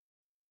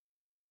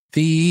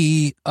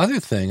 The other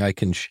thing I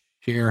can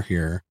share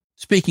here,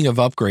 speaking of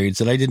upgrades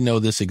that I didn't know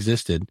this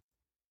existed,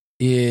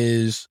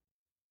 is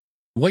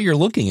what you're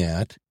looking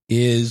at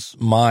is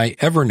my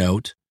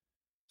Evernote.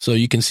 So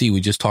you can see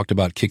we just talked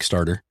about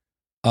Kickstarter.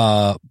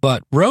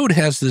 But Rode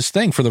has this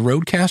thing for the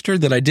Rodecaster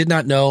that I did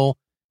not know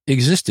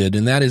existed,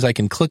 and that is I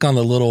can click on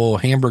the little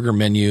hamburger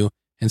menu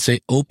and say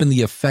open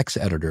the effects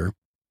editor,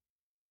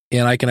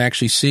 and I can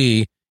actually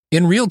see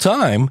in real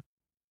time,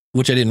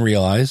 which I didn't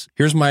realize,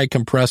 here's my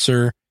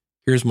compressor,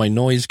 here's my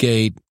noise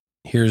gate,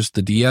 here's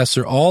the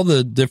de-esser, all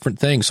the different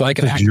things. So I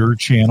can your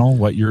channel,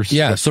 what you're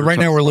so right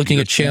now we're looking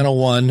at channel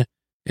 1,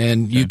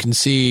 And you can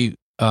see,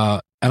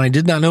 and I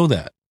did not know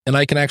that. And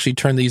I can actually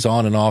turn these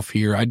on and off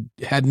here. I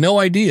had no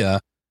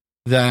idea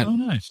that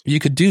you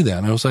could do that.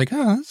 And I was like,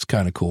 oh, that's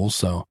kind of cool.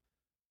 So,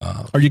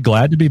 are you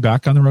glad to be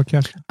back on the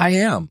Rodecaster? I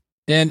am.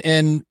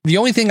 And the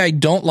only thing I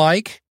don't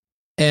like,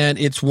 and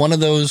it's one of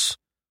those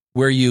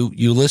where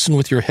you listen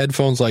with your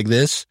headphones like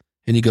this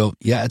and you go,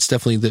 yeah, it's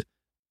definitely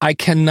I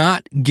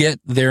cannot get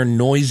their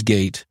noise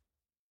gate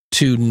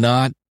to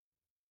not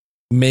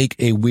make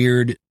a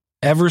weird,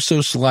 ever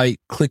so slight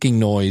clicking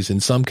noise in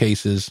some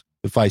cases.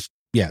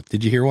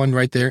 Did you hear one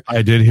right there?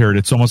 I did hear it.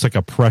 It's almost like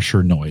a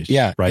pressure noise.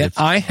 Yeah. Right. And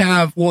I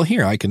have,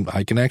 here, I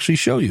can actually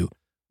show you.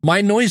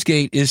 My noise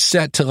gate is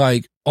set to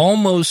like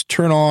almost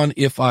turn on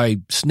if I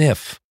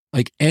sniff,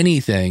 like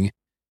anything.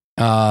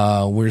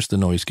 Where's the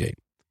noise gate?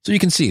 So you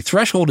can see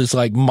threshold is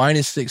like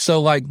 -6.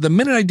 So like the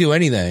minute I do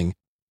anything,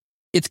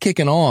 it's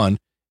kicking on.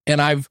 And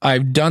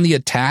I've done the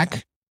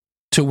attack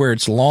to where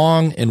it's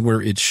long and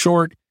where it's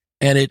short.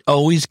 And it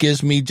always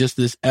gives me just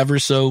this ever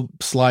so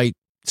slight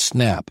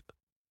snap.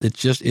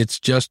 It's just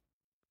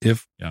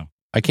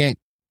I can't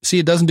see,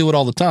 it doesn't do it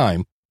all the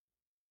time,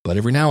 but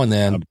every now and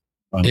then.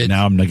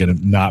 Now I'm going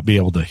to not be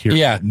able to hear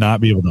it,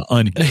 not be able to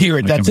unhear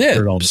it. That's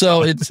it.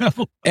 So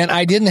and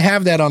I didn't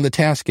have that on the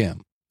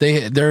Tascam.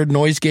 Their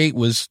noise gate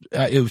was,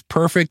 it was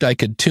perfect. I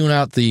could tune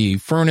out the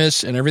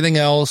furnace and everything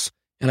else,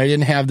 and I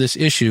didn't have this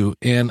issue.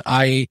 And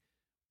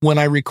when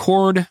I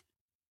record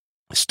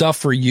stuff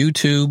for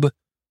YouTube,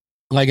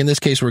 like in this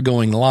case, we're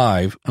going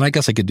live, and I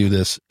guess I could do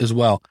this as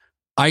well.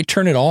 I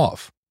turn it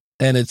off,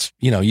 and it's,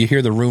 you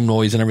hear the room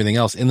noise and everything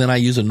else. And then I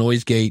use a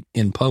noise gate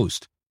in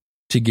post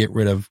to get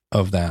rid of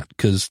that,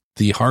 because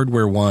the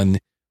hardware one,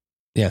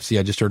 see,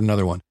 I just heard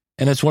another one.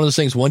 And it's one of those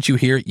things, once you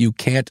hear it, you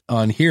can't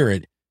unhear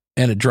it.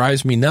 And it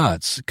drives me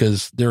nuts,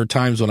 because there are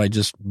times when I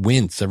just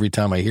wince every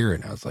time I hear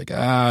it. I was like,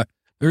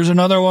 there's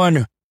another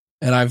one.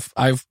 And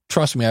I've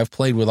trust me, I've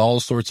played with all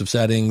sorts of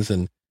settings,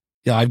 and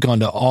I've gone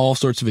to all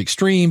sorts of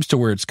extremes to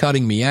where it's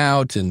cutting me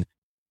out. And,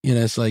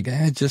 it's like,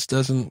 it just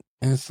doesn't,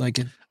 and it's like,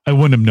 I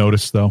wouldn't have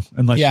noticed though,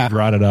 unless you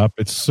brought it up.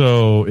 It's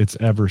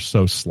ever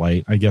so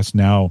slight. I guess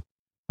now,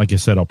 like I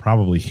said, I'll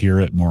probably hear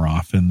it more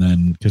often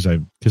than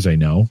because I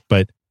know,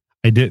 but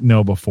I didn't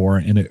know before,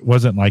 and it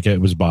wasn't like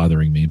it was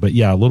bothering me. But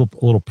yeah, a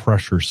little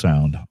pressure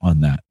sound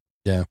on that.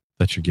 Yeah,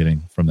 that you're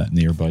getting from that in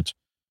the earbuds.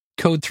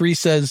 Code 3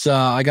 says,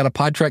 I got a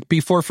PodTrack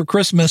B4 for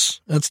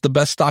Christmas. That's the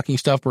best stocking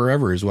stuffer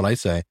ever, is what I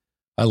say.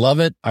 I love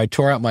it. I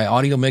tore out my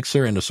audio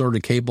mixer and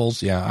assorted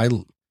cables. Yeah,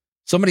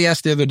 somebody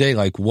asked the other day,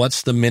 like,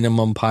 what's the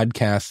minimum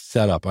podcast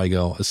setup? I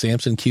go, a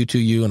Samson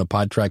Q2U and a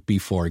PodTrack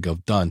B4. I go,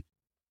 done.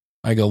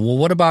 I go, well,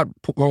 what about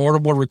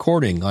portable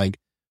recording? Like,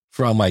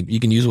 from you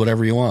can use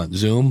whatever you want.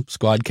 Zoom,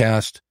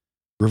 Squadcast,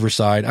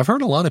 Riverside. I've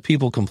heard a lot of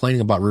people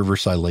complaining about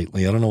Riverside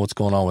lately. I don't know what's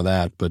going on with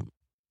that, but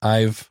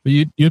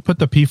you'd put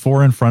the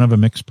P4 in front of a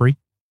Mix Pre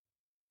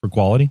for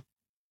quality?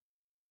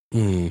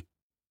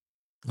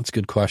 That's a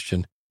good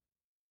question.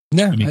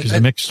 Yeah, because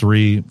the Mix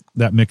 3,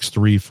 that Mix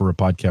 3 for a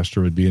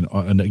podcaster would be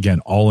again,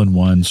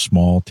 all-in-one,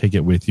 small, take it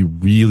with you,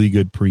 really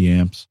good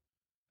preamps.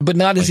 But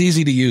not as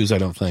easy to use, I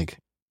don't think.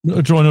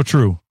 No,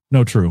 true.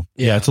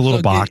 Yeah, it's a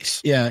little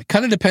box. Yeah, it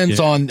kind of depends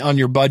on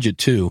your budget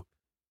too.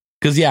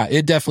 Because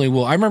it definitely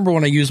will. I remember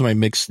when I used my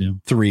Mix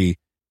 3,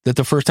 that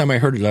the first time I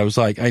heard it, I was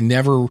like, I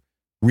never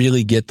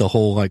really get the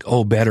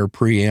whole better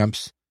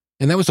preamps.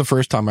 And that was the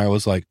first time I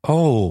was like,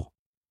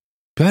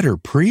 better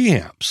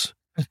preamps.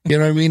 You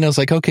know what I mean? I was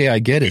like, okay, I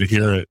get it. You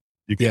hear it.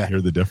 You can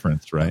hear the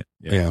difference, right?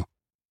 Yeah.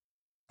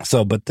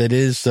 So, but that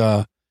is,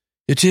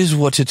 it is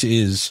what it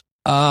is.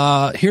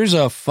 Here's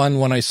a fun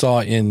one I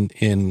saw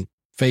in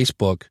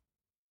Facebook.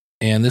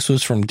 And this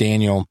was from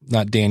Daniel,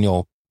 not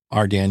Daniel,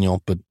 our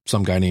Daniel, but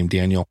some guy named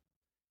Daniel.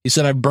 He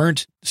said,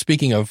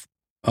 speaking of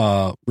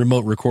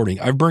remote recording,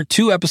 I've burnt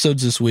 2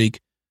 episodes this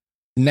week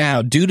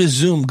now due to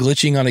Zoom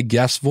glitching on a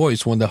guest's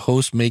voice when the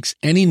host makes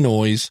any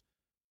noise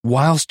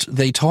whilst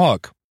they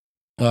talk.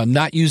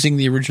 Not using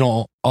the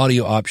original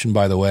audio option,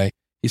 by the way.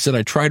 He said,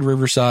 I tried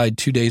Riverside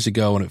 2 days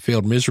ago and it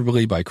failed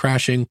miserably by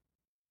crashing.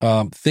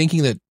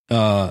 Thinking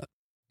that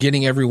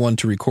getting everyone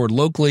to record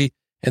locally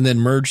and then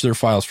merge their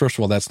files. First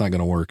of all, that's not going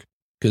to work,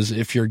 because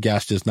if your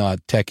guest is not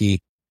techie,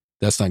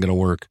 that's not going to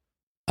work.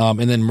 And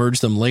then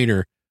merge them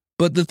later.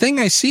 But the thing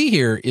I see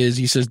here is,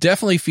 he says,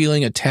 definitely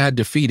feeling a tad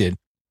defeated.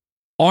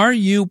 Are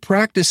you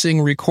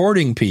practicing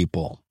recording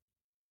people?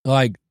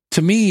 Like,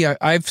 to me,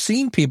 I've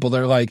seen people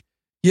that are like,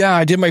 yeah,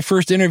 I did my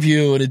first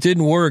interview and it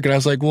didn't work. And I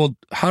was like, well,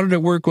 how did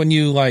it work when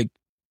you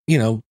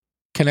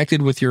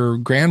connected with your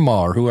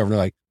grandma or whoever? They're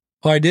like,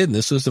 oh, I didn't.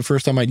 This was the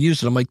first time I'd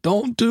used it. I'm like,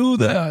 don't do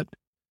that.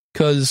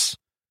 Because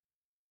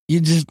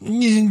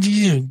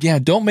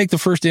don't make the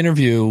first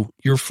interview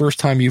your first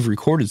time you've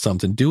recorded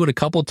something. Do it a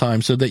couple of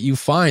times so that you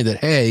find that,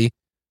 hey,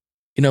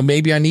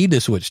 maybe I need to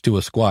switch to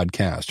a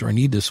Squadcast, or I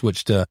need to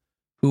switch to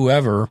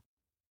whoever,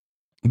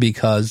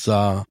 because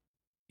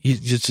you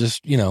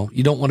just you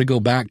don't want to go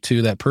back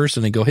to that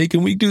person and go, hey,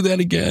 can we do that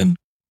again?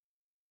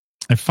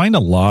 I find a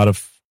lot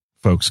of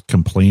folks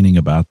complaining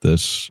about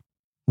this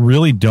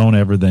really don't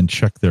ever then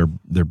check their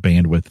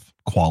bandwidth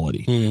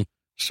quality.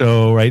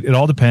 So, right, it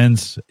all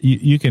depends.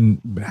 You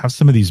can have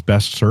some of these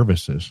best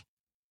services,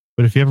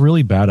 but if you have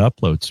really bad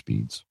upload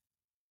speeds,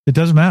 it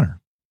doesn't matter.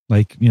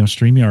 Like,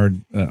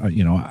 StreamYard,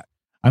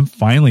 I'm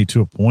finally to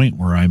a point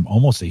where I'm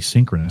almost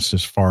asynchronous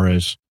as far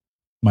as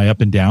my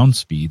up and down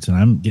speeds, and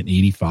I'm getting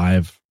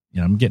 85.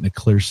 I'm getting a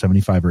clear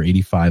 75 or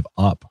 85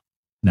 up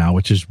now,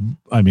 which is,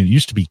 it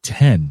used to be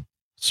 10.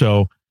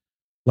 So,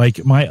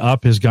 like, my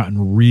up has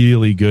gotten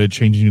really good,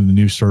 changing to the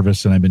new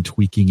service, and I've been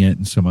tweaking it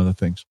and some other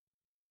things.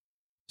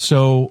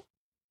 So,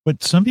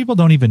 but some people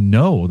don't even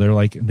know. They're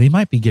like, they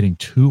might be getting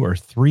 2 or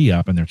 3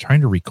 up, and they're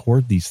trying to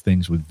record these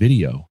things with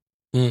video.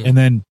 And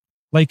then,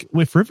 like,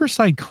 if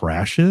Riverside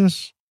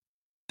crashes,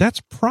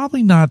 that's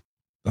probably not,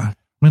 I'm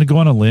going to go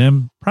on a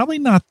limb, probably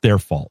not their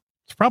fault.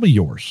 It's probably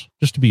yours,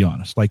 just to be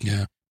honest. Like,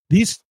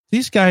 these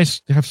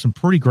guys have some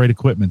pretty great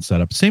equipment set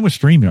up. Same with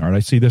StreamYard. I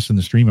see this in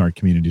the StreamYard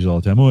communities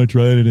all the time. Oh, I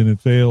tried it and it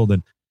failed.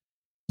 And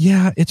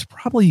yeah, it's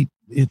probably,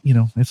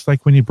 it's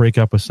like when you break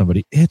up with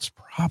somebody, it's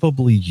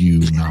probably you,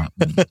 not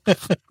me.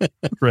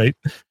 Right?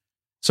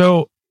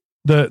 So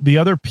the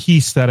other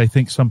piece that I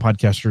think some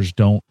podcasters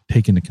don't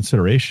take into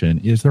consideration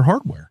is their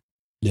hardware.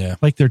 Yeah.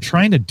 Like, they're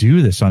trying to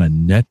do this on a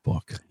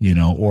netbook,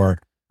 or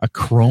a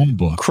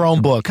Chromebook.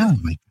 Like, oh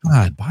my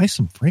God, buy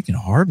some freaking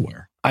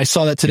hardware. I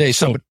saw that today.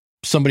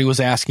 Somebody was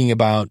asking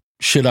about,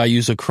 should I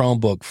use a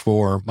Chromebook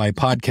for my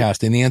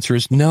podcast? And the answer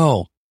is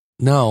no.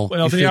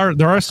 Well,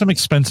 there are some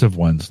expensive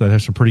ones that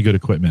have some pretty good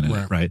equipment in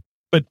it, right?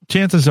 But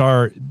chances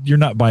are you're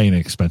not buying an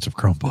expensive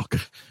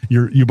Chromebook.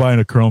 You're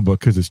buying a Chromebook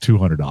because it's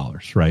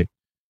 $200, right?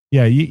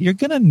 Yeah, you're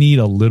going to need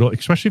a little,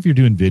 especially if you're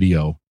doing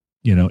video,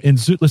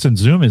 and listen,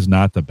 Zoom is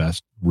not the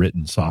best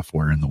written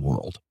software in the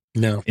world.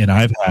 No. And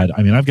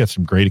I've got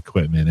some great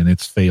equipment, and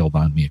it's failed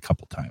on me a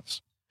couple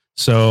times.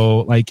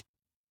 So, like,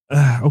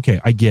 okay,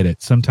 I get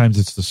it. Sometimes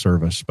it's the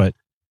service, but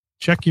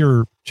check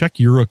your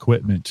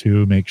equipment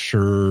to make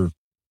sure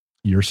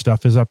your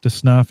stuff is up to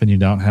snuff and you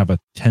don't have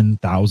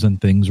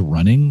 10,000 things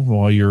running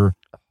while you're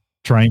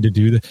trying to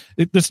do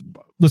this.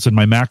 Listen,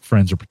 my Mac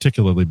friends are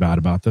particularly bad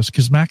about this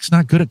because Mac's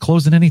not good at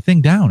closing anything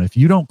down. If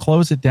you don't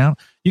close it down,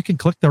 you can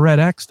click the red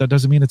X. That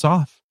doesn't mean it's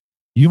off.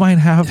 You might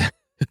have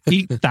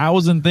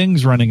 8,000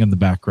 things running in the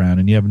background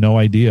and you have no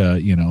idea,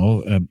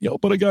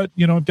 but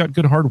I've got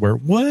good hardware.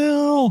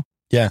 Well,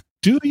 yeah.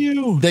 Do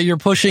you? That you're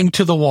pushing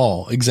to the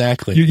wall.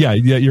 Exactly.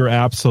 You're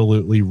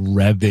absolutely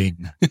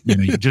revving.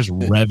 You're just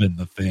revving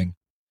the thing.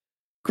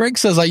 Greg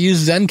says, I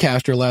used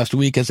Zencastr last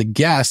week as a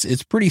guest.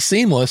 It's pretty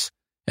seamless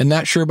and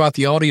not sure about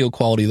the audio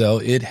quality,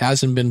 though. It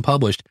hasn't been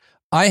published.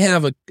 I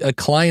have a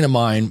client of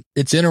mine.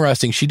 It's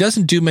interesting. She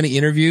doesn't do many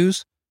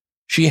interviews.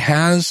 She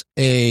has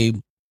a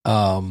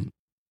Samsung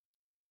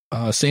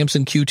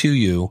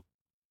Q2U,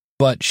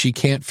 but she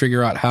can't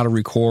figure out how to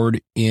record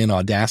in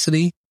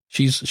Audacity.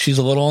 She's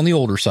a little on the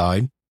older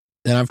side,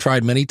 and I've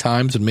tried many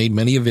times and made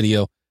many a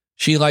video.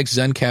 She likes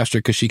Zencastr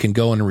because she can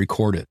go in and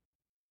record it.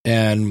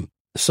 And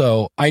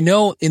so I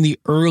know in the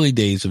early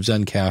days of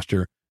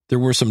Zencastr, there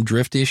were some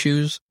drift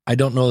issues. I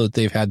don't know that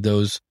they've had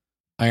those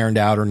ironed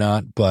out or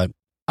not, but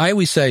I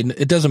always say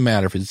it doesn't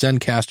matter if it's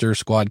Zencastr,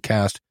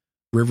 Squadcast,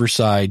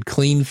 Riverside,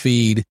 Clean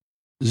Feed,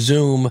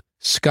 Zoom,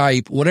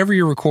 Skype, whatever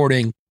you're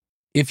recording,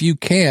 if you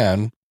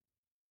can,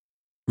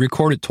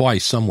 record it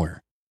twice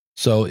somewhere.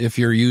 So if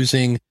you're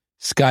using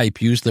Skype,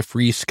 use the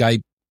free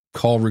Skype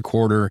call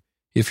recorder.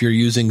 If you're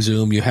using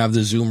Zoom, you have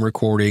the Zoom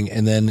recording,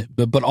 and then,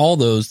 but all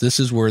those, this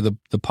is where the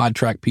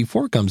PodTrack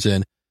P4 comes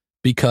in,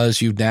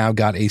 because you've now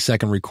got a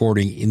second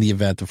recording in the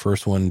event the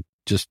first one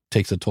just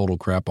takes a total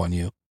crap on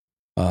you.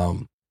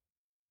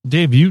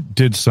 Dave, you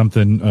did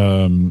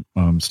something.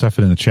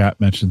 Stefan in the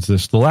chat mentions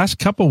this. The last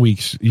couple of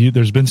weeks,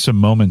 there's been some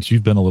moments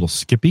you've been a little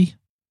skippy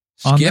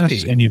on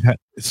this, and you've had,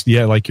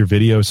 like your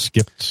video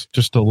skipped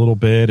just a little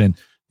bit, and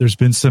there's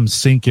been some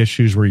sync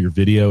issues where your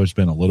video has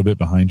been a little bit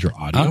behind your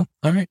audio.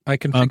 All right, I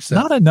can fix that.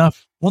 Not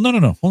enough. Well, no,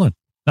 hold on.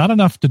 Not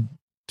enough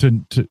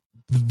to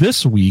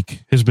this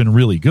week has been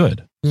really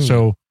good.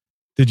 So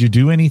did you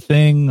do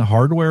anything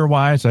hardware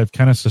wise? I've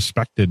kind of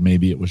suspected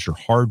maybe it was your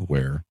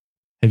hardware.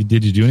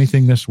 Did you do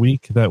anything this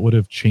week that would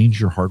have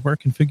changed your hardware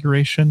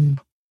configuration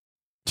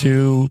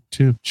to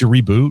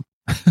reboot?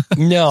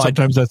 No,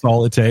 sometimes that's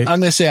all it takes.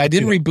 I'm going to say I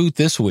didn't reboot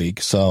this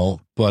week.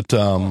 So, but,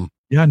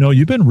 yeah, no,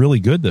 you've been really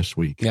good this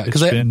week. Yeah,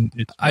 because it's been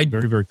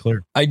very, very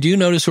clear. I do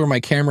notice where my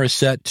camera is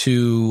set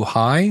to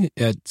high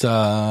at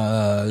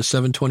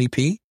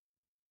 720p.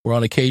 Where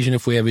on occasion,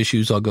 if we have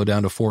issues, I'll go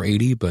down to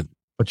 480.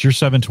 But you're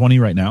 720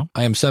 right now?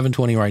 I am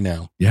 720 right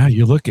now. Yeah,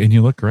 you look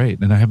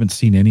great. And I haven't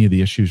seen any of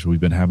the issues we've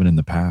been having in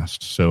the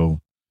past. So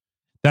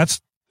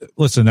that's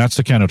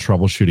the kind of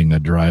troubleshooting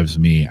that drives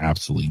me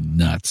absolutely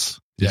nuts.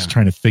 Just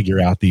trying to figure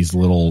out these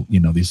little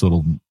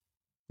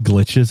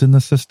glitches in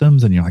the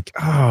systems, and you're like,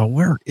 oh,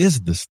 where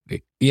is this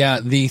thing? Yeah,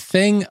 the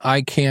thing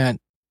I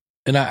can't,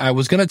 and I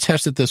was going to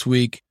test it this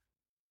week.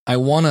 I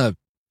want to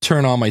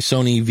turn on my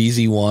Sony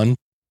VZ1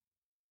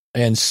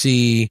 and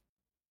see.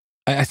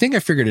 I think I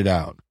figured it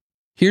out.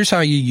 Here's how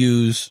you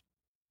use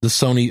the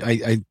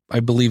Sony. I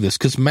believe this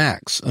because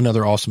Max,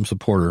 another awesome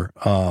supporter,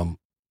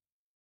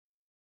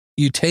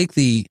 you take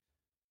the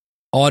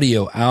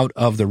audio out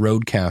of the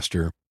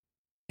Rodecaster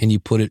and you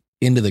put it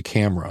into the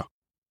camera.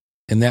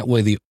 And that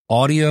way the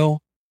audio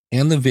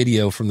and the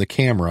video from the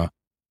camera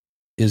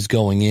is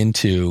going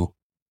into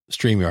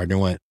StreamYard. And I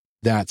went,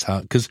 that's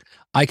how, because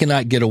I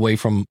cannot get away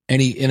from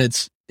any, and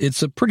it's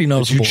a pretty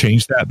noticeable. Did you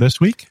change that this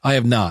week? I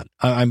have not.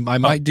 I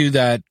might do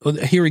that.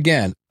 Here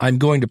again, I'm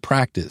going to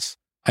practice.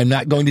 I'm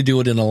not going to do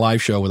it in a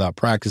live show without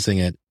practicing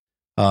it.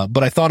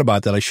 But I thought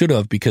about that. I should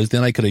have, because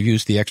then I could have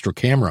used the extra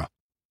camera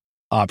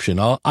option.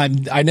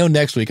 I know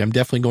next week I'm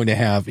definitely going to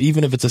have,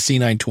 even if it's a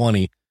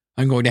C920,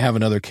 I'm going to have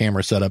another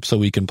camera set up so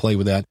we can play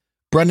with that.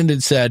 Brendan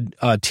had said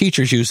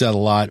teachers use that a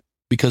lot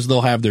because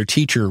they'll have their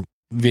teacher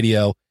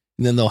video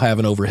and then they'll have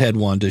an overhead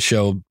one to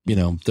show,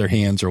 their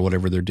hands or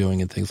whatever they're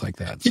doing and things like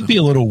that. It'd be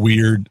a little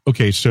weird.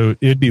 Okay, so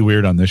it'd be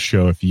weird on this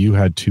show if you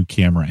had two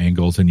camera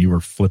angles and you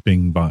were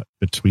flipping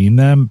between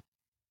them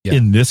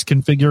in this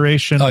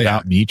configuration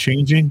without me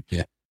changing.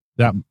 Yeah.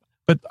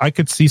 But I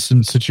could see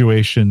some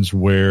situations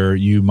where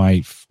you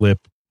might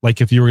flip,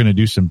 like if you were going to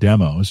do some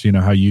demos,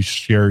 how you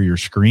share your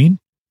screen.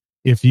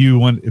 If you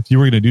were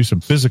going to do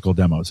some physical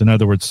demos, in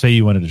other words, say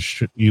you wanted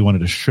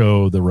to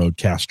show the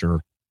Rodecaster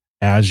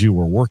as you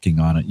were working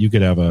on it, you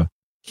could have a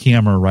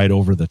camera right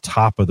over the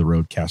top of the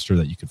Rodecaster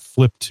that you could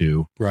flip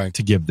to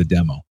give the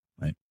demo.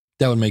 Right.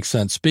 That would make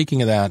sense.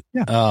 Speaking of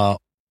that,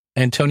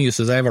 Antonio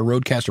says, I have a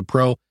Rodecaster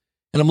Pro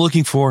and I'm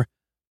looking for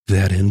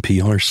that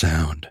NPR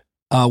sound.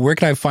 Where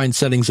can I find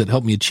settings that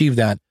help me achieve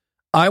that?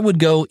 I would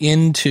go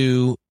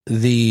into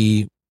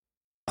the,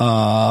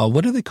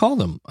 what do they call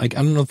them? I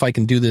don't know if I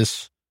can do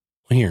this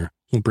here.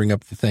 We'll bring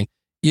up the thing.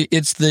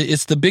 It's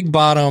the big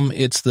bottom.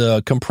 It's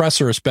the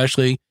compressor,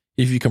 especially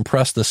if you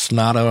compress the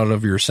snot out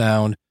of your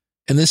sound.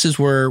 And this is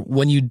where,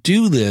 when you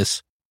do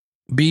this,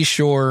 be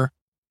sure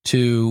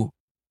to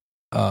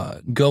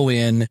go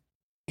in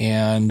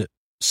and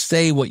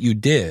say what you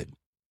did.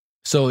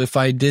 So if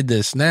I did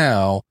this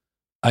now,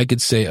 I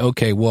could say,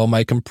 okay, well,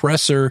 my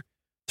compressor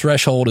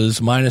threshold is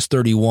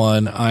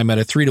 -31. I'm at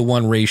a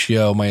 3-to-1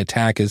 ratio. My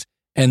attack is,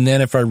 and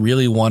then if I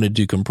really wanted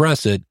to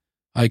compress it,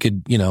 I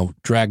could,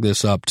 drag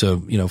this up to,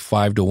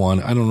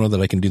 5-to-1. I don't know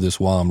that I can do this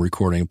while I'm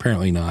recording.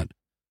 Apparently not.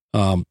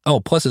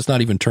 Plus it's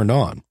not even turned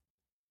on.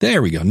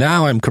 There we go.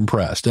 Now I'm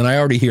compressed and I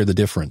already hear the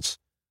difference.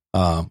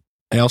 I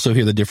also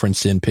hear the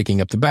difference in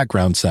picking up the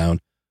background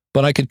sound,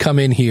 but I could come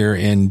in here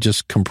and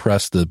just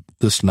compress the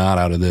snot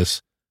out of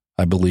this.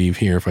 I believe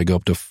here, if I go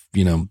up to,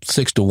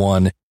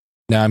 6-to-1,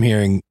 now I'm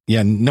hearing,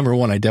 number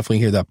one, I definitely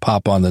hear that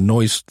pop on the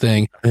noise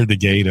thing. I heard the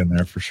gate in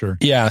there for sure.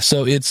 Yeah.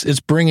 So it's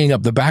bringing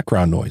up the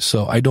background noise.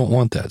 So I don't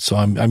want that. So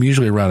I'm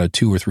usually around a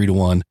 2 or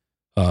 3-to-1,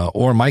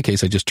 or in my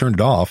case, I just turned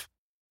it off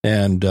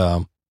and,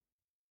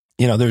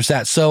 there's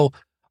that. So,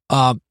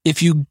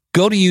 if you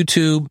go to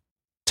YouTube,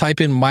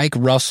 type in Mike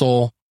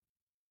Russell,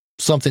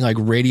 something like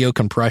radio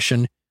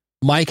compression,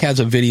 Mike has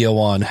a video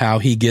on how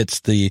he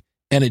gets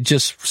and it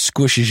just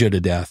squishes you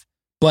to death.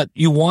 But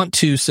you want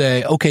to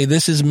say, okay,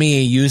 this is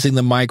me using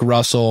the Mike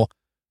Russell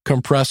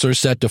compressor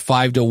set to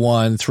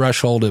 5-to-1,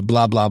 threshold at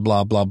blah, blah,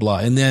 blah, blah, blah.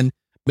 And then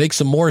make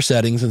some more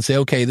settings and say,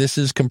 okay, this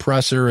is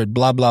compressor at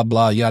blah, blah,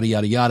 blah, yada,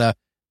 yada, yada.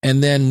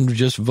 And then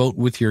just vote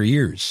with your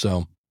ears.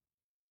 So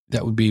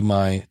that would be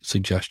my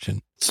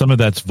suggestion. Some of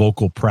that's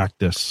vocal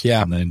practice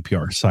on the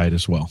NPR side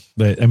as well.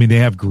 They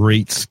have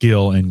great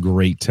skill and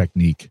great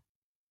technique.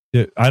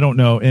 I don't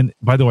know. And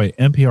by the way,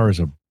 NPR is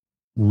a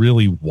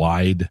really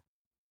wide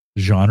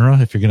genre.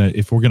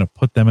 If we're gonna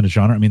put them in a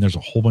genre, there's a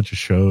whole bunch of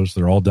shows.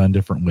 They're all done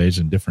different ways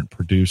and different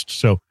produced.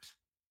 So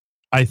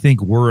I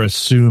think we're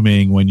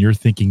assuming when you're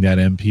thinking that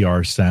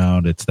NPR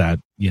sound, it's that,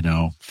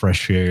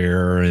 fresh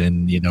air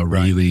and,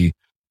 really,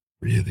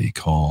 really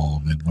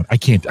calm. And I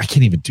can't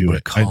even do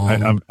it. I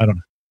don't.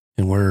 And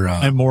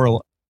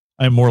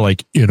I'm more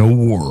like in a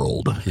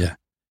world. Yeah.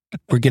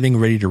 We're getting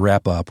ready to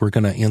wrap up. We're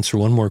going to answer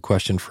one more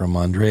question from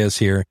Andreas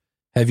here.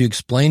 Have you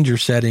explained your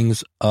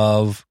settings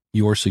of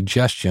your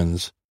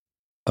suggestions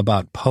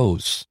about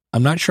posts?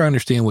 I'm not sure I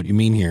understand what you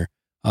mean here.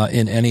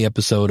 In any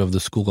episode of the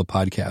School of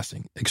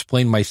Podcasting,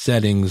 explain my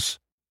settings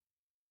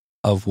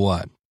of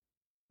what?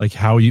 Like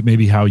how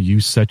you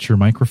set your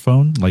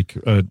microphone, like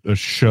a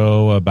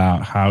show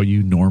about how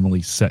you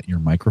normally set your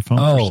microphone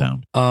for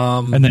sound.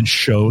 And then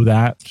show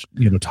that,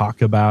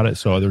 talk about it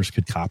so others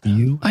could copy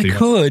you. I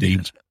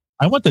could.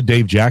 I want the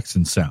Dave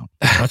Jackson sound.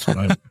 That's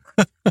what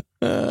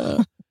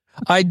I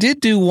I did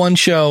do one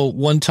show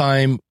one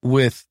time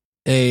with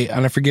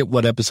and I forget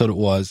what episode it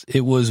was.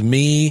 It was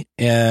me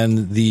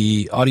and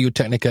the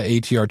Audio-Technica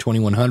ATR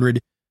 2100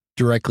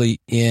 directly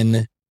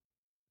in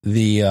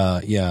the,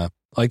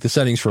 like the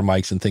settings for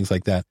mics and things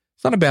like that.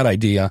 It's not a bad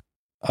idea.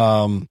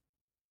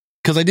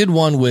 Cause I did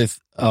one with,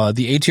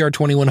 the ATR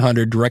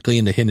 2100 directly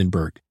into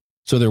Hindenburg.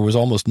 So there was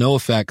almost no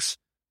effects.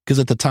 Cause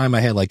at the time I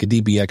had like a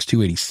DBX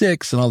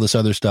 286 and all this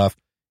other stuff.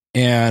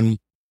 And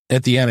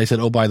at the end I said,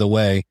 oh, by the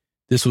way,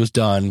 this was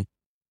done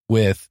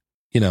with,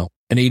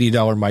 an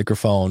 $80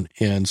 microphone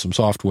and some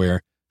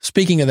software.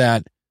 Speaking of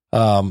that,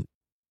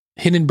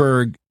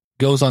 Hindenburg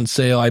goes on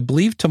sale, I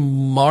believe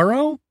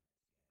tomorrow,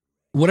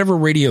 whatever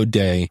radio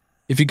day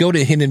if you go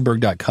to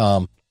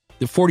Hindenburg.com,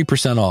 they're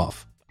 40%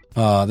 off.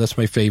 That's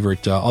my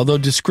favorite. Although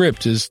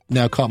Descript has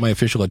now caught my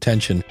official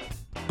attention,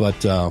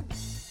 but I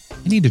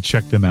need to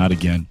check them out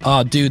again.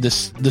 Dude,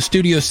 the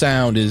studio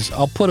sound is.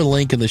 I'll put a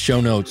link in the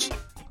show notes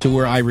to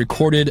where I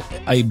recorded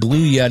a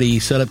Blue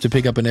Yeti set up to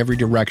pick up in every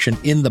direction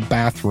in the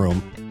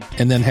bathroom,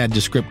 and then had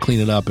Descript clean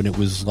it up, and it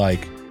was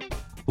like,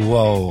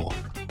 whoa.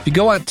 If you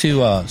go out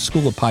to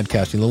School of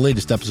Podcasting, the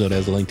latest episode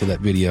has a link to that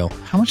video.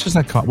 How much does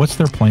that cost? What's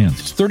their plans?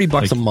 It's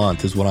 $30 a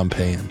month is what I'm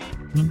paying.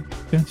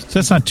 Okay. So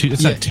that's not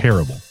not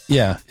terrible.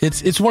 Yeah,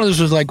 it's one of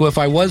those like, well, if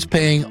I was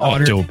paying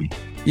Otter, Adobe.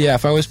 Yeah,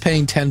 if I was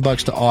paying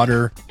 $10 to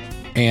Otter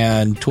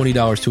and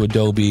 $20 to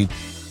Adobe,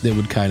 that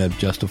would kind of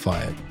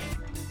justify it.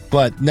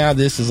 But now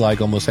this is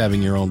like almost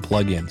having your own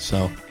plugin.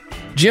 So,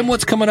 Jim,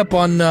 what's coming up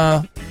on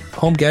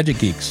Home Gadget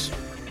Geeks?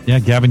 Yeah,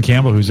 Gavin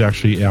Campbell, who's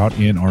actually out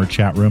in our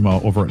chat room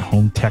over at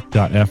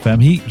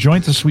hometech.fm. He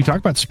joins us. We talk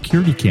about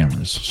security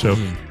cameras. So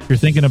if you're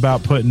thinking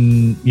about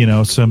putting,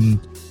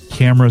 some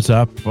cameras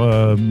up,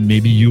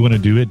 maybe you want to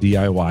do it,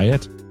 DIY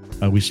it.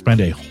 We spend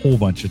a whole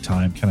bunch of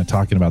time kind of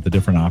talking about the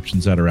different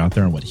options that are out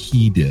there and what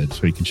he did.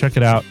 So you can check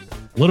it out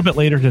a little bit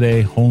later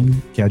today,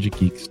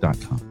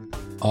 homegadgetgeeks.com.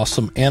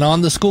 Awesome. And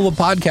on the School of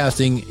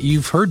Podcasting,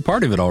 you've heard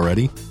part of it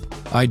already.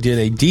 I did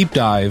a deep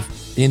dive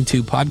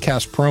into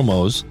podcast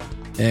promos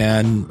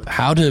and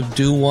how to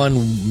do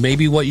one,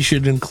 maybe what you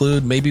should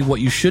include, maybe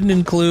what you shouldn't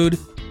include.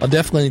 I'll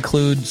definitely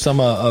include some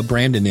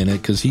Brandon in it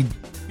because he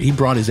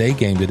brought his A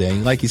game today.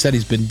 Like he said,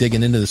 he's been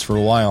digging into this for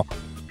a while.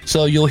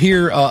 So you'll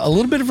hear a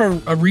little bit of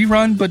a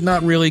rerun, but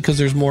not really because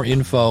there's more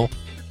info.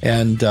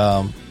 And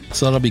so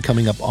that'll be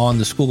coming up on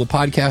the School of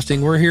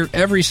Podcasting. We're here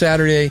every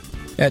Saturday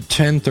at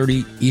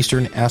 10:30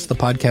 Eastern,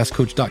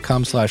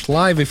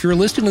 askthepodcastcoach.com/live. If you're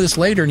listening to this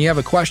later and you have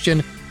a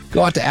question,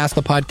 go out to Ask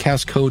the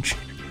Podcast Coach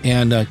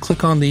and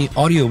click on the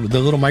audio, the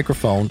little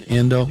microphone,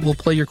 and we'll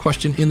play your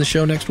question in the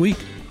show next week.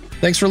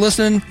 Thanks for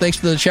listening. Thanks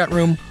to the chat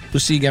room. We'll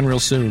see you again real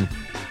soon.